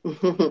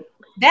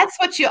 That's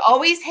what you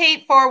always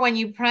hate for when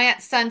you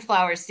plant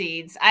sunflower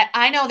seeds.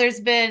 I know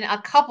there's been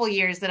a couple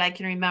years that I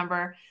can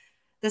remember.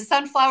 The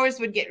sunflowers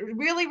would get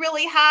really,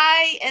 really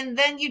high, and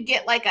then you'd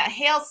get like a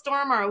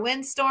hailstorm or a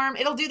windstorm.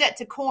 It'll do that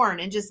to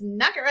corn and just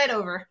knock it right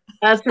over.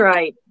 That's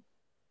right.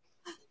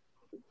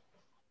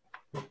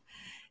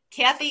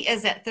 Kathy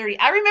is at 30.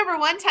 I remember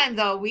one time,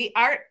 though,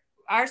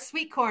 our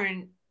sweet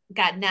corn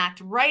got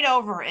knocked right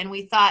over, and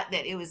we thought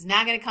that it was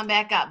not going to come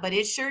back up, but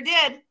it sure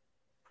did.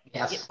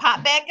 Yes. It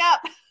popped back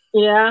up.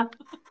 Yeah.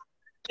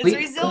 It's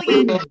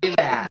resilient. We'll do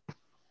that.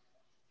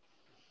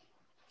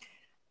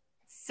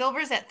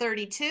 Silver's at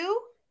 32.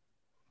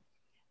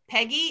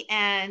 Peggy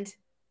and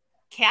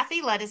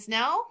Kathy, let us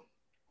know.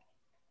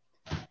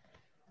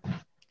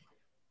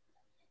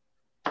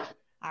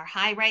 Our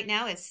high right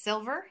now is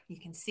Silver. You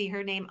can see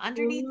her name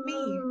underneath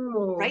me,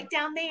 right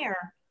down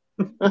there.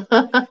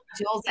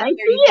 Joel's at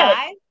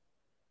 35.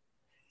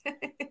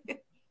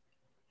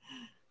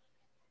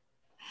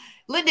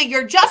 Linda,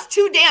 you're just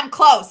too damn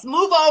close.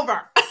 Move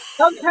over.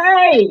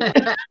 Okay.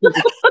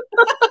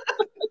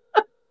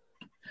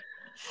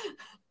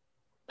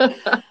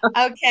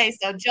 Okay,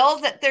 so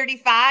Joel's at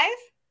 35.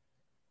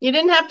 You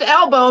didn't have to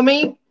elbow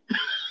me.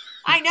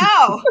 I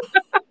know.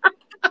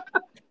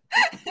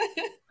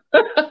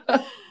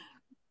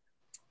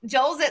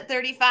 Joel's at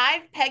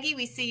 35. Peggy,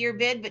 we see your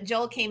bid, but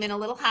Joel came in a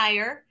little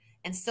higher.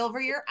 And Silver,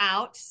 you're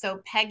out.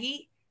 So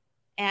Peggy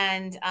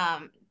and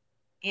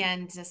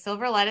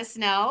Silver, let us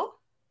know.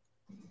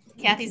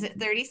 Kathy's at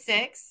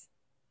 36.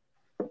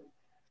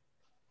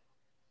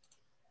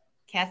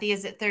 Kathy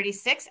is at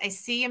 36. I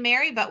see you,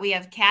 Mary, but we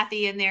have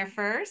Kathy in there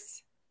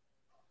first.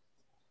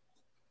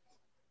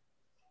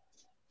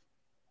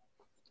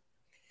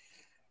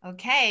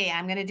 Okay,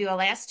 I'm going to do a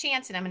last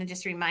chance, and I'm going to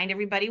just remind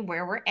everybody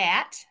where we're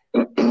at.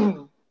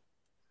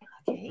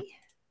 Okay.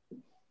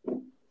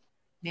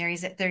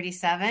 Mary's at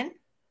 37.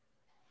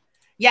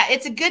 Yeah,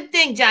 it's a good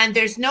thing, John.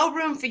 There's no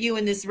room for you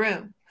in this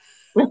room,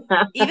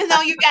 even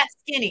though you got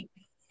skinny.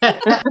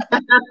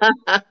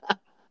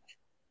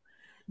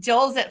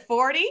 Joel's at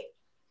 40.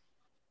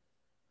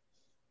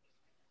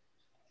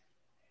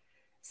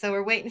 So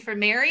we're waiting for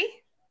Mary.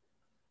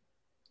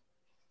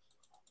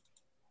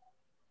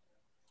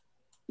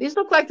 These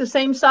look like the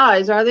same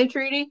size, are they,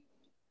 Trudy?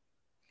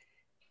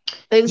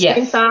 They the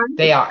same size?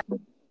 They are.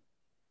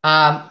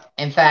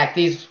 In fact,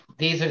 these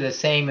are the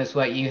same as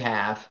what you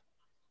have,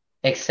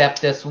 except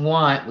this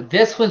one.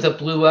 This one's a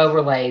blue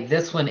overlay.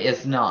 This one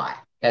is not.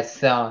 That's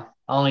the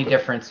only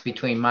difference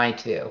between my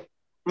two.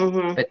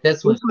 But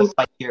this one looks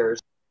like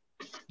yours.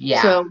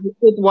 Yeah. So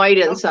with white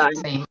inside.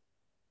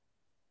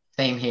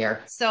 Same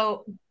here.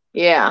 So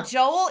yeah,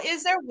 Joel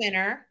is our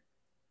winner,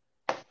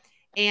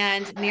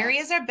 and Mary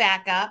is our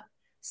backup.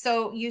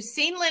 So you've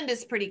seen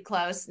Linda's pretty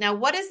close. Now,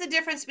 what is the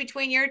difference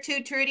between your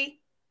two,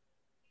 Trudy?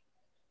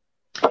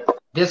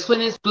 This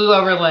one is blue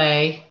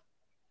overlay.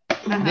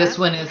 This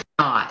one is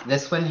not.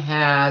 This one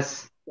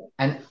has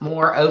a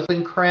more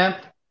open crimp.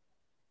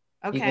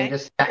 Okay. You can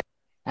just,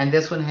 and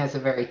this one has a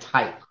very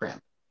tight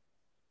crimp.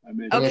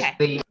 Okay. It's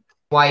the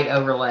white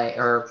overlay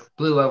or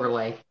blue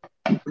overlay.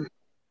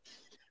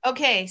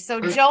 Okay,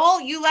 so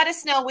Joel, you let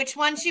us know which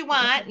ones you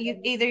want. You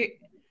either.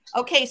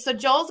 Okay, so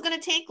Joel's going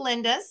to take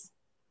Linda's.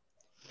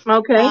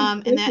 Okay.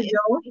 And that is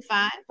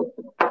 25.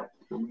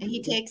 And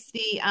he takes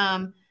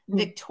the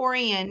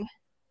Victorian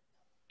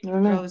I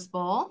don't know. Rose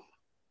Bowl.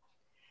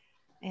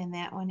 And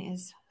that one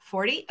is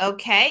 40.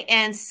 Okay.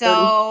 And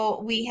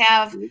so we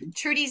have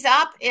Trudy's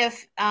up.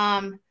 If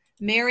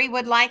Mary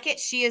would like it,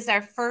 she is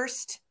our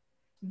first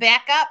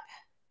backup.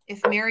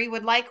 If Mary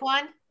would like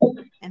one,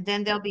 and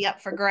then they'll be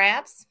up for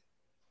grabs.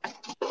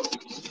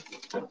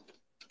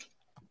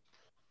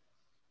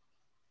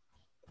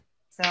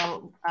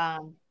 So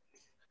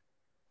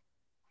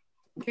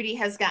Trudy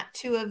has got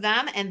 2 of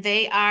them, and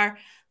they are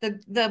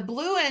the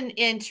blue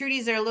and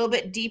Trudy's are a little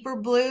bit deeper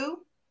blue.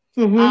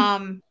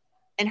 And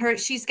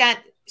she's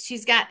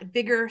got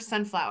bigger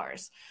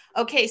sunflowers.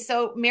 Okay,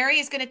 so Mary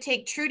is going to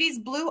take Trudy's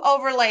blue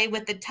overlay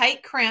with the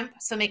tight crimp.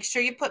 So make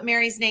sure you put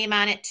Mary's name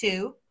on it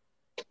too.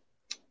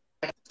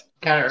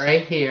 Got it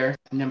right here,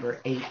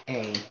 number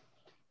 8A.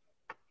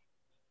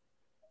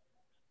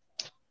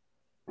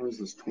 What is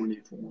this,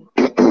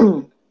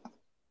 24?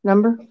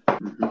 Number?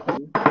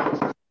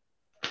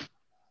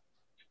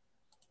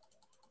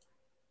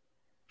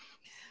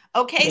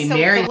 Okay, Hey, so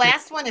Mary. the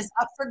last one is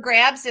up for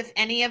grabs if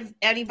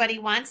anybody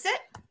wants it.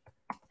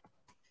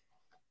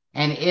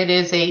 And it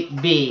is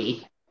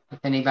 8B, if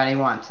anybody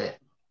wants it.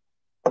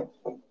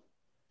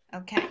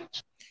 Okay.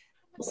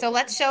 So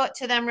let's show it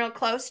to them real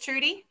close,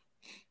 Trudy.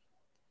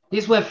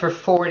 These went for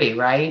 40,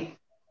 right?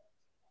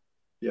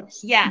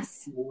 Yes.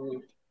 Yes.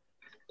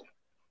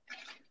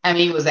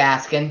 Emmy was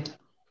asking.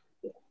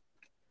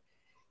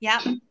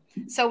 Yep.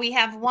 So we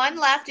have one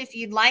left if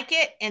you'd like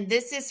it. And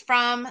this is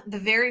from the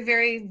very,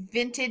 very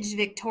vintage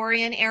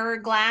Victorian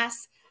era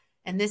glass.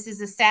 And this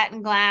is a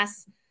satin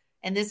glass.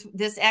 And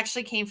this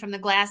actually came from the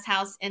glass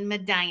house in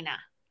Medina.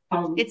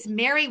 It's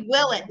Mary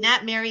Willett,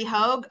 not Mary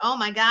Hogue. Oh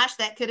my gosh,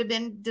 that could have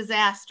been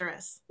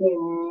disastrous.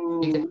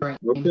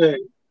 Okay.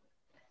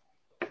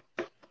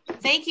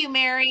 Thank you,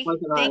 Mary.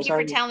 Thank you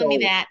for telling me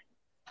that.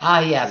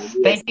 Ah, yes.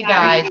 Thank you,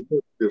 guys.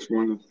 This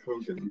one of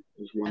Hogan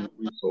is one that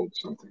we sold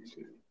something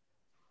to.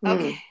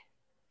 Okay.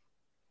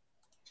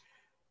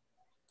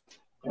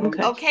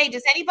 Okay. Okay,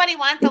 does anybody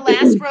want the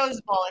last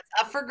Rose Bowl? It's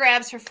up for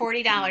grabs for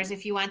 $40.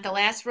 If you want the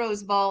last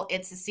Rose Bowl,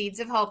 it's the Seeds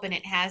of Hope, and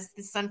it has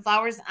the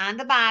sunflowers on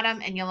the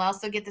bottom, and you'll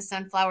also get the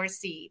sunflower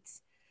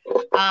seeds.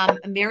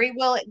 Mary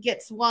Willett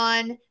gets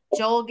one,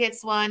 Joel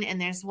gets one,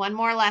 and there's one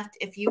more left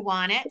if you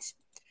want it.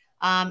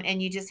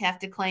 And you just have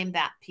to claim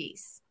that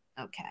piece.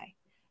 Okay.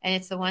 And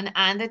it's the one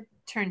on the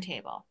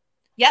turntable.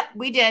 Yep,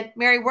 we did.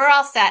 Mary, we're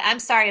all set. I'm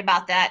sorry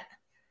about that.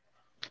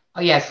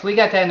 Oh, yes, we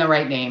got that in the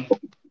right name.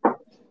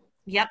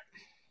 Yep.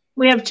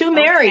 We have 2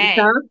 Marys, Okay.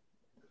 huh?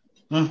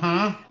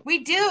 Mm-hmm. We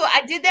do.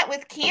 I did that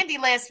with Candy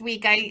last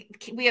week.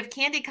 We have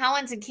Candy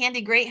Collins and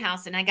Candy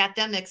Greathouse, and I got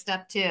them mixed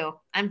up too.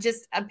 I'm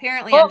just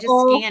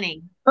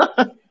scanning.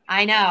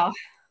 I know.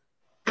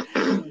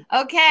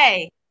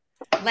 Okay.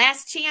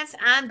 Last chance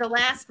on the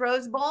last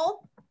Rose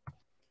Bowl.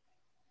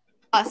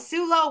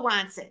 Sue Lowe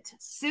wants it.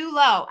 Sue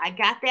Lowe. I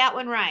got that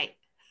one right.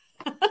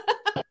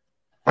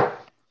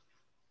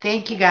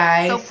 Thank you,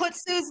 guys. So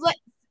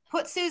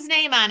put Sue's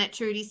name on it,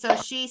 Trudy, so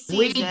she sees it.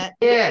 We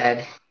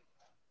did.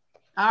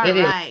 All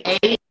right.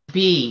 It is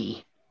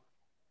 8B.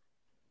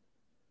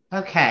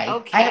 Okay.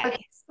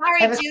 Okay.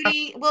 Sorry,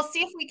 Judy. We'll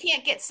see if we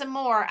can't get some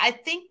more. I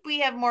think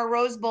we have more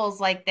Rose Bowls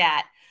like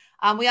that.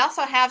 We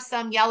also have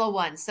some yellow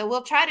ones, so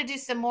we'll try to do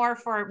some more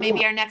for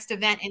maybe our next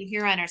event in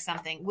Huron or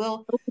something.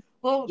 We'll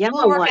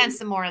work on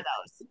some more of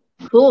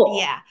those. Cool.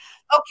 Yeah.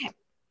 Okay.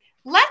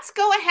 Let's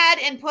go ahead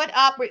and put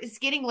up. It's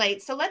getting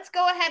late, so let's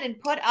go ahead and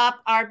put up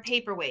our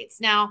paperweights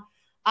now.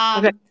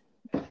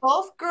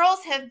 Both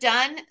girls have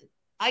done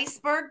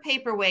iceberg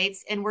paperweights,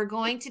 and we're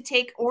going to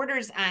take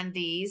orders on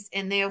these,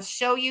 and they'll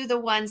show you the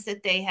ones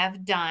that they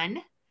have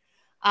done.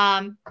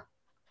 I'm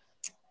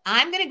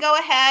going to go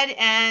ahead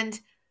and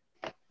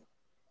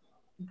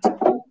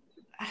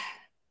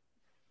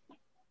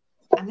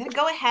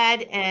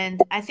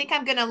I think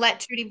I'm going to let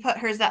Trudy put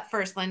hers up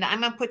first, Linda.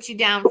 I'm going to put you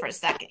down for a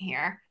second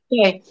here.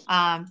 Okay.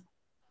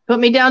 Put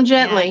me down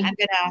gently. I'm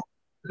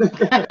going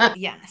to,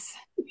 yes.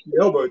 She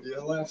elbowed you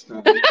last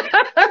time.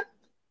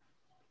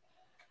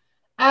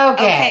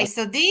 Okay,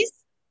 so these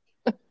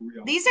are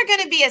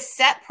going to be a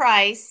set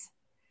price,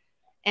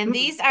 and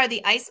these are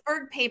the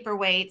iceberg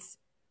paperweights.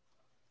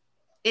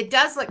 It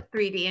does look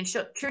 3D, and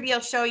Trudy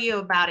will show you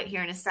about it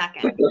here in a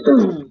second.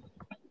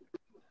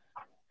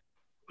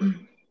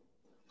 And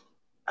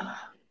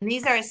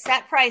these are a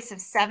set price of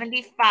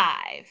 $75.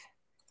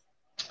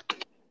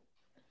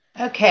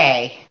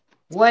 Okay.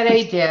 What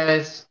I did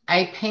is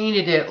I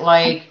painted it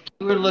like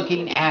you were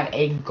looking at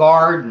a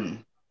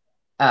garden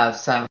of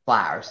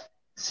sunflowers.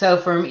 So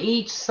from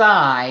each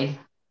side,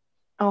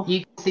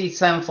 you can see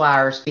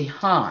sunflowers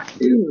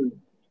behind.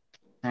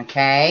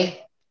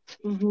 Okay?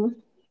 Mm-hmm.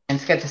 And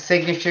it's got the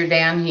signature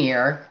down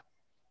here.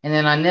 And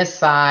then on this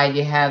side,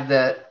 you have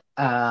the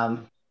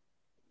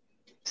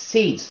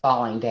seeds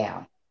falling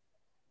down.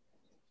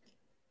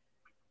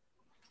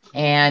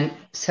 And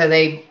so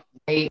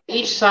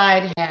each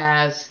side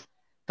has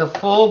the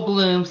full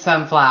bloom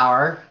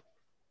sunflower,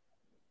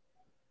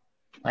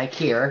 like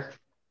here.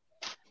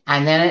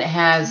 And then it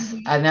has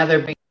another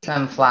big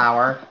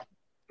sunflower.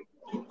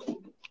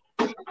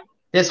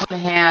 This one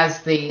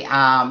has the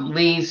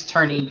leaves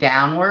turning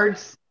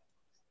downwards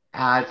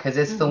because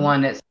it's the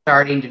one that's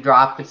starting to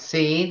drop its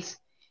seeds.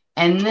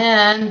 And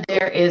then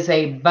there is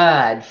a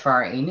bud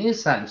for a new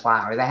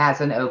sunflower that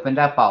hasn't opened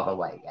up all the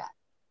way yet.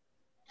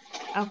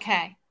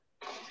 Okay.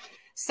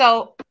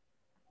 So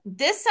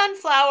this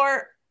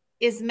sunflower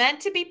is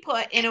meant to be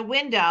put in a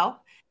window.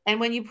 And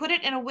when you put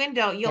it in a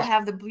window, you'll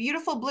have the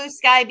beautiful blue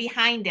sky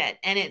behind it.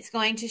 And it's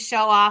going to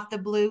show off the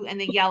blue and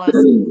the yellows,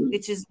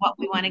 which is what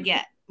we want to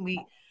get.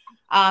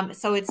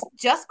 So it's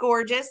just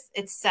gorgeous.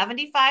 It's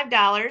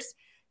 $75.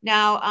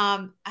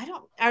 Now,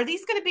 are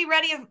these going to be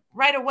ready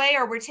right away,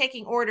 or we're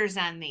taking orders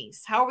on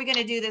these? How are we going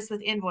to do this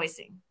with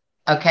invoicing?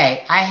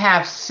 Okay. I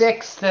have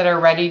 6 that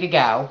are ready to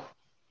go.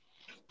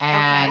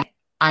 And okay.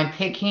 I'm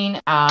picking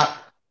up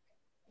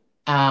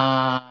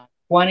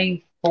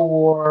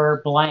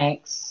 24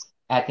 blanks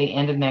at the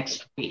end of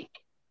next week.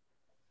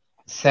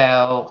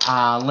 So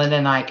Linda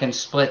and I can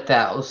split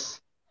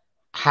those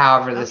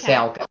however the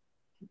sale goes.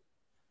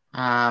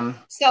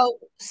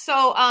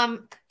 So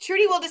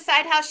Trudy will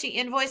decide how she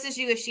invoices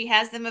you. If she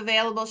has them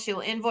available,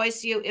 she'll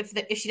invoice you. If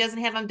she doesn't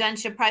have them done,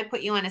 she'll probably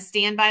put you on a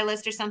standby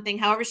list or something.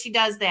 However she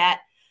does that,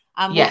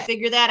 we'll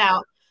figure that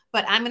out.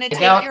 But I'm going to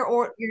take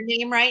your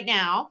name right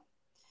now.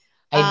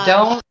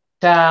 I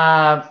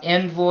don't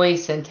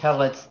invoice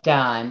until it's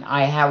done.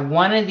 I have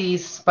one of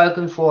these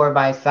spoken for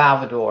by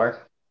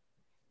Salvador,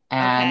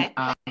 and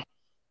but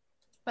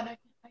I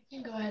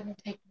can go ahead and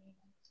take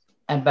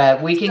names.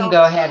 But we can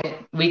go ahead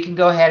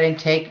and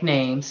take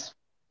names.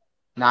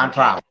 Not a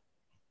problem.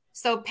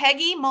 So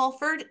Peggy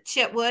Mulford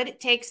Chitwood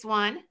takes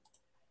one.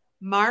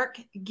 Mark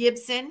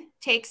Gibson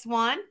takes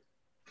one.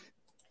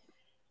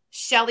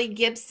 Shelley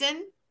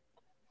Gibson.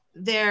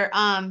 They're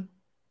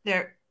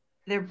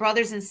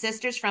brothers and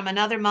sisters from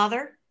another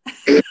mother.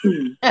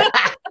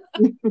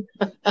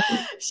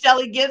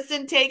 Shelley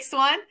Gibson takes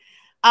one.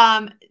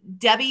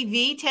 Debbie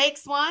V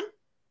takes one.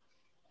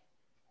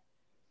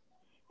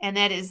 And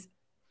that is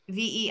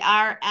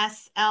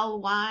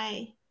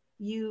VERSLYUS.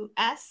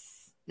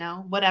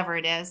 No, whatever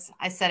it is.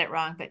 I said it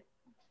wrong, but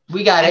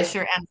we got it. I'm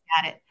sure Em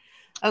got it.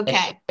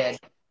 Okay.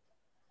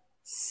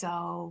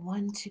 So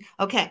 1, 2.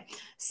 Okay.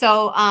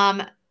 So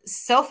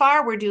so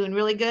far we're doing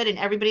really good, and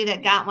everybody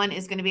that got one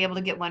is going to be able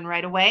to get one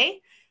right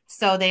away.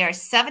 So they are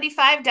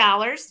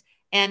 $75.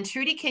 And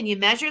Trudy, can you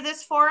measure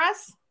this for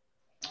us?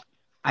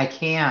 I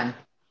can.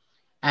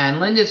 And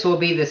Linda's will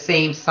be the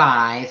same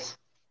size.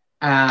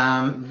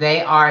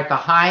 They are at the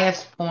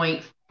highest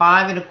point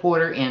 5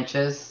 1/4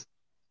 inches,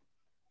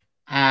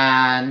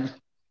 and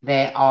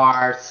they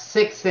are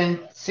 6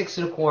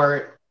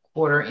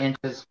 1/4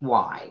 inches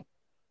wide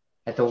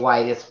at the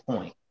widest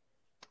point.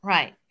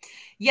 Right.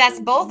 Yes,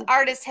 both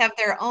artists have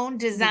their own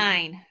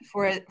design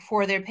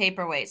for their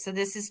paperweight. So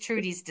this is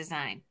Trudy's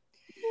design.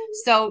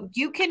 So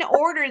you can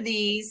order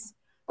these.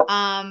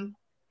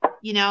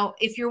 You know,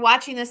 if you're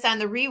watching this on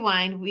the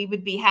rewind, we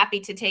would be happy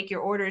to take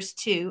your orders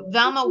too.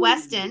 Velma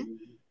Weston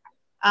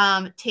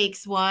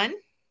takes one.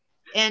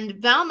 And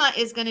Velma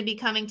is going to be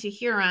coming to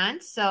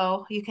Huron.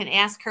 So you can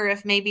ask her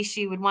if maybe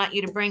she would want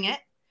you to bring it.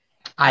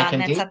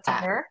 That's up to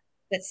her.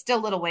 That's still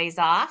a little ways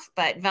off,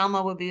 but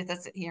Velma will be with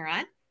us at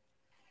Huron.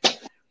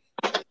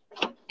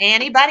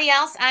 Anybody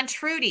else on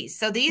Trudy's?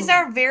 So these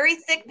are very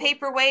thick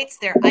paperweights.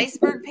 They're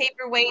iceberg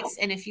paperweights.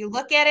 And if you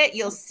look at it,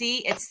 you'll see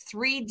it's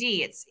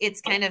 3D.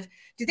 It's kind of,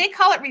 do they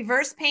call it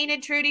reverse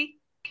painted, Trudy?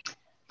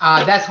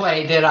 That's what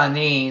I did on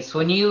these.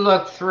 When you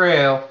look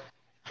through,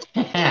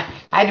 I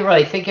had to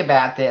really think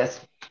about this.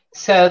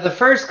 So the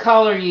first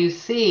color you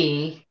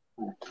see,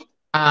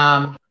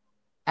 I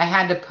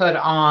had to put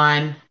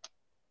on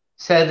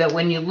so that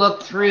when you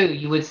look through,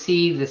 you would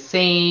see the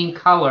same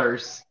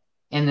colors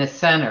in the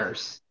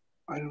centers.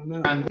 I don't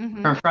know.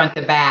 From front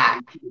to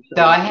back.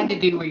 So I had to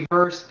do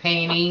reverse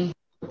painting.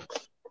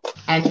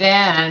 And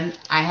then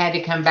I had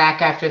to come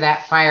back after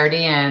that fired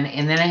in.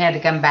 And then I had to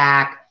come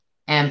back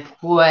and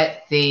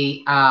put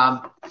the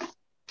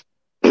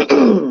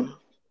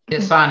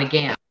this on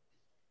again.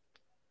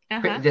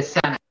 The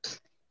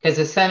centers. Because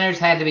the centers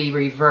had to be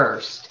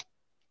reversed.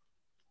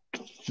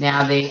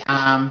 Now the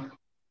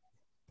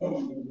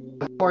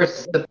of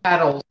course the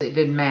petals, it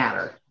didn't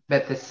matter.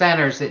 But the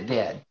centers it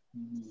did.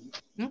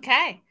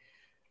 Okay.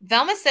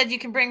 Velma said you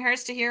can bring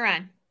hers to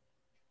Huron.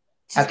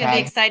 She's going to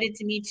be excited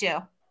to meet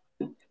you.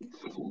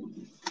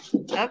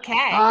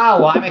 Okay.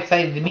 Oh, well, I'm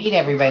excited to meet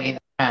everybody.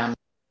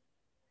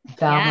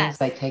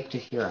 Velma's I take to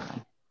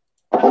Huron.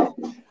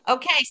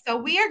 Okay, so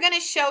we are going to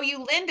show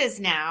you Linda's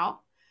now.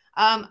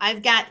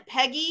 I've got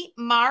Peggy,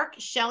 Mark,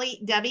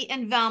 Shelley, Debbie,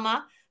 and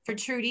Velma for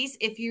Trudy's.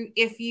 If you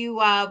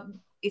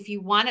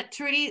want it,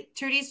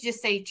 Trudy's, just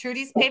say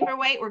Trudy's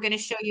paperweight. We're going to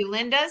show you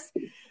Linda's.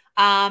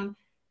 And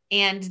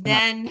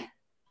then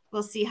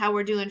we'll see how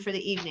we're doing for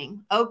the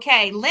evening.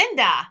 Okay,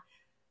 Linda.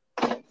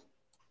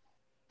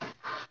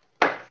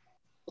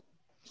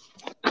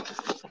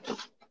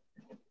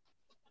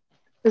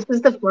 This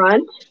is the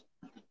front.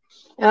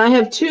 And I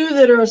have 2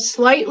 that are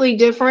slightly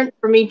different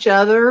from each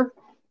other.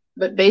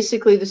 but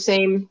basically the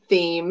same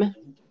theme.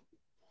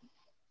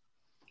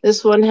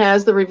 This one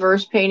has the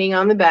reverse painting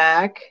on the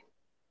back.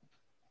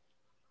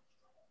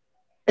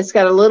 It's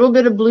got a little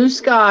bit of blue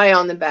sky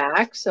on the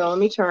back, so let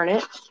me turn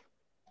it.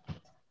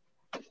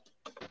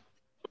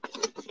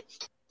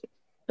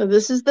 So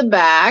this is the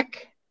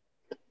back.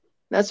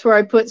 That's where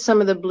I put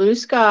some of the blue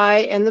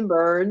sky and the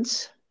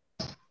birds.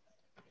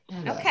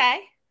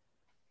 Okay.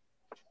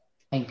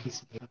 Thank you.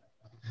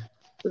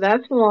 So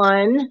that's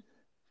one.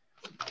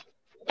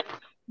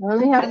 I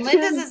only have And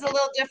Linda's two. is a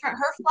little different.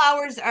 Her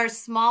flowers are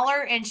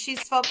smaller, and she's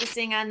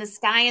focusing on the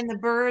sky and the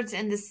birds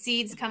and the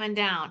seeds coming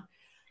down.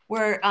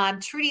 Where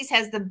Trudy's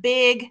has the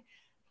big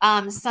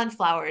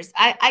sunflowers.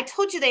 I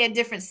told you they had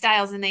different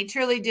styles, and they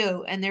truly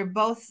do. And they're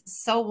both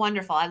so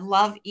wonderful. I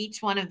love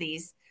each one of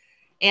these.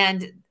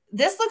 And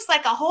this looks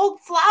like a whole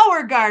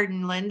flower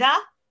garden, Linda.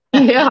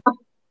 Yeah.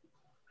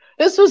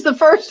 This was the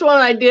first one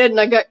I did, and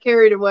I got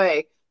carried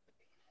away.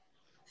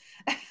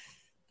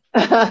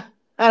 That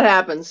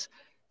happens.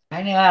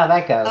 I know how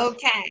that goes.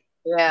 Okay.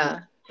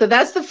 Yeah. So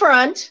that's the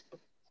front.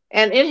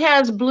 And it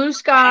has blue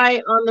sky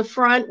on the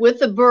front with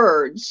the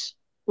birds,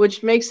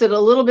 which makes it a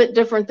little bit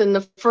different than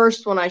the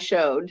first one I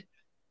showed.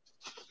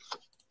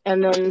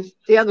 And then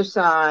the other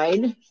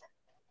side.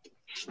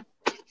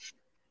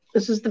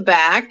 This is the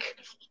back.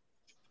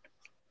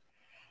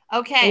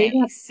 Okay.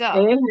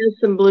 So it has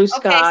some blue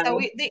sky.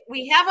 Okay, so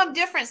we have them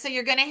different. So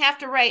you're going to have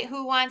to write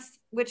who wants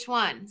which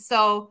one.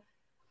 So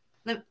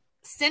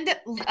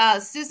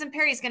Susan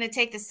Perry is going to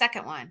take the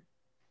second one.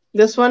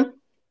 This one?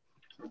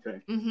 Okay.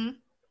 Mm-hmm.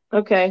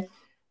 Okay.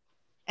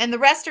 And the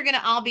rest are going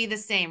to all be the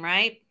same,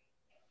 right?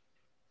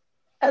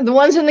 The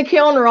ones in the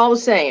kiln are all the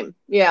same.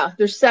 Yeah,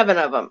 there's 7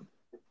 of them.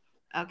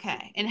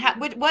 Okay. And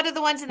what do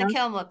the ones in the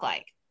kiln look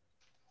like?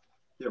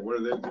 Yeah, what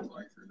do they look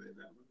like? Are they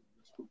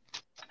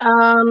that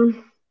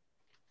one?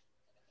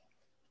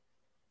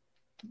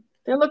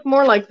 They look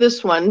more like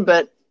this one,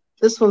 but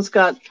this one's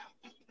got,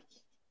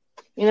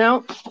 you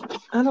know,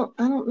 I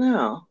don't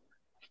know.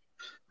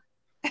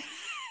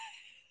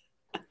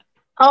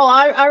 Oh,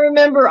 I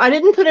remember. I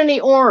didn't put any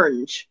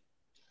orange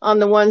on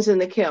the ones in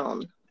the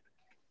kiln.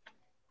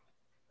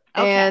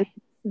 Okay. And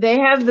they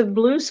have the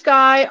blue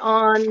sky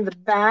on the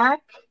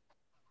back,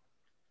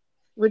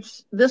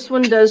 which this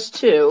one does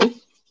too.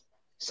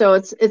 So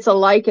it's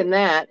alike in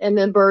that, and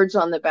then birds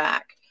on the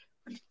back.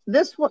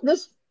 This one,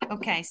 this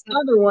okay, so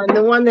other one,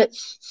 the one that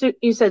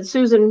you said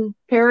Susan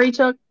Perry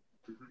took.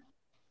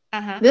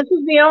 This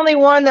is the only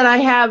one that I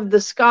have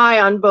the sky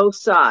on both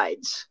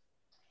sides.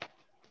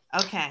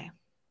 Okay.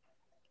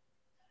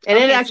 And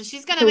okay, it actually so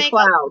she's going to make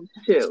clouds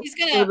too. She's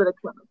going to.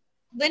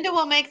 Linda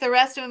will make the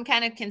rest of them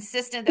kind of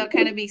consistent. They'll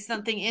kind of be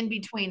something in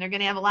between. They're going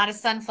to have a lot of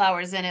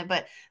sunflowers in it,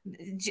 but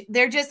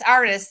they're just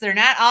artists. They're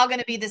not all going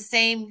to be the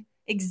same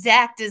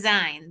exact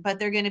design, but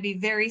they're going to be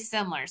very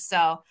similar.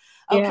 So,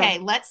 okay,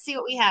 let's see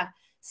what we have.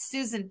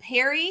 Susan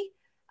Perry,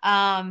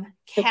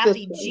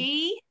 Kathy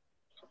G,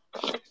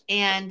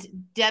 and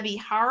Debbie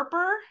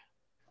Harper.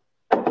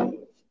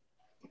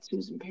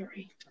 Susan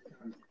Perry.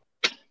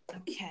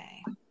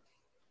 Okay.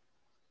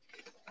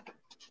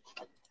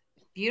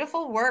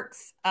 Beautiful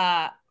works.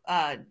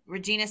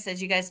 Regina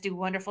says you guys do a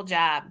wonderful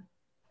job.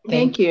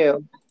 Thank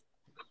you.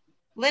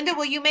 Linda,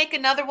 will you make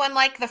another one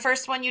like the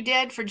first one you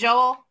did for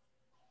Joel?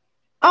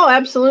 Oh,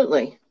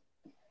 absolutely.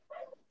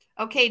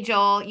 Okay,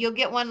 Joel, you'll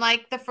get one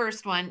like the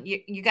first one.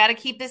 You got to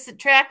keep this at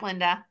track,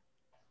 Linda.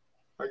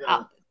 I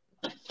got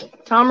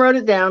it. Tom wrote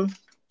it down.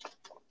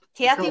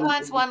 Kathy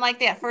wants one like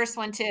that first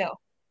one too.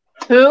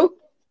 Who?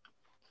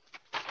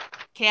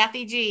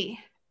 Kathy G.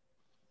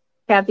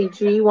 Kathy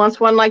G wants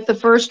one like the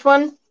first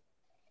one?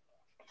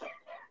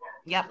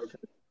 Yep.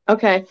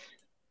 Okay.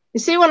 You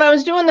see, when I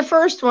was doing the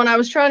first one, I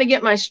was trying to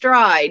get my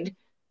stride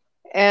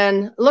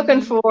and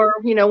looking for,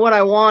 you know, what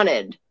I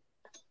wanted.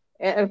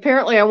 And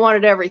apparently I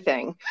wanted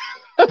everything.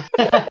 Okay,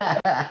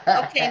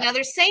 now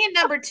they're saying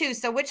number 2.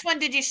 So which one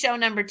did you show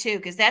number 2?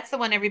 Because that's the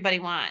one everybody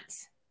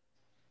wants.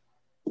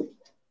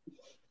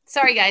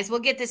 Sorry, guys.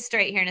 We'll get this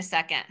straight here in a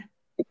second.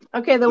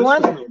 Okay, the This one...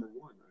 is number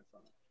 1, I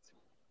thought.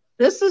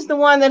 This is the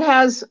one that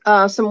has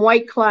some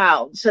white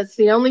clouds. That's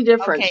the only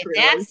difference. Okay,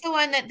 really. that's the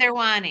one that they're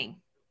wanting.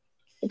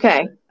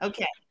 Okay.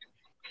 Okay.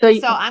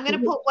 So I'm going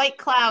to put white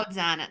clouds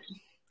on it.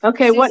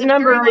 Okay, Susan what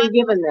number Perry are you wants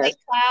giving this? White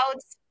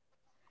clouds.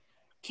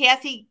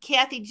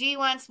 Kathy G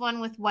wants one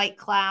with white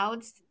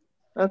clouds.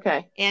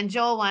 Okay. And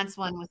Joel wants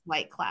one with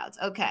white clouds.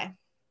 Okay.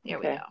 Here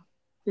we go.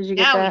 Did you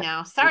get now that? we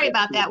know. Sorry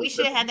about that. We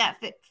should have had that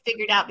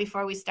figured out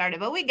before we started,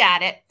 but we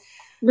got it.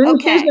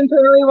 Didn't Susan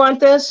Perry want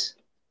this?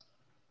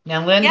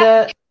 Now,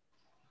 Linda,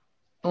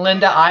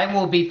 I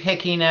will be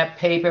picking up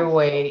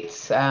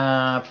paperweights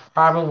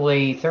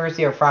probably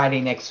Thursday or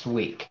Friday next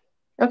week.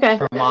 Okay.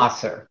 From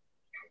Mosser.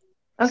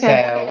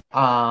 Okay. So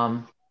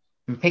I'm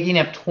picking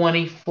up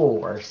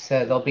 24,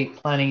 so there'll be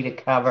plenty to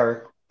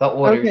cover the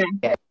orders.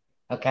 Okay.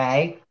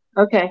 Okay.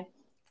 Okay.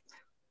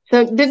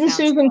 So didn't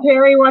Susan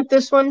Perry want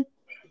this one?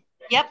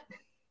 Yep.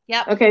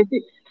 Yep. Okay.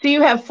 So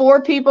you have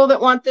 4 people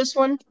that want this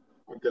one?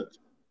 Okay.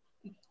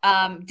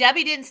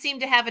 Debbie didn't seem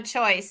to have a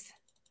choice.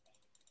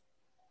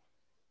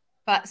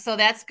 But so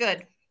that's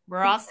good.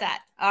 We're all set.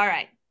 All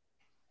right.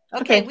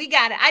 Okay, we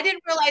got it. I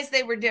didn't realize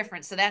they were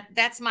different, so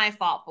that's my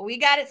fault. But we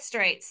got it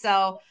straight.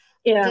 So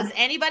Yeah. does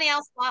anybody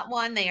else want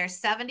one? They are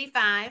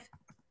 75.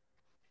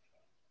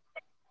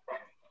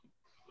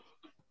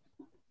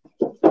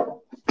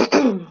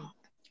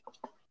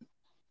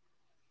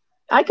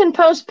 I can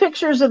post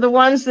pictures of the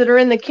ones that are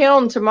in the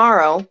kiln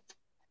tomorrow.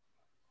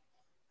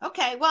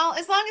 Okay, well,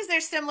 as long as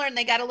they're similar and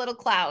they got a little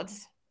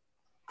clouds.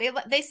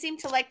 They seem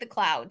to like the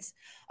clouds.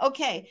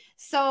 Okay,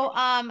 so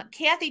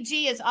Kathy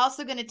G is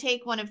also going to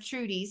take one of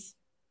Trudy's.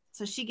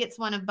 So she gets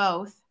one of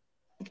both.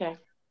 Okay.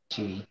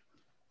 Judy.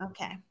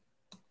 Okay.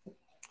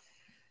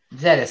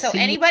 Is that a so C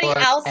anybody or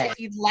else, A? if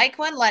you'd like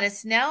one, let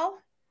us know.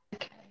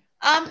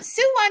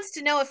 Sue wants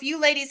to know if you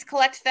ladies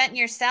collect Fenton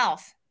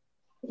yourself.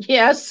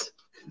 Yes.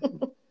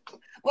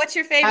 What's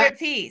your favorite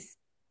piece?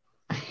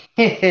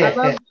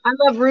 I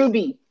love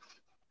Ruby.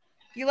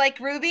 You like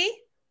Ruby?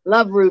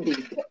 Love Ruby.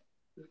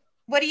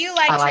 What do you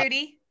like,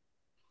 Trudy?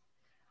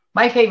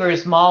 My favorite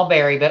is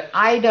Mulberry, but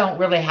I don't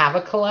really have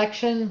a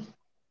collection.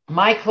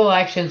 My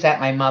collection's at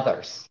my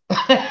mother's.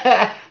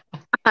 I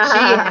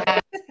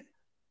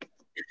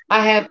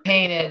have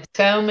painted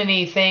so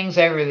many things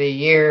over the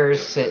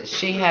years that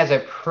she has a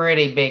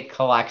pretty big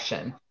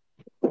collection.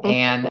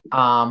 And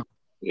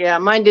yeah,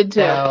 mine did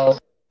too. So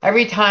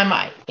every time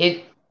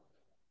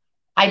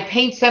I'd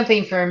paint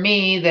something for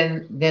me,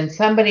 then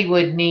somebody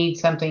would need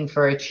something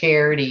for a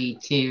charity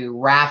to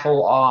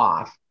raffle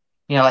off,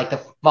 like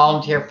the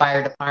volunteer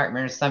fire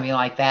department or something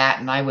like that,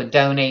 and I would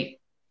donate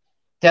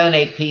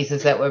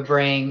pieces that would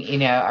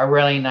bring a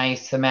really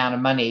nice amount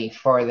of money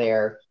for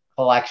their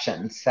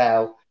collection.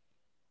 So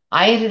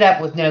I ended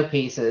up with no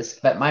pieces,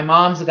 but my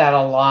mom's got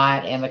a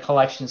lot, and the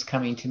collection's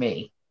coming to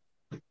me.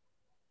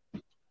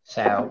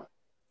 So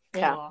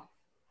yeah.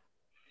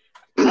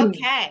 Cool.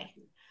 Okay.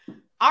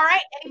 All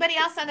right. Anybody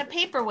else on the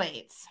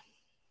paperweights?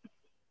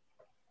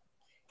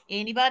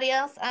 Anybody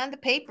else on the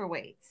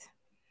paperweights?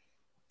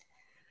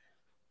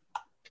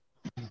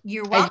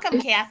 You're welcome,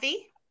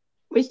 Kathy.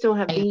 We still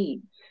have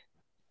beads.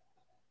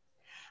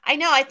 I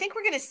know. I think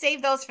we're going to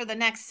save those for the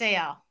next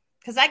sale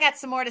because I got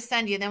some more to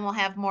send you. Then we'll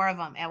have more of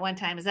them at one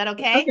time. Is that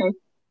okay? Okay.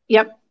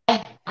 Yep.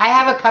 I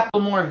have a couple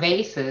more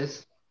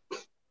vases.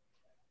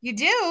 You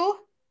do?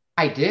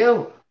 I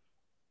do.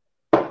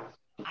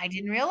 I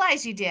didn't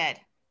realize you did.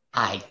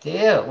 I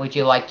do. Would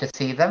you like to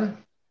see them?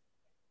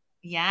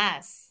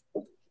 Yes.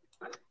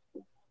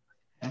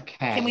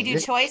 Okay. Can we do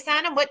choice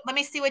on them? Let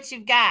me see what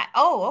you've got.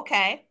 Oh,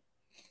 okay.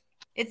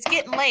 It's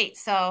getting late,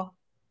 so.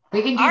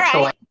 We can do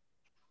choice.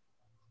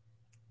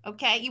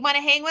 Okay. You want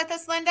to hang with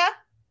us, Linda?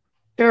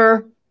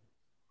 Sure.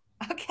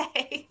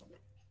 Okay.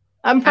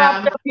 I'm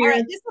propped up here. All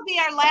right, this will be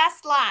our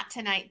last lot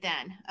tonight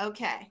then.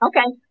 Okay.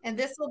 Okay. And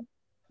this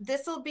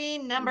will be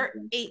number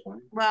 8.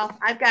 Well,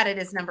 I've got it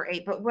as number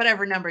 8, but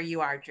whatever number you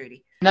are,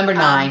 Trudy. Number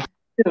 9.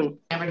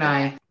 Number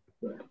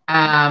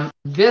 9.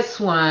 This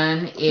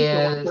one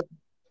is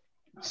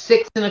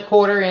 6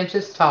 1/4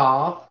 inches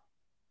tall,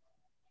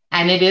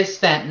 and it is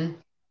Fenton.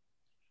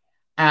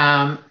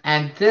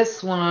 And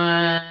this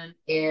one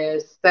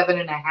is 7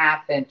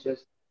 1/2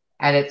 inches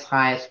at its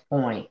highest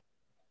point.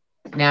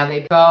 Now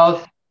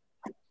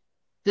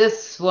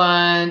this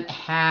one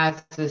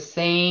has the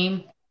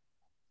same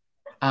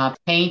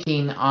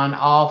painting on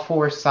all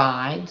 4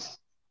 sides,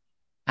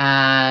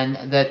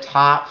 and the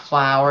top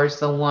flower's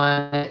the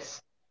one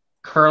that's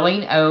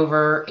curling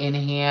over and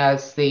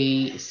has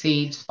the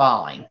seeds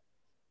falling.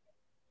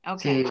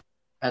 Okay.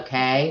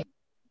 Okay.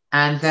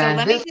 And then so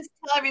let me just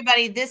tell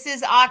everybody this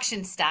is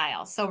auction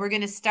style. So we're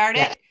going to start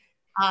it.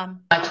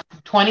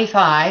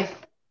 25.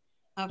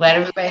 Okay. Let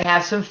everybody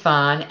have some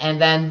fun.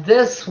 And then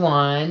this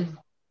one,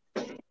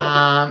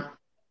 I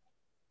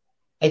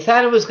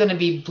thought it was going to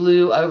be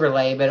blue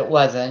overlay, but it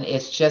wasn't.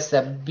 It's just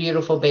a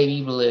beautiful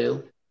baby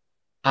blue.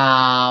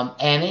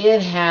 And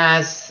it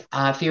has,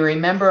 if you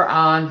remember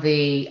on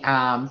the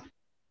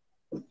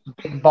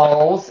big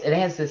bowls, it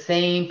has the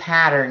same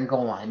pattern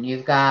going.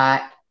 You've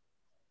got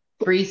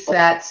 3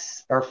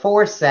 sets or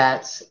 4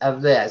 sets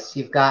of this.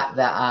 You've got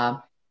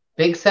the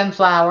big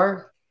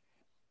sunflower.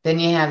 Then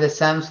you have the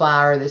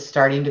sunflower that's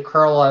starting to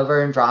curl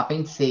over and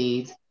dropping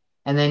seeds.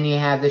 And then you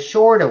have the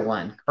shorter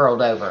one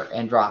curled over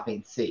and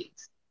dropping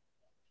seeds.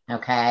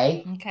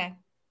 Okay? Okay.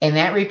 And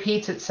that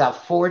repeats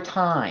itself 4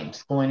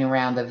 times going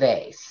around the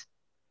vase.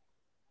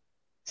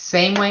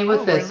 Same way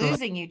with this one. We're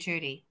losing you,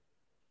 Trudy.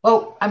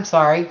 Oh, I'm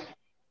sorry.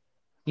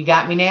 You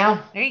got me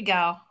now? There you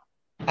go.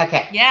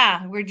 Okay.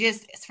 Yeah, we're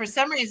just, for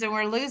some reason,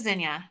 we're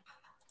losing you.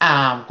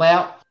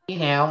 Well,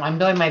 I'm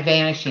doing my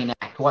vanishing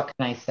act. What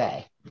can I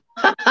say?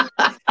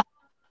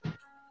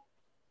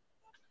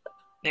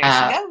 There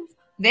she goes.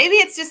 Maybe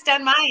it's just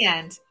on my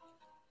end.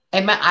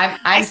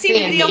 I seem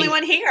to be the only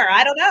one here.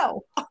 I don't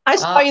know. I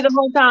saw you the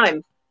whole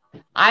time.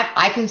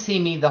 I can see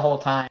me the whole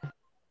time.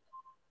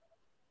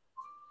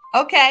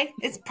 Okay.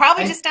 It's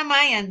probably just on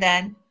my end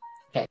then.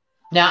 Okay.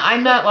 Now,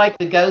 I'm not like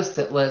the ghost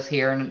that lives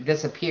here and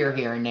disappear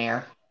here and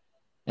there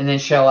and then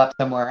show up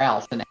somewhere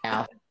else in the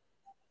house.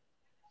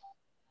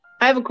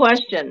 I have a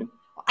question.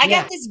 I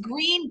got this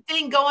green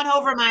thing going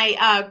over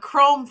my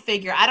Chrome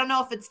figure. I don't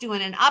know if it's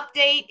doing an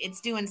update.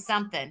 It's doing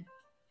something.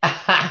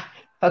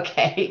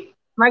 Okay.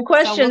 My So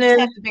question we'll just is,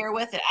 have to bear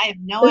with it. I have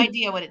no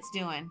idea what it's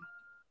doing.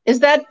 is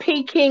that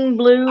Peking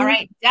blue? All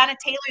right. Donna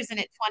Taylor's in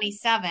at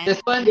 27.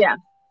 This one? Yeah.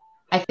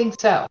 I think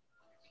so.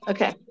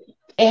 Okay.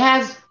 It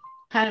has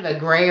kind of a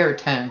grayer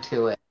tone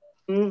to it.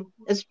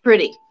 It's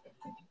pretty.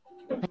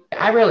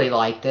 I really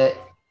liked it.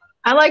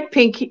 I like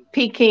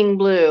Peking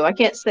blue. I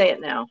can't say it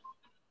now.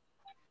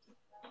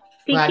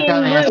 Well, Peking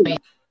don't ask blue. me.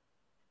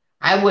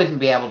 I wouldn't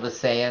be able to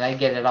say it. I'd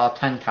get it all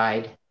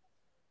tongue-tied.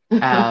 They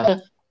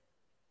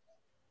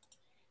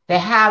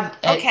have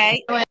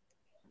Okay.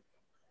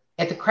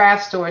 at the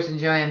craft stores in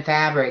Joann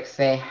Fabrics,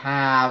 they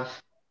have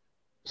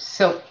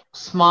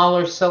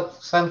smaller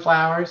silk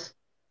sunflowers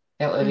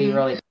that would be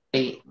really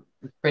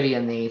pretty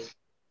in these.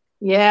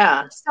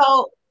 Yeah.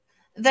 So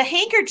the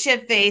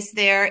handkerchief vase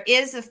there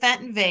is a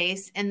Fenton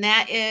vase, and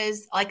that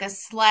is like a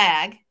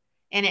slag,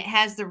 and it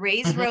has the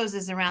raised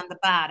roses around the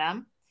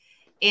bottom.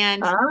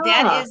 And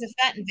that is a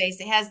Fenton vase.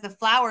 It has the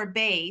flower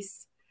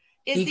base.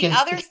 Is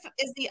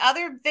the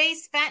other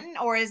vase Fenton,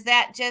 or is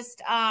that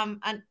just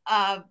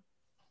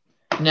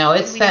no,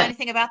 it's do we know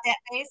anything about that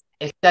vase?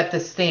 It's got the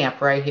stamp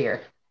right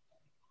here.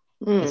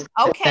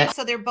 Okay,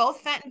 so they're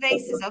both Fenton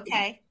vases.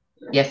 Okay.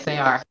 Yes, they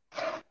are.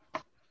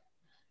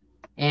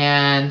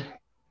 And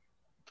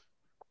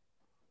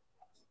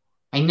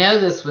I know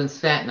this one's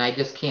Fenton. I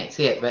just can't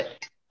see it, but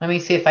let me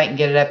see if I can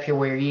get it up here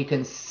where you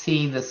can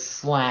see the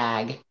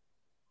slag.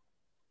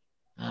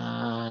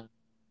 Let me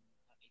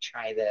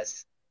try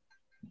this.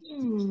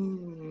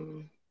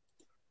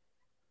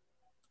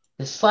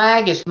 The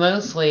slag is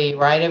mostly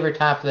right over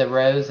top of the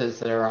roses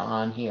that are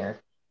on here.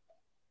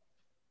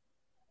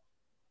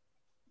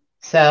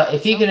 So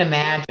if you can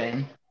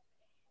imagine,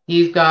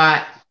 you've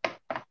got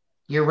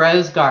your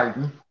rose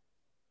garden,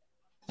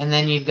 and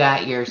then you've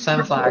got your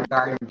sunflower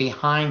garden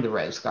behind the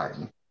rose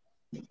garden.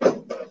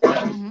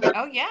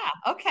 Oh, yeah.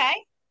 Okay.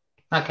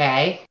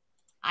 Okay.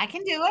 I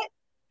can do it.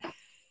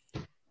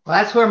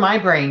 Well, that's where my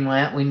brain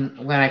went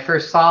when I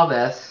first saw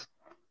this.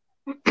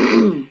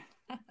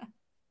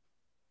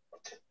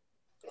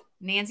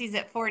 Nancy's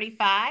at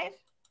 45.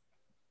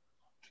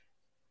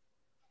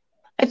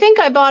 I think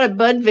I bought a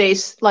bud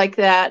vase like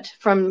that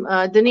from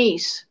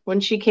Denise when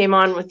she came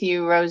on with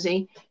you,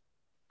 Rosie.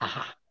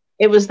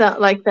 It was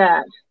like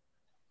that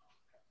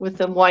with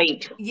the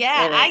white.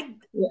 Yeah,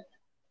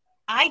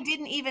 I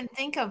didn't even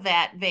think of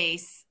that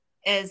vase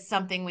as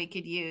something we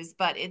could use,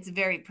 but it's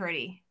very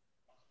pretty.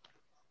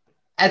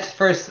 As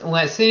soon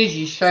as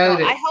you showed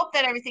it. I hope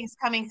that everything's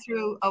coming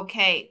through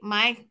okay.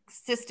 My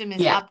system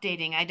is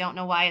updating. I don't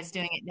know why it's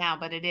doing it now,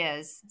 but it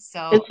is.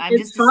 So I'm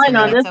just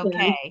assuming it's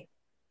okay.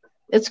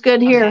 It's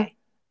good here. Okay.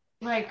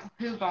 Like,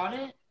 who got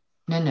it?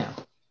 No.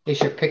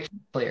 Is your picture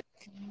clear?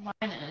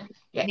 Mine is.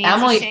 Yeah,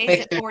 Nancy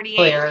Shay's at 48.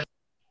 Clear.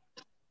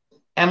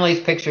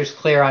 Emily's picture's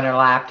clear on her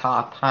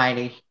laptop,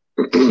 Heidi.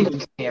 She can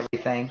see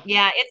everything.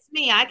 Yeah, it's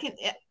me.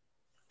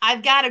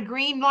 I've got a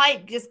green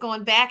light just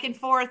going back and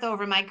forth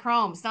over my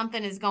Chrome.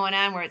 Something is going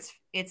on where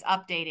it's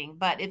updating,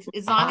 but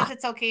as long as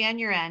it's okay on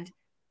your end.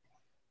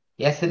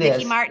 Yes, it is.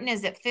 Vicki Martin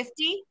is at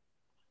 50.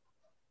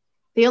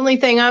 The only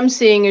thing I'm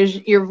seeing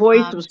is your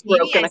voice was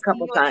broken a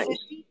couple times.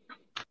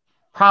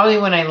 Probably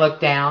when I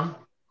looked down.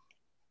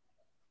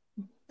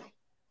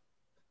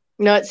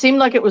 No, it seemed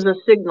like it was a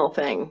signal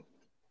thing.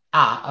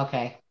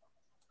 Okay.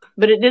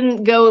 But it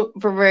didn't go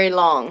for very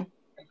long.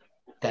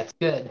 That's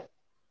good.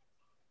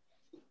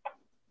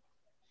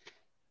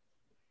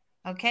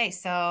 Okay,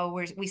 so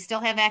we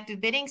still have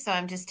active bidding, so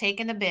I'm just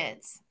taking the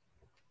bids.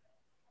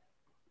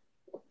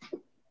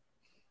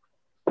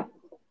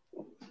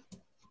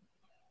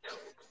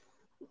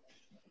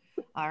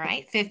 All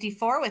right,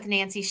 54 with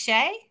Nancy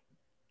Shea.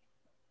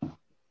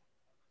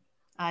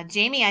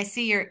 Jamie, I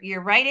see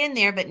you're right in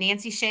there, but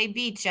Nancy Shea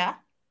beat ya.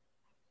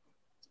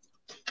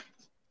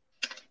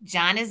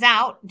 John is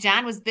out.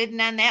 John was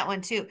bidding on that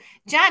one too.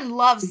 John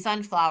loves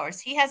sunflowers.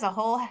 He has a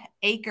whole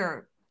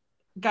acre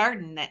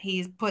garden that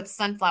he puts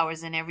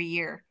sunflowers in every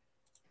year.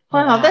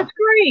 Wow, that's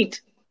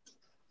great.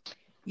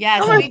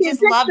 Yes, we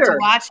just love to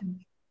watch them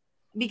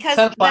because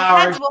the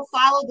heads will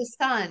follow the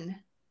sun.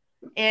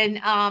 And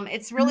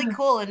it's really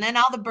cool. And then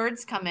all the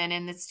birds come in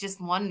and it's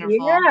just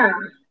wonderful. Yeah.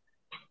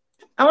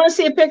 I want to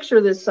see a picture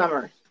this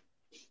summer.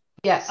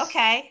 Yes.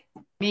 Okay.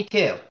 Me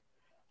too.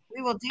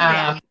 We will do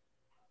that.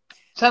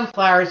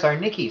 Sunflowers are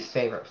Nikki's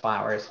favorite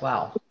flower as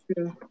well.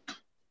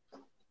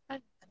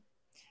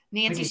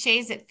 Nancy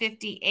Shea's at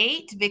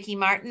 58. Vicki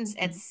Martin's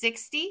at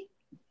 60.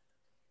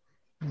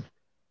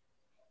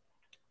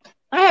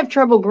 I have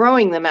trouble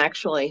growing them,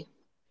 actually.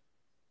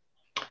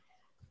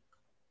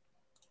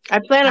 I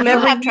plant them every year.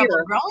 You have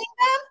trouble growing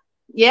them?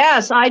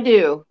 Yes, I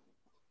do.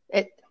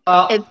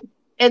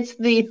 It's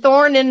the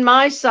thorn in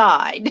my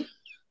side.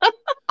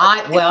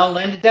 Well,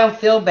 Linda, don't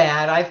feel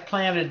bad. I've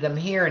planted them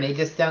here and they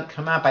just don't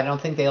come up. I don't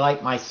think they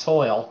like my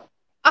soil.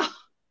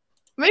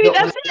 Maybe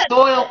that's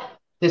it.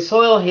 The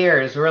soil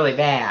here is really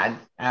bad.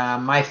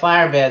 My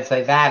flower beds,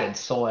 I've added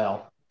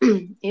soil.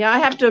 Yeah, I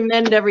have to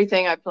amend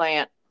everything I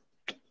plant.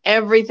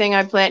 Everything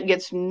I plant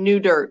gets new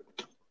dirt.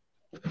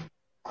 Of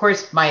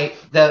course,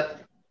 the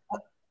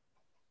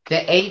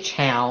H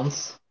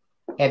hounds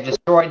have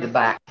destroyed the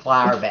black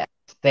flower beds.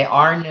 They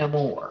are no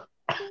more.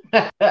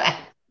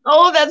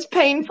 Oh, that's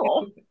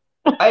painful.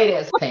 It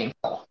is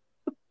painful.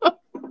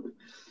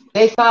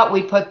 They thought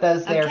we put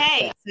those there.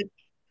 Okay.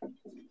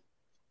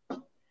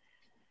 So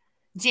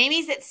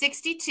Jamie's at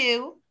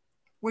 62.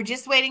 We're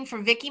just waiting for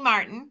Vicki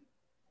Martin.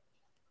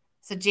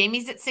 So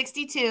Jamie's at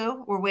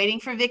 62. We're waiting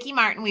for Vicki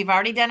Martin. We've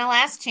already done a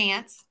last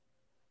chance.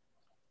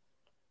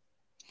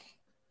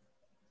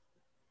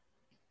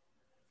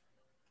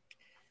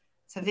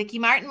 So Vicki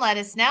Martin, let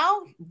us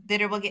know.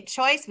 Bidder will get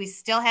choice. We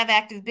still have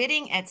active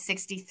bidding at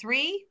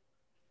 63.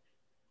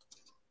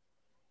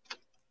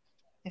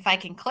 If I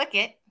can click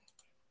it.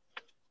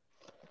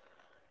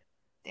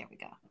 There we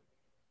go.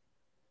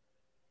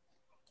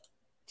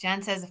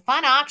 John says, a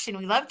fun auction.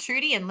 We love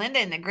Trudy and Linda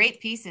and the great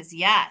pieces.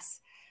 Yes.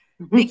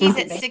 Vicki's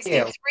at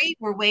 63.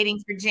 We're waiting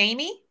for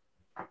Jamie.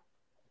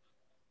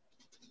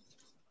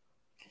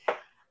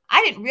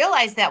 I didn't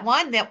realize that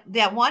one.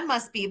 That one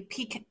must be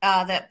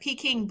that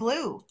Peking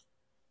blue.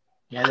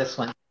 Yeah, this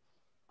one.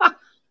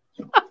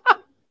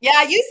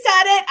 Yeah, you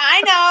said it.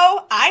 I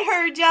know. I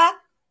heard ya.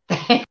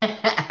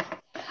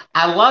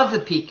 I love the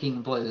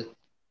Peking blue.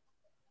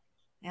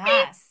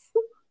 Yes.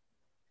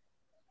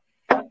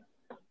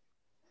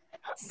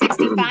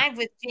 65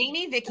 with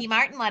Jamie. Vicki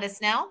Martin, let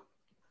us know.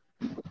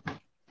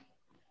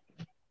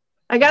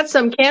 I got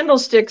some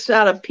candlesticks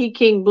out of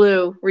Peking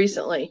blue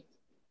recently.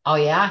 Oh,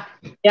 yeah?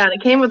 Yeah, and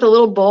it came with a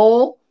little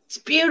bowl. It's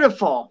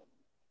beautiful.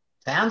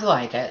 Sounds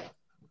like it.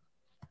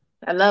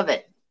 I love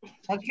it.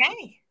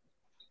 Okay.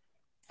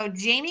 So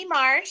Jamie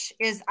Marsh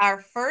is our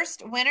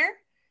first winner,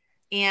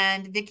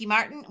 and Vicki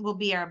Martin will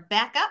be our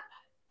backup.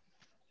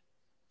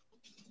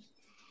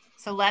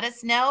 So let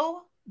us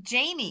know,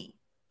 Jamie.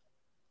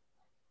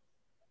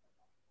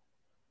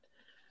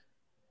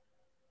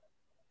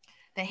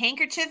 The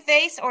handkerchief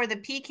vase or the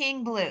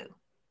Peking blue?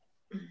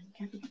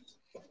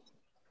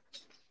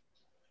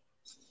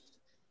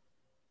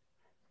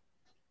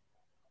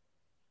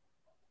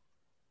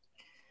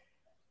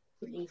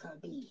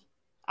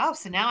 Oh,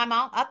 so now I'm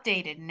all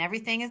updated and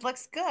everything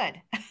looks good.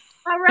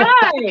 All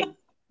right.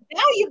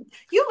 Now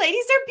you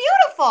ladies are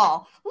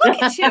beautiful.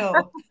 Look at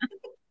you.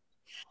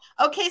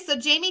 Okay, so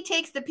Jamie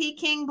takes the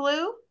Peking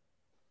blue.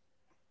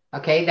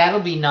 Okay,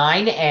 that'll be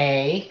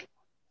 9A.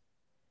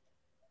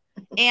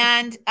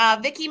 And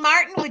Vicki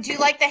Martin, would you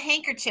like the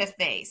handkerchief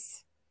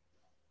vase?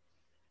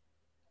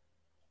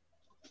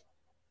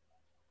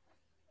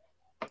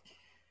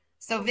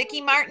 So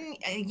Vicki Martin,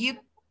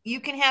 you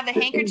can have the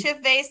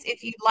handkerchief vase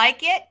if you'd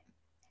like it.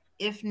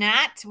 If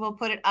not, we'll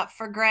put it up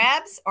for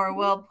grabs, or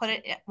we'll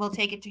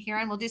take it to here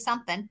and we'll do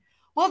something.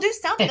 We'll do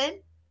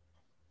something.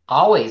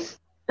 Always.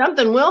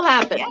 Something will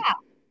happen.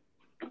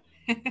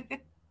 Yeah.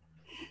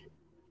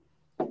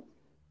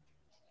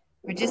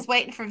 We're just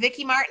waiting for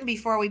Vicki Martin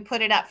before we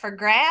put it up for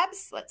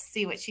grabs. Let's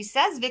see what she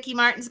says. Vicki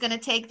Martin's going to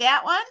take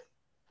that one.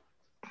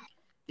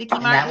 Vicki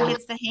Martin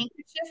gets the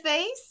handkerchief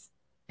vase.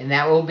 And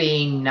that will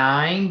be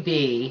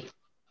 9B.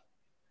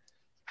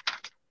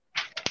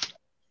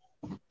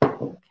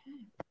 Okay.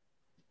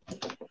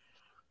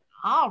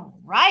 All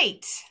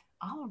right.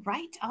 All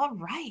right. All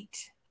right.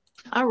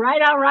 All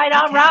right. All right.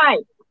 All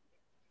right.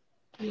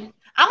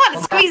 I'm going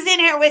to squeeze in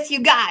here with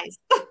you guys.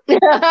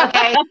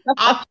 Okay.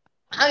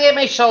 I'll get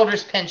my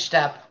shoulders pinched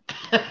up.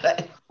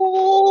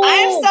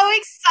 I'm so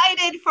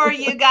excited for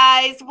you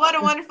guys. What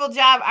a wonderful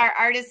job our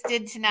artist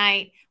did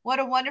tonight. What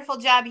a wonderful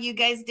job you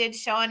guys did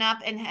showing up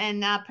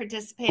and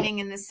participating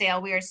in the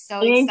sale. We are so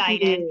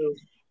excited.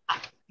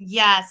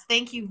 Yes,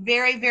 thank you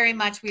very, very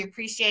much. We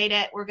appreciate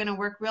it. We're going to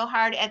work real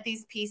hard at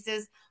these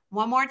pieces.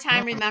 One more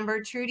time,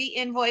 remember, Trudy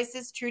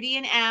invoices, Trudy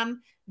and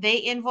M. They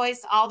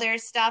invoice all their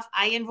stuff.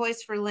 I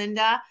invoice for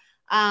Linda.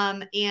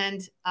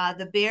 And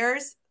the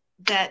bears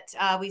that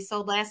we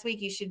sold last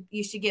week,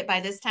 you should get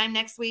by this time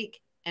next week.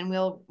 And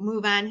we'll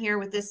move on here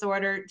with this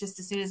order just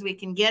as soon as we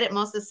can get it.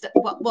 Most of the stuff,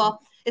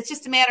 well, it's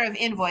just a matter of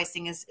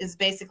invoicing is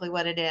basically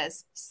what it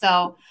is.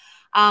 So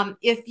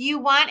if you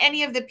want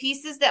any of the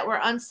pieces that were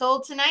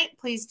unsold tonight,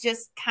 please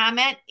just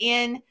comment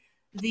in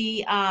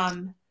the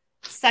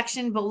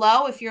section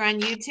below if you're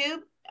on YouTube,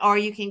 or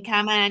you can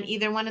comment on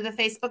either one of the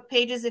Facebook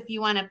pages if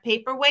you want a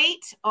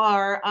paperweight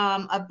or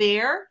a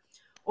bear,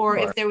 or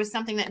if there was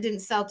something that didn't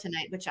sell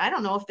tonight, which I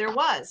don't know if there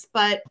was,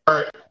 but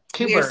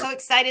we are so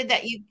excited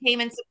that you came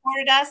and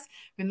supported us.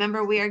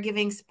 Remember, we are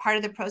giving part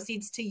of the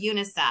proceeds to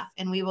UNICEF,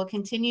 and we will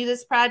continue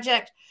this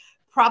project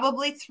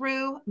probably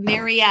through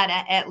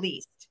Marietta at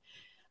least.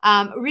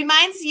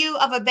 Reminds you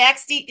of a back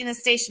seat in a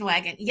station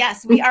wagon.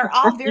 Yes, we are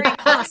all very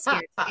close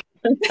here.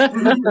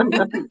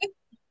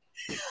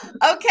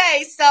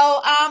 Okay, so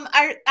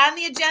on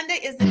the agenda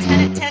is the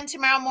 10 at 10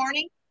 tomorrow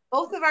morning.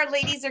 Both of our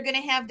ladies are going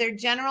to have their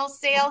general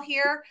sale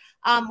here.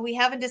 We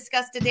haven't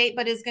discussed a date,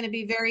 but it's going to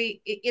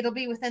be it'll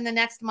be within the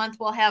next month.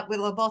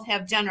 We'll both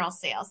have general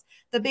sales.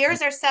 The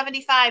bears are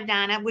 75,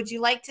 Donna. Would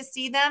you like to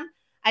see them?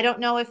 I don't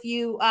know if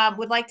you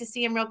would like to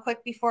see them real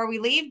quick before we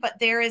leave, but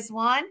there is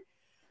one.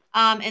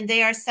 And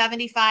they are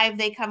 75.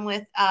 They come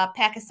with a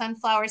pack of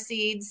sunflower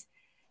seeds,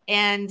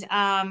 and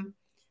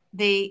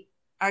they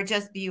are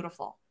just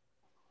beautiful.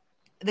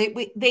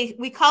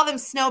 We call them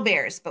snow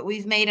bears, but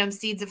we've made them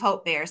seeds of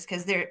hope bears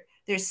because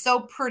they're so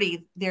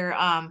pretty.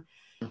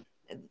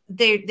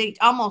 They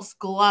almost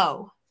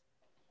glow.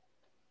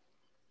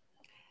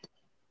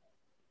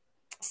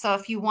 So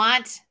if you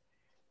want,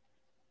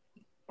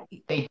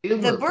 they do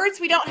the look birds,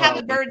 we don't have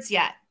the birds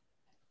yet.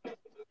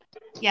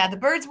 Yeah, the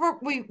birds,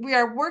 we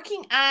are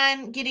working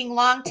on getting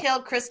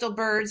long-tailed crystal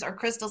birds or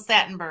crystal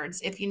satin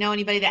birds, if you know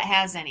anybody that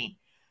has any.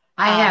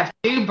 I have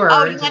 2 birds.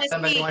 Oh, you want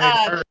to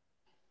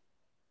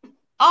see?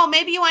 Oh,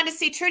 maybe you want to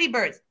see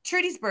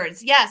Trudy's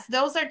birds. Yes,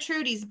 those are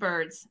Trudy's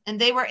birds, and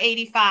they were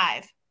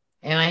 85.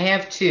 And I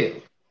have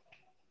 2.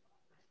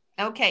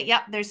 Okay,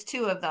 yep, there's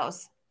 2 of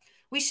those.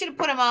 We should have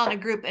put them all in a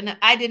group, and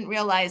I didn't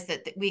realize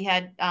that we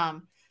had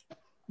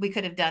we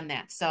could have done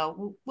that.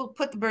 So we'll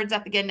put the birds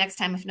up again next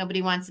time if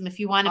nobody wants them. If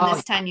you want them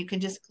this time, you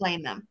can just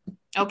claim them.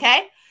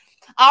 Okay?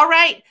 All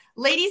right.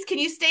 Ladies, can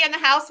you stay in the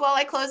house while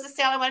I close this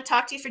down? I want to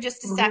talk to you for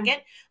just a second.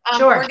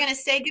 Sure. We're going to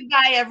say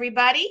goodbye,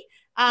 everybody,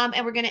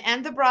 and we're going to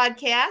end the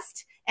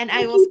broadcast. And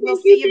we'll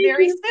see you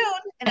very soon.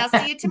 And I'll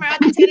see you tomorrow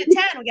at 10 at 10.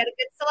 We got a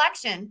good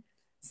selection.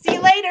 See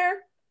you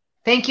later.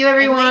 Thank you,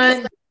 everyone.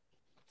 Ladies,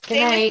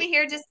 stay with me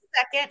here just a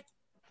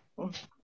second.